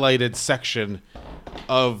highlighted section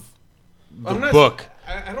of the book.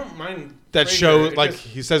 I don't mind that Fraser. show like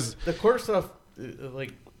he says the court stuff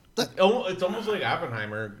like. It's almost like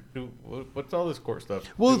Oppenheimer. What's all this court stuff?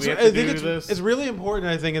 Well, I think it's really important.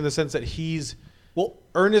 I think in the sense that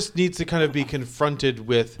Ernest needs to kind of be confronted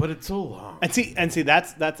with, but it's so long. And see,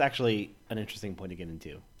 that's actually an interesting point to get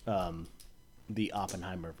into. The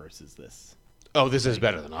Oppenheimer versus this. Oh, this is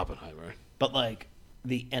better than Oppenheimer. But like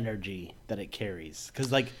the energy that it carries,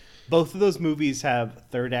 because like both of those movies have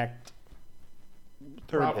third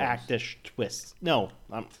act-ish twists. No,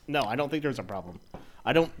 I don't think there's a problem.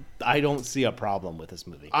 I don't see a problem with this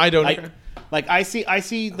movie. I don't. I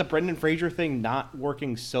see the Brendan Fraser thing not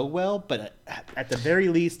working so well, but at the very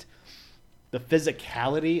least, the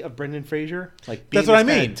physicality of Brendan Fraser, like being that's what I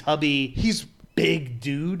mean. Tubby, he's big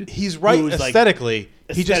dude. He's right aesthetically.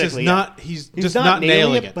 He just is not. He's just not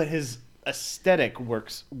nailing it. But his aesthetic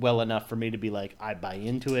works well enough for me to be like, I buy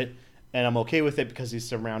into it, and I'm okay with it because he's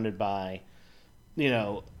surrounded by,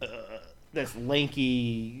 this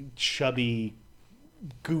lanky, chubby,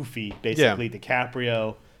 goofy, basically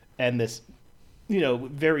DiCaprio, and this,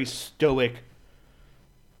 very stoic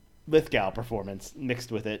Lithgow performance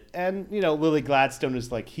mixed with it. And, Lily Gladstone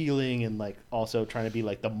is like healing and like also trying to be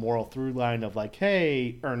like the moral through line of like,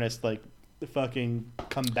 hey, Ernest, like fucking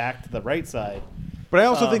come back to the right side. But I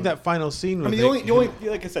also think that final scene. The only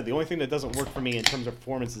like I said, the only thing that doesn't work for me in terms of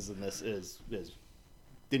performances in this is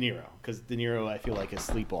De Niro, because De Niro, I feel like, is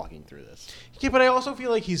sleepwalking through this. Yeah, but I also feel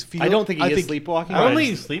like he's I don't think he is sleepwalking. I don't think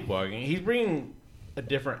he's sleepwalking. He's bringing a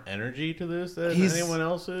different energy to this than anyone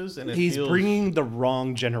else is, and he's bringing the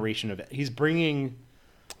wrong generation of it. He's bringing.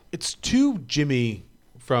 It's too Jimmy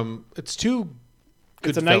from. It's too.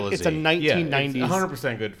 It's a 1990s. Yeah,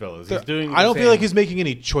 100% Goodfellas. He's doing. I don't feel like he's making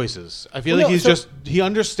any choices. I feel like he's he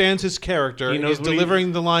understands his character. He's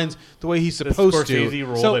delivering the lines the way he's supposed to. The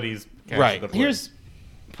Scorsese role that he's right. Here's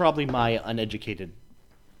probably my uneducated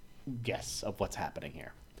guess of what's happening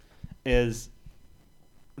here. Is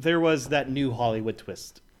there was that new Hollywood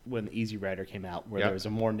twist when Easy Rider came out, where there was a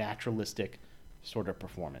more naturalistic sort of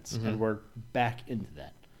performance, and we're back into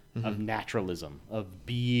that. Of naturalism, of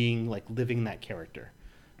being like living that character.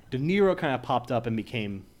 De Niro kind of popped up and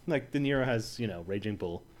became like De Niro has, Raging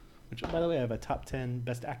Bull, which by the way I have a top 10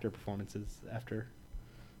 best actor performances after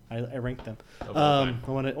I ranked them. I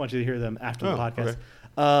want you to hear them after the podcast.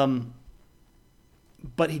 Okay.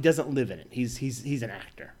 But he doesn't live in it. He's an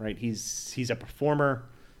actor, right? He's a performer.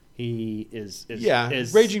 He is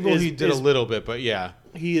Raging Bull he did a little bit, but yeah,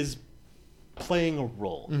 he is playing a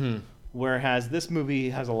role. Whereas this movie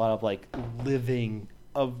has a lot of like living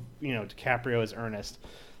of DiCaprio as Ernest,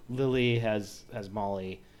 Lily has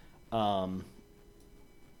Molly. I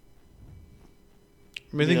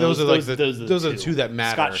think those are like those are the two that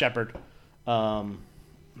matter. Scott Shepherd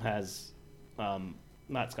has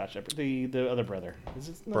not Scott Shepherd, the other brother. Is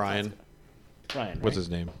it Brian? Brian. Right? What's his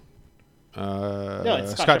name? No,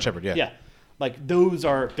 it's Scott Shepherd. Yeah. Yeah, like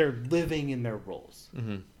they're living in their roles,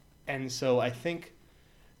 and so I think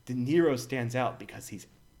De Niro stands out because he's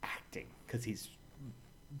acting, because he's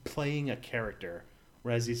playing a character,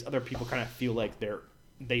 whereas these other people kind of feel like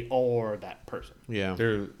they are that person. Yeah,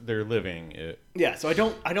 they're living it. Yeah, so I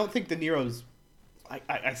don't think De Niro's.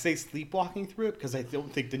 I say sleepwalking through it because I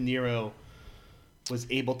don't think De Niro was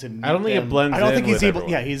able to meet I don't think them. it blends. I don't think he's able.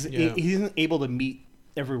 Everyone. He isn't able to meet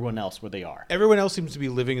everyone else where they are. Everyone else seems to be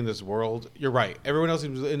living in this world. You're right. Everyone else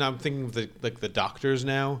seems, and I'm thinking of the doctors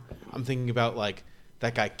now. I'm thinking about like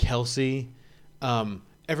that guy Kelsey.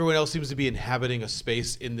 Everyone else seems to be inhabiting a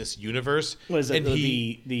space in this universe. What is it? And When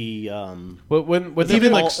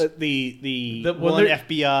even Paul, like the one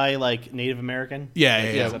FBI like Native American. Yeah.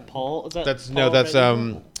 Is it Paul? Is that that's Paul no. That's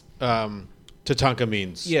right? Tatanka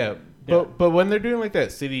means. Yeah, but when they're doing like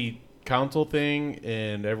that city council thing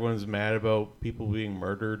and everyone's mad about people being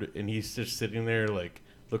murdered and he's just sitting there like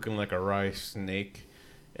looking like a wry snake.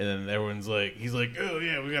 And then everyone's like, he's like, oh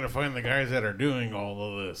yeah, we got to find the guys that are doing all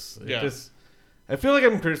of this. I feel like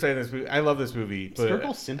I'm criticizing this movie. I love this movie, but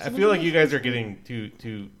I feel like you guys are getting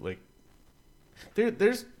too like.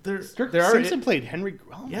 Simpson played Henry.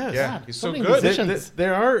 Oh my God, he's so good.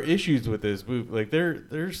 There are issues with this movie. Like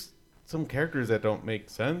there's some characters that don't make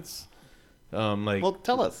sense. Well,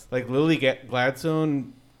 tell us. Like Lily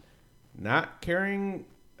Gladstone not caring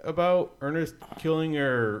about Ernest killing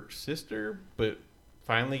her sister, but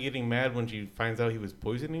finally getting mad when she finds out he was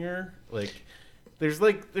poisoning her. Like,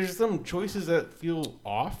 there's some choices that feel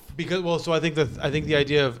off. So I think the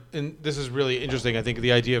idea of, and this is really interesting. I think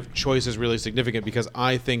the idea of choice is really significant because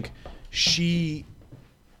I think she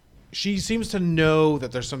seems to know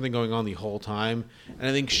that there's something going on the whole time, and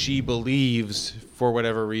I think she believes for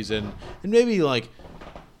whatever reason, and maybe like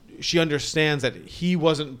she understands that he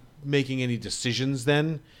wasn't making any decisions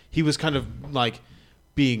then. He was kind of like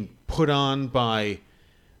being put on by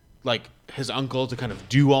like his uncle to kind of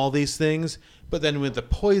do all these things. But then with the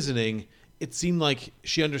poisoning, it seemed like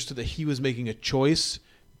she understood that he was making a choice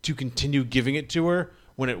to continue giving it to her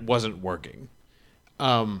when it wasn't working.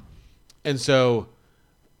 And so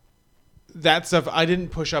that stuff, I didn't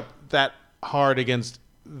push up that hard against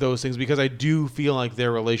those things because I do feel like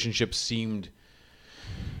their relationship seemed,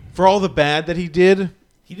 for all the bad that he did,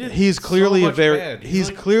 he's clearly he's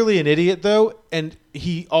clearly an idiot though, and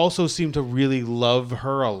he also seemed to really love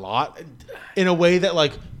her a lot in a way that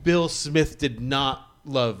like Bill Smith did not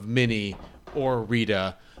love Minnie or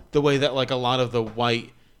Rita the way that like a lot of the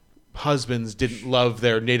white husbands didn't love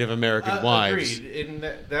their Native American wives. Agreed. And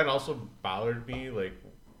that also bothered me. Like,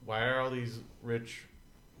 why are all these rich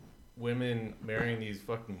women marrying these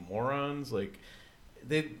fucking morons? Like,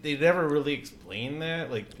 they never really explain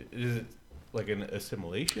that. Like, is it like an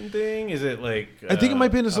assimilation thing? Is it like... I think it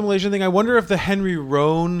might be an assimilation thing. I wonder if the Henry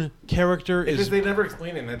Roan character is... Because they never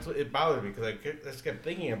explain it, and that's what it bothered me, because I just kept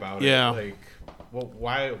thinking about it. Like, well,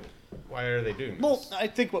 why are they doing this? Well, I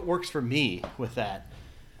think what works for me with that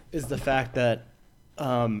is the fact that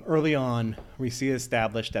early on, we see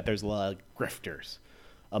established that there's a lot of grifters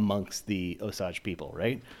amongst the Osage people,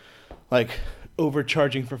 right? Like,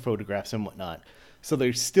 overcharging for photographs and whatnot. So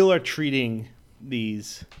they still are treating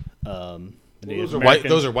these. Those are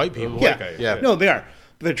white people. Yeah, white guys, yeah. No, they are.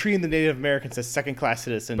 But they're treating the Native Americans as second-class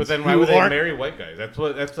citizens. But then why would they marry white guys?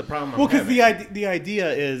 That's the problem. Well, because the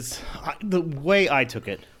idea is the way I took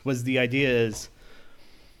it was the idea is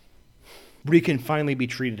we can finally be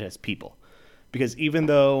treated as people, because even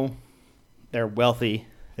though they're wealthy,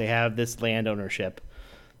 they have this land ownership,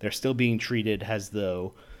 they're still being treated as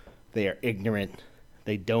though they are ignorant.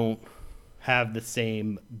 They don't have the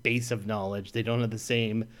same base of knowledge. They don't have the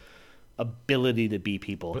same ability to be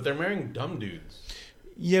people. But they're marrying dumb dudes.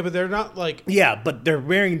 Yeah, but they're not like... Yeah, but they're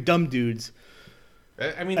marrying dumb dudes.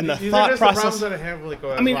 I mean, and the these thought are just process... the problems that I have. Like,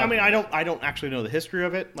 I don't actually know the history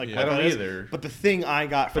of it. Like, I don't either. But the thing I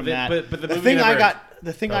got from that... But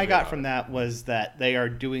the thing I got from that was that they are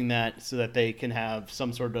doing that so that they can have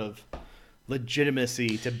some sort of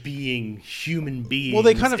legitimacy to being human beings. Well,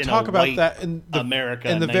 they kind of talk about that in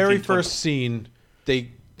America. In the very first scene,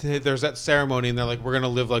 there's that ceremony, and they're like, "We're gonna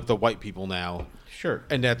live like the white people now." Sure.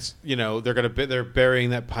 And that's they're burying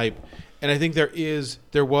that pipe, and I think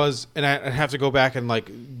there was, and I have to go back and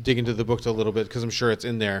like dig into the books a little bit because I'm sure it's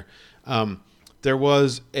in there. There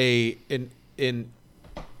was a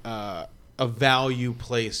value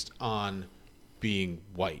placed on being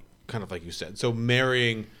white, kind of like you said. So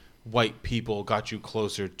marrying white people got you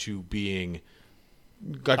closer to being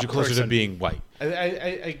white.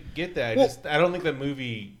 I get that. I don't think the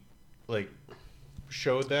movie like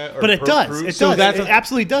showed that. But it does. It does. It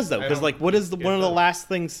absolutely does, though. Because like, what is one of the last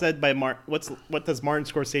things said by what does Martin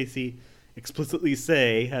Scorsese explicitly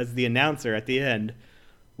say as the announcer at the end?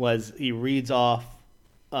 Was he reads off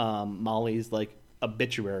Molly's like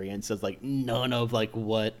obituary and says like none of like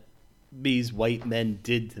what these white men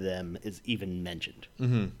did to them is even mentioned.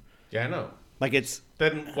 Mm-hmm. Yeah, I know. Like it's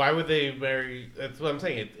then why would they marry? That's what I'm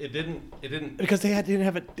saying. It didn't because didn't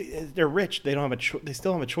have it. They're rich. They don't have they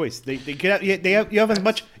still have a choice. They you have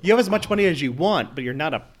as much money as you want, but you're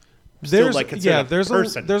not a. There's a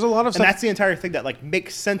person. There's a lot of stuff, and that's the entire thing that like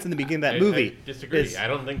makes sense in the beginning of that movie. I disagree. I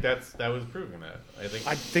don't think that was proving that.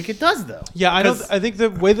 I think it does though. Yeah, I think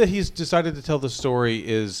the way that he's decided to tell the story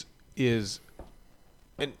is.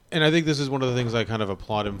 And I think this is one of the things I kind of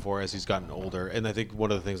applaud him for as he's gotten older. And I think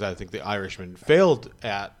one of the things I think the Irishman failed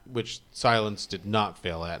at, which Silence did not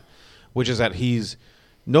fail at, which is that he's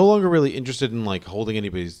no longer really interested in like holding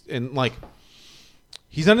anybody's and like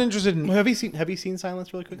he's not interested in. Well, have you seen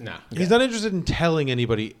Silence really quick? No. He's not interested in telling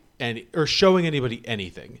anybody or showing anybody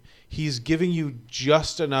anything. He's giving you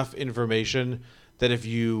just enough information that if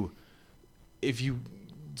you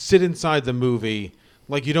sit inside the movie,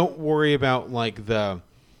 like you don't worry about like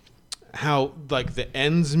how like the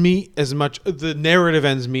ends meet as much, the narrative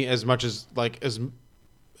ends meet as much as like as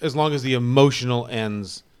long as the emotional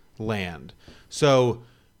ends land. So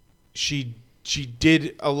she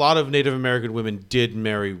did, a lot of Native American women did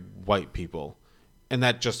marry white people, and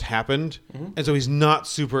that just happened. Mm-hmm. And so he's not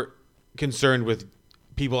super concerned with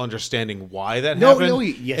people understanding why that happened. No,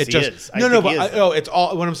 he is. It's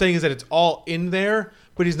all. What I'm saying is that it's all in there.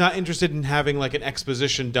 But he's not interested in having like an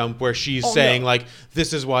exposition dump where she's saying like,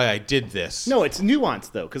 "This is why I did this." No, it's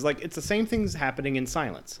nuanced though, because like it's the same things happening in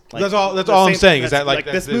Silence. Like, that's all I'm saying is that like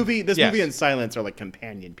this movie and Silence are like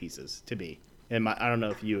companion pieces to me. And I don't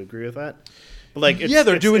know if you agree with that, but like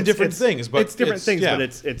they're doing different things. But it's different things. Yeah.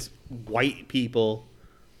 But it's white people,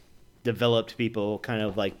 developed people, kind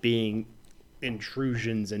of like being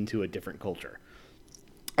intrusions into a different culture,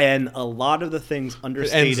 and a lot of the things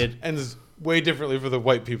understated and way differently for the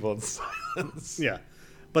white people in Silence. Yeah.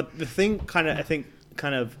 But the thing I think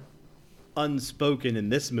unspoken in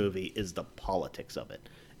this movie is the politics of it.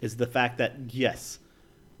 Is the fact that, yes,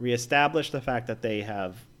 reestablish the fact that they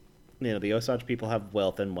have, the Osage people have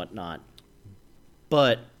wealth and whatnot.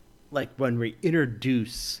 But, like, when we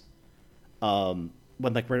introduce, we're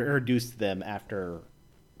introduced to them after,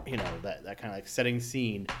 that kind of like setting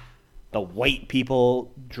scene, the white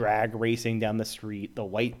people drag racing down the street. The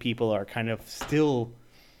white people are kind of still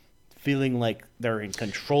feeling like they're in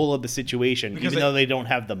control of the situation, even though they don't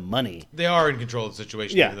have the money. They are in control of the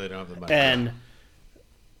situation, even though they don't have the money. And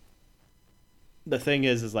the thing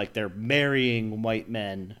is like they're marrying white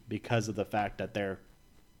men because of the fact that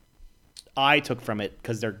I took from it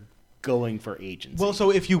because they're going for agency. Well, so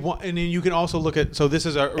if you want, and then you can also look at, so this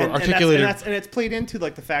is articulated. And it's played into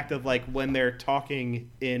like the fact of like when they're talking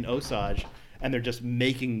in Osage and they're just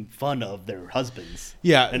making fun of their husbands.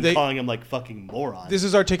 Yeah. And calling them like fucking morons. This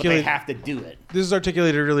is articulated. But they have to do it. This is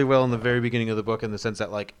articulated really well in the very beginning of the book in the sense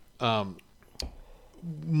that like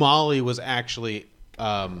Molly was actually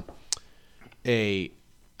a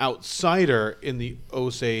outsider in the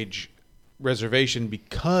Osage reservation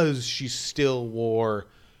because she still wore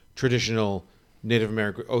traditional Native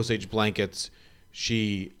American Osage blankets.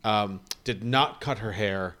 She did not cut her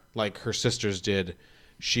hair like her sisters did.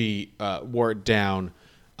 She wore it down.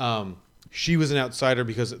 She was an outsider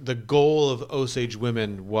because the goal of Osage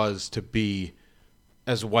women was to be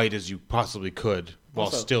as white as you possibly could while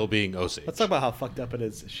Also, still being Osage. Let's talk about how fucked up it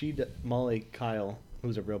is. Molly Kyle,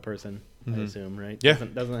 who's a real person, I assume, right? Yeah.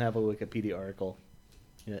 Doesn't have a Wikipedia article.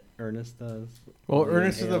 Yet Ernest does. Well, William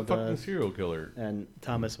Ernest is Hale a fucking does, serial killer. and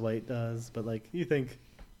Thomas White does. But like, you think,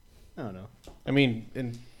 I don't know. I mean,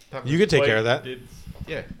 and You could take care of that.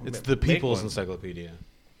 Yeah, It's the People's Encyclopedia.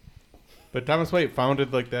 But Thomas White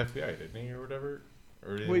founded like the FBI, didn't he, or whatever?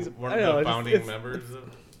 Or Well, he's- one I of don't know, the it's- founding it's- members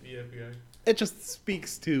of the FBI. It just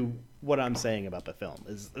speaks to what I'm saying about the film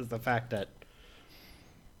is the fact that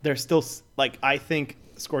there's still like, I think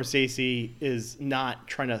Scorsese is not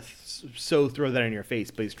trying to so throw that in your face,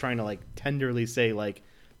 but he's trying to like tenderly say like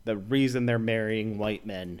the reason they're marrying white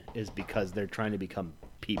men is because they're trying to become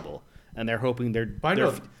people, and they're hoping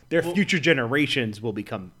their future generations will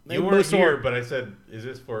become. You weren't here, but I said, is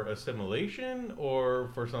this for assimilation or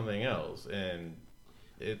for something else? And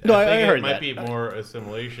I think I heard it might that. be more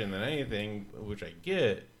assimilation than anything, which I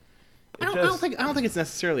get. I don't think it's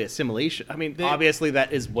necessarily assimilation. I mean, obviously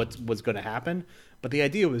that is what was going to happen, but the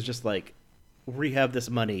idea was just like, we have this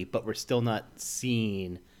money, but we're still not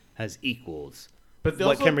seen as equals. But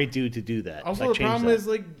what can we do to do that? Also, like, the problem is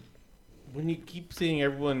like when you keep seeing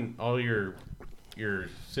everyone, all your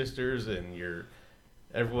sisters and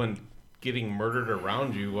everyone getting murdered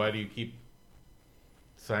around you. Why do you keep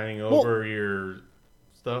signing over your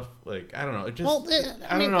stuff? Like, I don't know. It just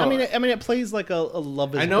I don't know. I mean, it plays like a Love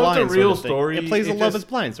Is Blind. I know it's a real sort of thing. story. It plays a Love Is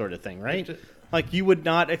Blind sort of thing, right? Like, you would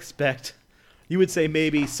not expect. You would say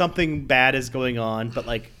maybe something bad is going on, but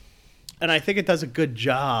like, and I think it does a good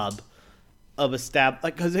job of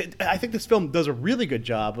because I think this film does a really good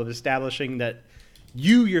job of establishing that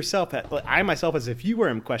you yourself, I myself, as if you were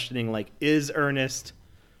him, questioning like, is Ernest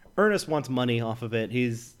wants money off of it.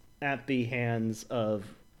 He's at the hands of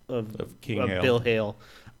King Hale. Bill Hale,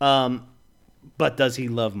 but does he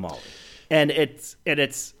love Molly? And it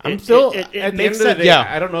makes sense. Yeah,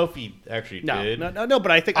 I don't know if he actually did. No. But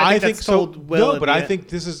I think that's told well. No, but I think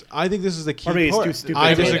this is the key Or maybe part. he's too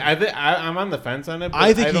stupid. I'm on the fence on it. But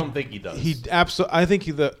I don't think he does. He absolutely. I think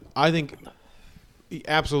he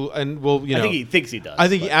absolutely. And well, I think he thinks he does. I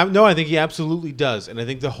think he absolutely does. And I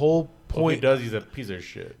think the whole point. Well, if he does, he's a piece of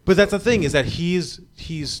shit. But that's the thing, is that he's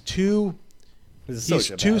too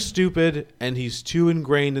stupid, and he's too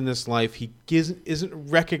ingrained in this life. He isn't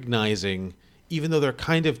recognizing, even though they're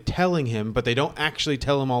kind of telling him, but they don't actually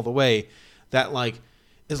tell him all the way, that like,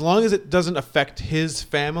 as long as it doesn't affect his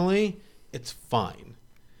family, it's fine.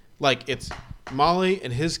 Like, it's Molly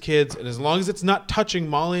and his kids, and as long as it's not touching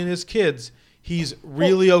Molly and his kids, he's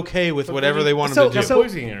really okay with whatever they want him to do. One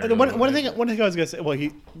thing I was gonna say. Well,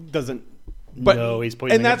 he doesn't know he's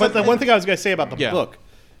poisoning. But the one thing I was gonna say about the book,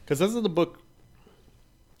 because doesn't the book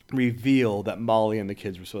reveal that Molly and the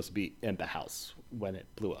kids were supposed to be in the house when it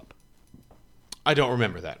blew up? I don't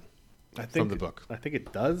remember that from the book. I think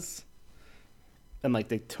it does. And like,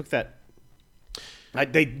 they took that.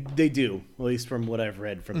 They do, at least from what I've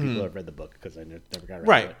read from people who have read the book, because I never got around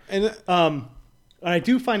right. to it. And I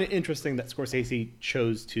do find it interesting that Scorsese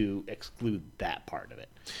chose to exclude that part of it,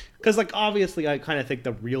 because like, obviously I kind of think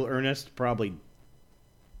the real Ernest probably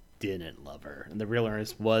didn't love her, and the real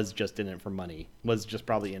Ernest was just in it for money, was just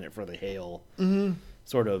probably in it for the Hale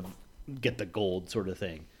sort of get the gold sort of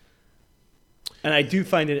thing. And I do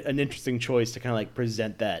find it an interesting choice to kind of like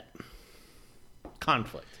present that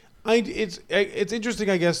conflict. It's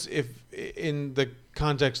interesting, I guess, if in the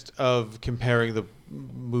context of comparing the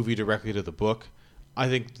movie directly to the book. I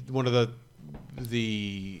think one of the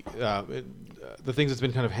things that's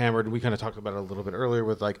been kind of hammered, and we kind of talked about it a little bit earlier,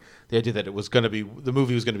 with like the idea that the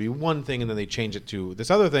movie was going to be one thing, and then they changed it to this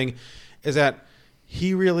other thing, is that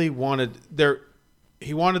he really wanted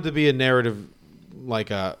to be a narrative,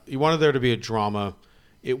 he wanted there to be a drama.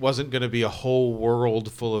 It wasn't going to be a whole world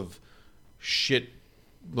full of shit,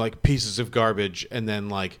 like pieces of garbage, and then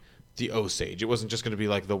like the Osage. It wasn't just going to be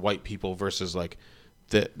like the white people versus like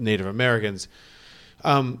the Native Americans.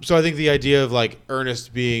 So I think the idea of like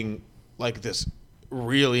Ernest being like this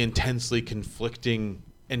really intensely conflicting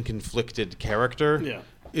and conflicted character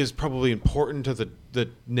is probably important to the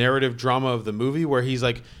narrative drama of the movie, where he's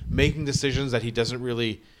like making decisions that he doesn't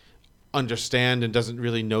really understand and doesn't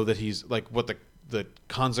really know that he's like what the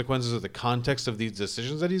consequences or the context of these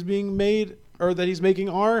decisions that he's being made or that he's making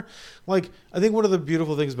are. Like, I think one of the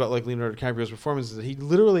beautiful things about like Leonardo DiCaprio's performance is that he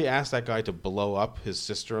literally asked that guy to blow up his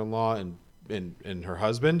sister-in-law and her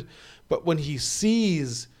husband, but when he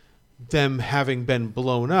sees them having been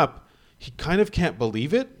blown up, he kind of can't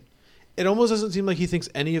believe it. It almost doesn't seem like he thinks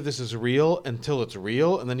any of this is real until it's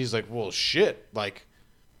real. And then he's like, well, shit, like,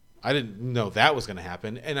 I didn't know that was going to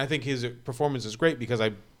happen. And I think his performance is great because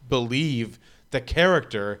I believe the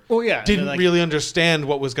character didn't really understand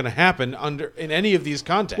what was going to happen in any of these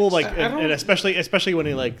contexts. Well, like, and especially when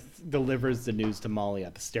he like delivers the news to Molly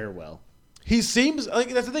at the stairwell. He seems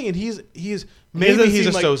like that's the thing, and he's maybe he's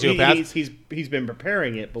a sociopath. He's been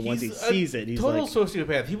preparing it, but once he sees it, he's total like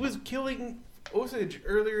sociopath. He was killing Osage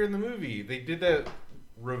earlier in the movie. They did that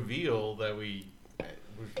reveal which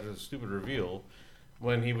was a stupid reveal,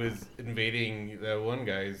 when he was invading that one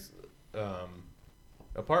guy's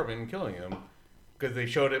apartment and killing him. Because they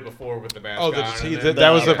showed it before with the mask on.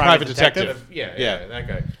 That was the private detective. Yeah, that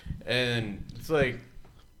guy. And it's like,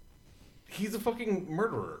 he's a fucking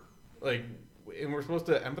murderer. Like, and we're supposed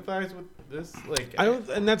to empathize with this? Like,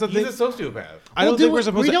 and that's he's a sociopath. I don't think we're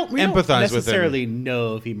supposed to empathize with him. We don't necessarily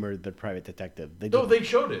know if he murdered the private detective. They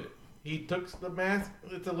showed it. He took the mask.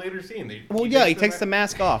 It's a later scene. He takes the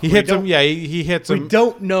mask off. He hits him. Yeah, he hits him. We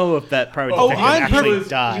don't know if that private detective actually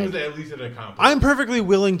died. He was at least an accomplice. I'm perfectly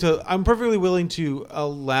willing to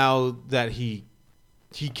allow that he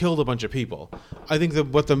killed a bunch of people. I think that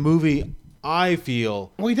what the movie I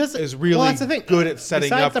feel is really good at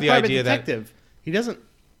setting up the idea that he doesn't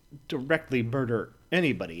directly murder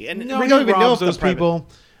anybody, and no, we don't even know if those people.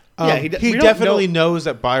 He definitely knows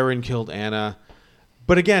that Byron killed Anna.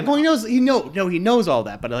 But again, he knows all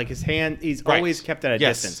that, but like he's always kept at a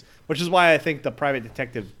distance, which is why I think the private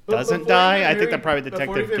detective doesn't die. I think the private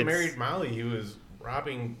detective before he married Molly, he was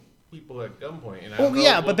robbing people at gunpoint.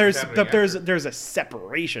 And but there's a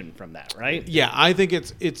separation from that, right? Yeah, I think it's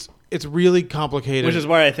really complicated. Which is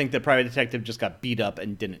why I think the private detective just got beat up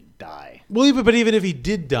and didn't die. Well, even if he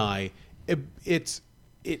did die, it's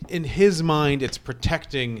in his mind, it's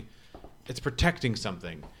protecting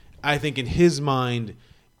something. I think in his mind,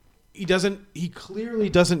 he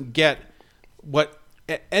clearly doesn't get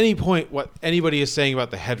at any point what anybody is saying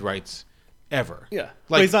about the Headrights ever. Yeah.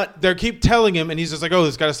 Like, they keep telling him, and he's just like, oh,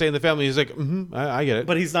 this got to stay in the family. He's like, I get it.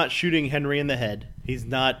 But he's not shooting Henry in the head. He's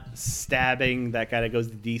not stabbing that guy that goes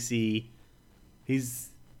to D.C.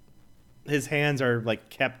 His hands are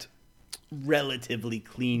like kept relatively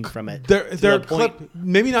clean from it. They're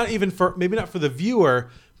maybe not for the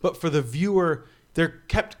viewer, but for the viewer, they're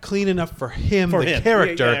kept clean enough for him, the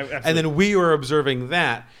character, and then we are observing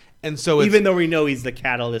that, and so even though we know he's the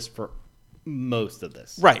catalyst for most of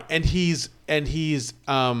this, right? And he is, and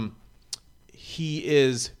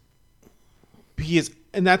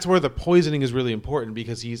that's where the poisoning is really important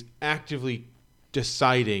because he's actively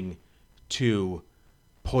deciding to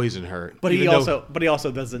poison her. But he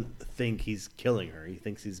also doesn't think he's killing her. He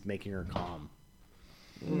thinks he's making her calm.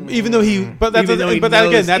 Even though that's why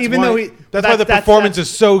the performance is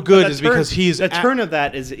so good is because the turn of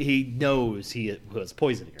that is he knows he was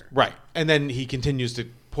poisoning her, right? And then he continues to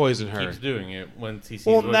poison her. Keeps doing it once he sees.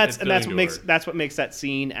 Well, that's what makes that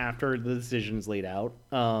scene after the decision's laid out.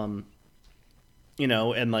 And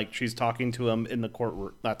like she's talking to him in the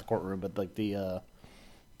courtroom, not the courtroom, but like the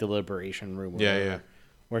deliberation room.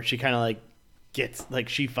 Where she kind of like gets like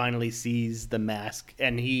she finally sees the mask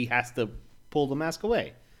and he has to pull the mask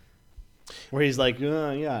away. Where he's like,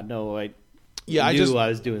 I knew I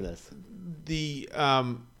was doing this.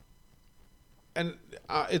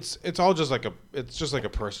 It's all just like a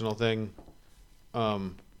personal thing.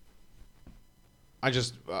 I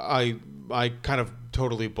kind of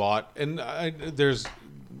totally bought, and there's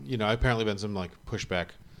apparently been some like pushback,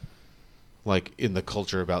 like in the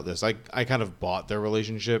culture about this. I kind of bought their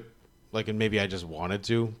relationship. Like, and maybe I just wanted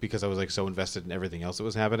to because I was like so invested in everything else that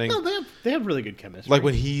was happening. No, they have really good chemistry. Like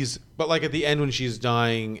but like at the end when she's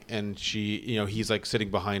dying and she, he's like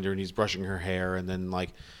sitting behind her and he's brushing her hair and then like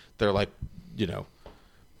they're like,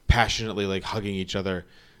 passionately like hugging each other.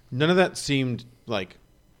 None of that seemed like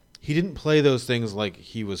he didn't play those things like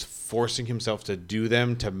he was forcing himself to do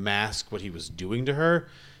them to mask what he was doing to her.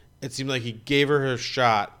 It seemed like he gave her a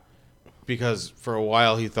shot because for a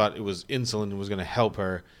while he thought it was insulin and was going to help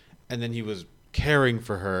her. And then he was caring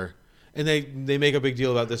for her. And they make a big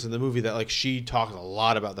deal about this in the movie that like she talked a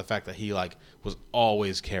lot about the fact that he like was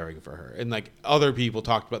always caring for her. And like other people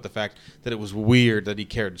talked about the fact that it was weird that he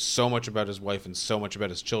cared so much about his wife and so much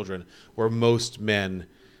about his children, where most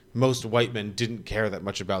white men didn't care that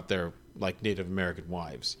much about their like Native American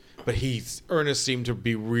wives. But Ernest seemed to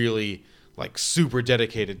be really like super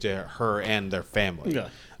dedicated to her and their family. Yeah.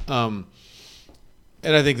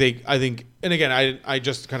 And I think, and again, I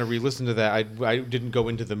just kind of re-listened to that. I didn't go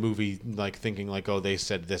into the movie like thinking like, oh, they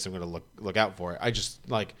said this, I'm going to look out for it. I just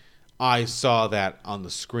like, I saw that on the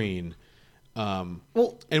screen. And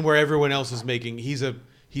where everyone else is making, he's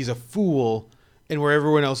a fool, and where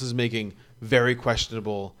everyone else is making very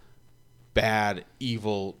questionable, bad,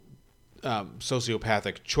 evil,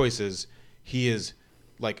 sociopathic choices, he is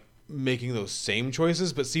like making those same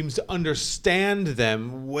choices, but seems to understand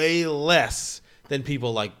them way less than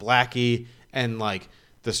people like Blackie and like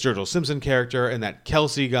the Sturgill Simpson character and that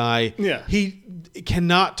Kelsey guy. Yeah. He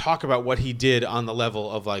cannot talk about what he did on the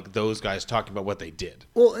level of like those guys talking about what they did.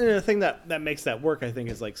 Well, and the thing that makes that work, I think,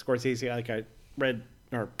 is like Scorsese. Like I read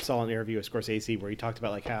or saw an interview with Scorsese where he talked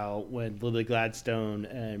about like how when Lily Gladstone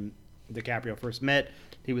and DiCaprio first met,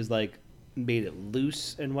 he was like made it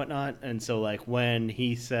loose and whatnot. And so like when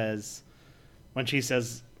she says,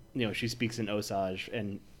 you know, she speaks in Osage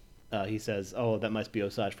and he says, "Oh, that must be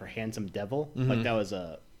Osage for handsome devil." Mm-hmm. Like that was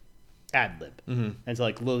a ad lib, and so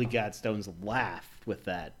like Lily Gladstone's laugh with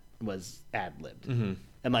that was ad libbed, and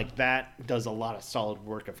like that does a lot of solid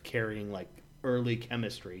work of carrying like early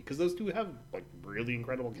chemistry because those two have like really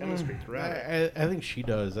incredible chemistry throughout. I think she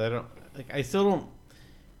does. I don't like. I still don't.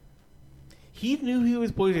 He knew he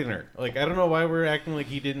was poisoning her. Like, I don't know why we're acting like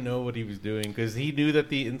he didn't know what he was doing, because he knew that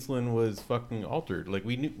the insulin was fucking altered. Like,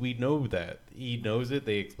 we know that. He knows it.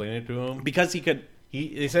 They explain it to him. Because he could...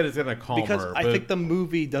 They said it's going to calm because her. I think the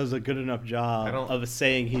movie does a good enough job of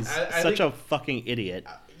saying he's such a fucking idiot.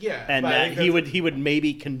 Yeah. And that he would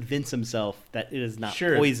maybe convince himself that it is not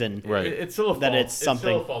poison. Right. It's still a fault. That it's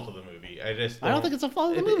something... It's still a fault of the movie. I don't think it's a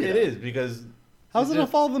fault of the movie. It is, because... How's it a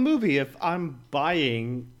fault of the movie if I'm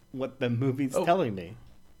buying what the movie's telling me?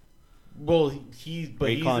 Well,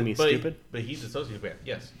 calling me stupid? But he's a sociopath.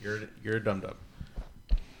 Yes, you're a dum-dum.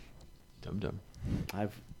 Dum-dum.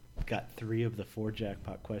 I've got 3 of the 4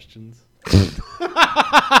 jackpot questions.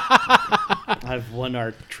 I've won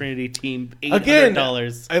our Trinity team $800. Again,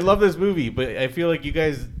 I love this movie, but I feel like you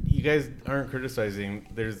guys aren't criticizing.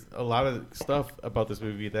 There's a lot of stuff about this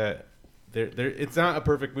movie that it's not a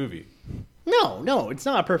perfect movie. No, it's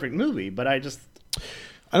not a perfect movie, but I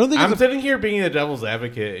don't think I'm sitting here being the devil's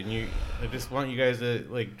advocate, and I just want you guys to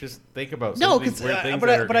like just think about some of these weird things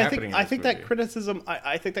that are happening. I think that criticism.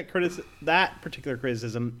 I think that particular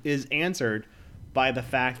criticism is answered by the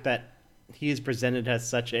fact that he is presented as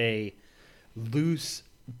such a loose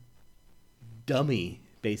dummy,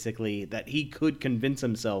 basically, that he could convince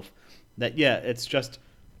himself that it's just,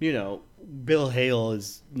 you know, King Hale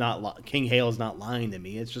is not lying to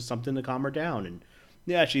me. It's just something to calm her down. And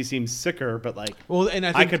yeah, she seems sicker, but like, and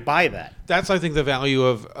I could buy that. That's, I think, the value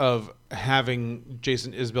of having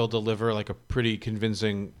Jason Isbell deliver like a pretty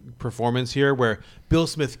convincing performance here, where Bill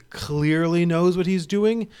Smith clearly knows what he's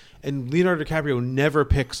doing, and Leonardo DiCaprio never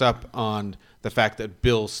picks up on the fact that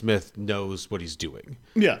Bill Smith knows what he's doing.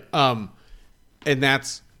 Yeah. And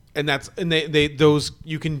they those,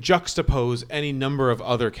 you can juxtapose any number of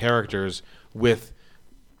other characters with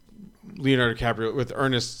Leonardo DiCaprio, with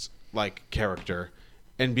Ernest's like character,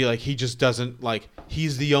 and be like, he just doesn't, like,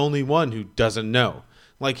 he's the only one who doesn't know.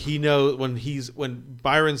 Like, he knows when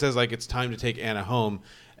Byron says like it's time to take Anna home,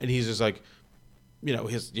 and he's just like, he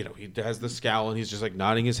has the scowl and he's just like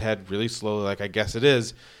nodding his head really slowly, like, I guess it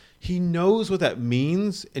is. He knows what that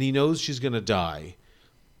means, and he knows she's gonna die.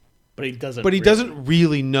 But he doesn't. But he doesn't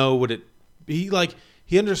really know what it. He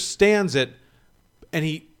understands it, and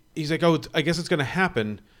he's like, oh, I guess it's gonna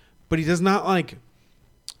happen, but he does not like.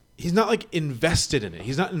 He's not like invested in it.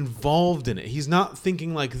 He's not involved in it. He's not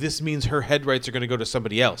thinking like this means her head rights are going to go to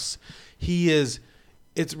somebody else. He is.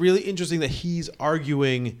 It's really interesting that he's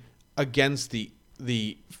arguing against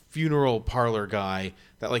the funeral parlor guy,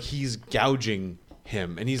 that like he's gouging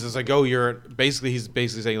him, and he's just like, oh, he's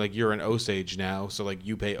basically saying like, you're an Osage now, so like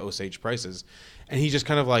you pay Osage prices, and he just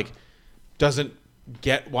kind of like doesn't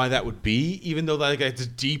get why that would be, even though like it's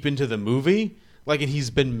deep into the movie. Like, and he's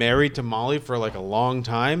been married to Molly for like a long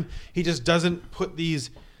time. He just doesn't put these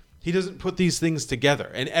things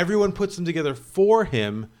together, and everyone puts them together for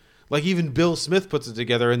him. Like, even Bill Smith puts it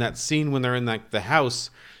together in that scene when they're in like the house,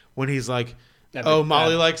 when he's like, oh,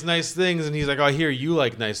 Molly likes nice things, and he's like, oh, I hear you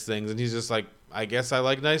like nice things, and he's just like, I guess I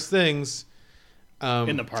like nice things.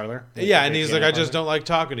 In the parlor. Yeah, and he's like, I just don't like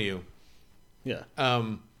talking to you. Yeah.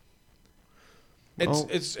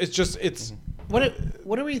 It's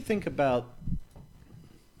what do we think about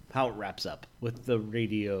how it wraps up with the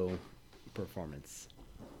radio performance?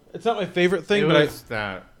 It's not my favorite thing,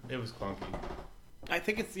 it was clunky. I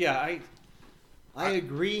think it's I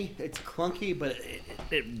agree. It's clunky, but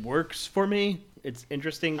it works for me. It's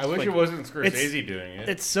interesting. I wish it wasn't Scorsese doing it.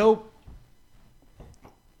 It's so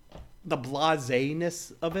the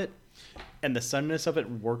blasé-ness of it and the sunness of it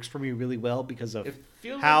works for me really well because of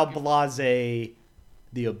how blasé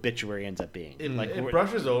the obituary ends up being. It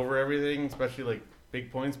brushes over everything, especially like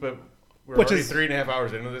big points, but we're already 3.5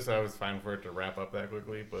 hours into this. I was fine for it to wrap up that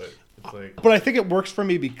quickly, but it's like. But I think it works for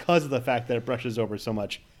me because of the fact that it brushes over so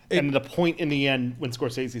much. And the point in the end when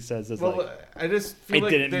Scorsese says is I just feel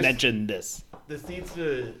like didn't mention this. This needs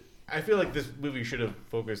to. I feel like this movie should have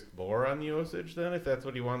focused more on the Osage then, if that's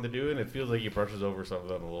what he wanted to do, and it feels like he brushes over some of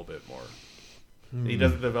them a little bit more. He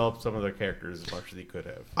doesn't develop some of the characters as much as he could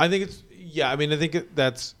have. I think it's I think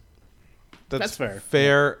that's fair.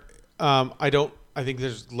 Fair. I think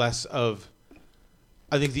there's less of.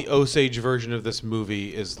 I think the Osage version of this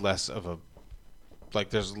movie is less of a. Like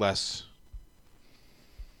there's less.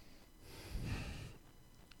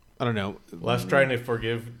 I don't know. Less trying to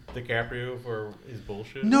forgive DiCaprio for his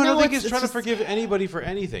bullshit. No, I don't think he's trying to forgive anybody for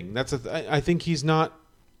anything. That's I think he's not.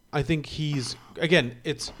 I think he's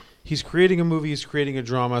he's creating a movie. He's creating a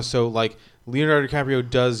drama. So like Leonardo DiCaprio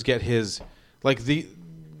does get his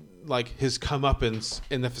his comeuppance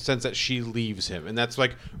in the sense that she leaves him, and that's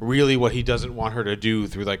like really what he doesn't want her to do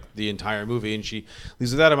through like the entire movie, and she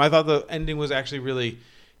leaves without him. I thought the ending was actually really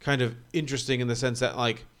kind of interesting in the sense that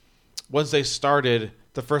like once they started.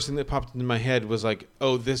 The first thing that popped into my head was like,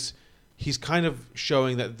 oh, he's kind of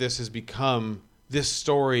showing that this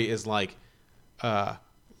story is like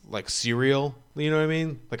serial, you know what I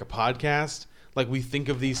mean? Like a podcast. Like we think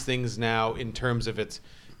of these things now in terms of its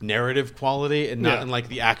narrative quality and not in like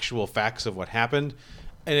the actual facts of what happened.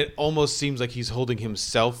 And it almost seems like he's holding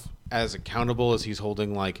himself as accountable as he's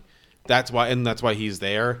holding like, that's why he's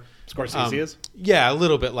there. Scorsese is? Yeah, a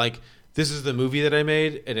little bit. Like this is the movie that I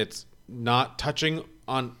made and it's not touching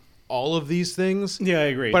on all of these things. Yeah, I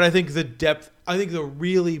agree. But I think the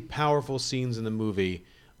really powerful scenes in the movie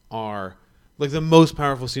are like the most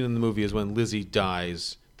powerful scene in the movie is when Lizzie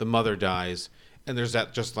dies, the mother dies, and there's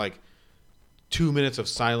that just like 2 minutes of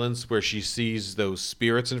silence where she sees those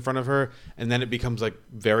spirits in front of her, and then it becomes like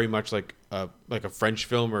very much like a French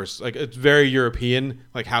film or like it's very European,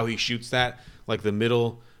 like how he shoots that, like the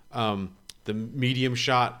middle, the medium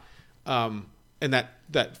shot, and that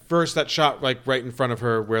shot like right in front of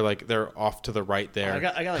her where like they're off to the right there. I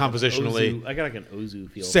got like compositionally. I got like an Ozu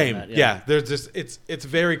feel. Same, from that, yeah. There's this. It's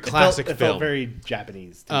very classic film. It felt very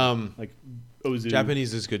Japanese. Too. Like Ozu.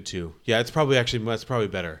 Japanese is good too. Yeah, that's probably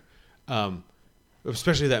better.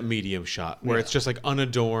 Especially that medium shot where it's just like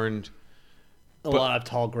unadorned. A lot of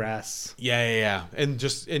tall grass. Yeah. And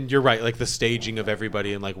you're right, like the staging of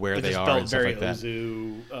everybody and like where they are and stuff like that.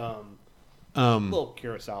 Ozu. A little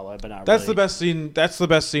Kurosawa, but not that's really. The best scene. That's the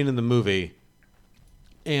best scene in the movie.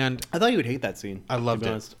 And I thought you would hate that scene. I loved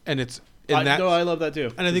it, and I love that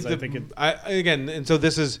too. And I think so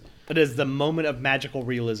this is. It is the moment of magical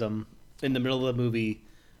realism in the middle of the movie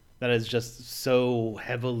that is just so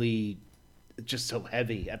heavy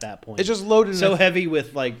at that point. It's just loaded. So heavy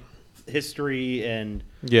with like history and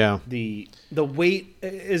the weight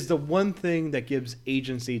is the one thing that gives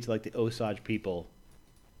agency to like the Osage people.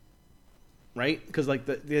 Right? Because like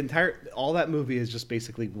the entire all that movie is just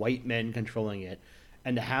basically white men controlling it,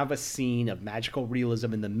 and to have a scene of magical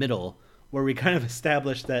realism in the middle where we kind of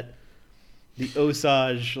establish that the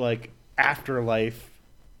Osage like afterlife,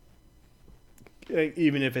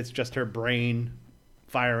 even if it's just her brain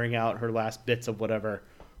firing out her last bits of whatever,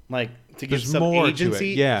 like to give some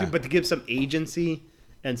agency, but to give some agency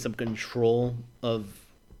and some control of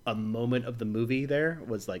a moment of the movie there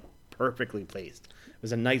was like perfectly placed. It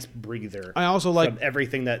was a nice breather. I also like from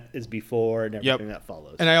everything that is before and everything that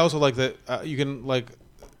follows. And I also like that you can like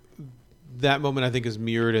that moment. I think is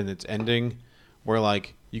mirrored in its ending, where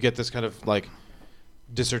like you get this kind of like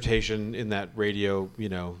dissertation in that radio,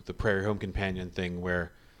 the Prairie Home Companion thing,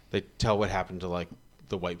 where they tell what happened to like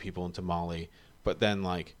the white people in Tamale, but then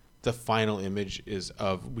like the final image is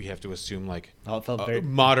of we have to assume like it felt very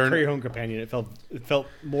modern Prairie Home Companion. It felt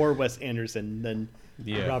more Wes Anderson than.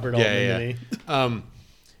 Robert Altman to me.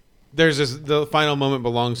 There's the final moment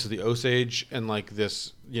belongs to the Osage and like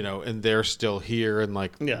this, and they're still here and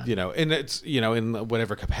like, and it's, in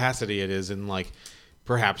whatever capacity it is. And like,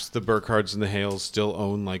 perhaps the Burkhards and the Hales still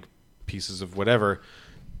own like pieces of whatever.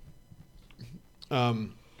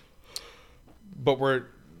 But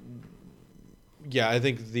I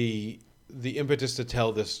think the impetus to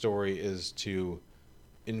tell this story is to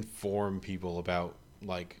inform people about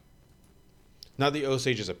like, not the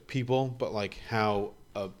Osage as a people, but like how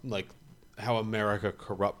America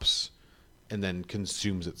corrupts and then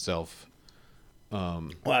consumes itself.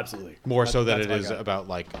 Absolutely. More so than it is about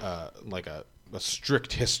like a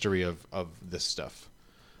strict history of this stuff.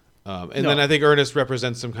 Then I think Ernest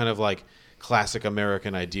represents some kind of like classic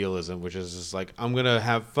American idealism, which is just like I'm gonna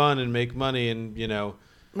have fun and make money and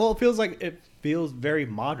Well, it feels like feels very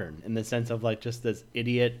modern in the sense of like just this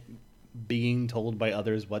idiot being told by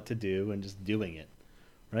others what to do and just doing it,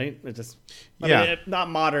 right? It just I mean, not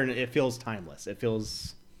modern. It feels timeless. It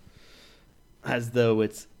feels as though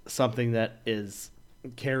it's something that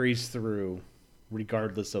carries through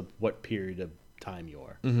regardless of what period of time you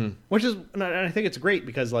are. Mm-hmm. Which is, and I think it's great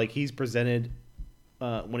because like he's presented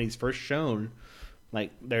when he's first shown,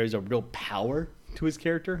 like there's a real power to his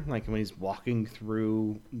character, like when he's walking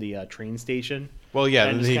through the train station. Well, yeah,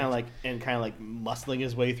 and just kind of like muscling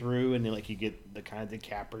his way through, and then like you get the kind of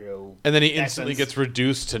DiCaprio, and then he instantly gets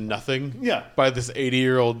reduced to nothing. Yeah. By this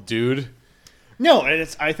 80-year-old dude. No,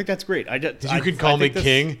 and I think that's great. You can call me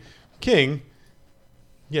King. King.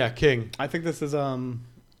 Yeah, King. I think this is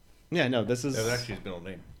yeah, no, this is That's actually his middle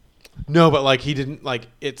name. No, but like he didn't like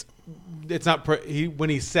it's not when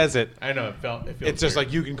he says it. I know it feels it's just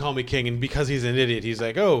like you can call me King, and because he's an idiot, he's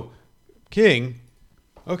like, oh, King,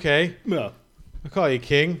 okay, no, I'll call you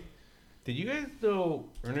King. Did you guys know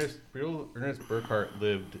Ernest Burkhart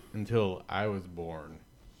lived until I was born?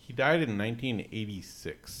 He died in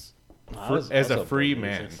 1986 as a free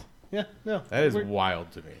man. Yeah, no, that is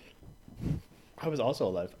wild to me. I was also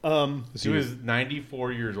alive. He was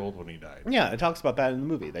 94 years old when he died. Yeah, it talks about that in the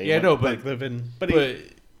movie. They no, but but live in, but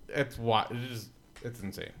it's wild. It's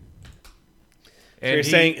insane. And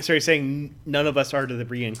so you're saying none of us are to the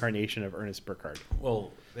reincarnation of Ernest Burkhart.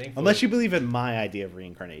 Well, unless you believe in my idea of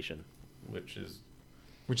reincarnation, which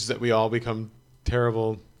is that we all become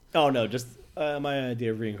terrible. Oh no, just my idea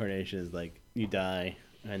of reincarnation is like you die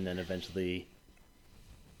and then eventually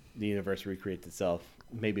the universe recreates itself.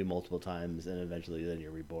 Maybe multiple times, and eventually then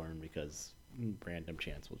you're reborn because random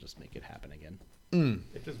chance will just make it happen again.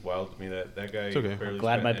 It's just wild to me that guy. It's okay. I'm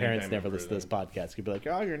glad my parents never listen to this podcast. Could be like,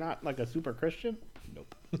 oh, you're not like a super Christian?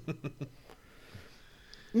 Nope.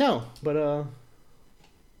 No, but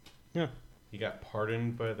yeah. He got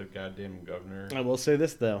pardoned by the goddamn governor. I will say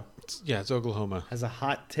this though. It's Oklahoma. As a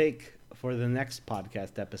hot take for the next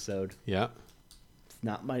podcast episode. Yeah. It's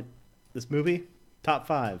not this movie, top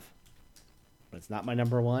 5. But it's not my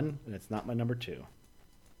number 1, and it's not my number 2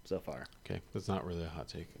 so far. Okay, that's not really a hot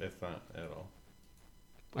take. That's not at all.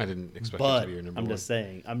 I didn't expect it to be your number 1. I'm just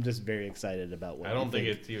saying, I'm just very excited about what I don't think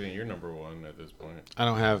it's even your number 1 at this point. I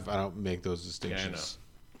don't make those distinctions.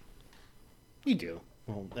 Yeah, I know. You do.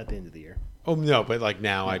 Well, at the end of the year. Oh no, but like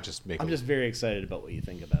now I just make I'm just very excited about what you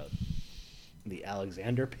think about the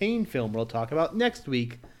Alexander Payne film we'll talk about next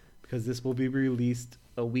week, because this will be released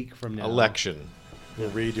a week from now. Election. We're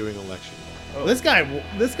redoing Election. Oh. This guy.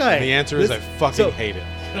 And the answer is I fucking hate it.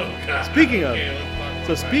 Oh, God. Speaking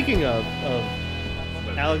of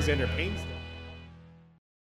Alexander Payne's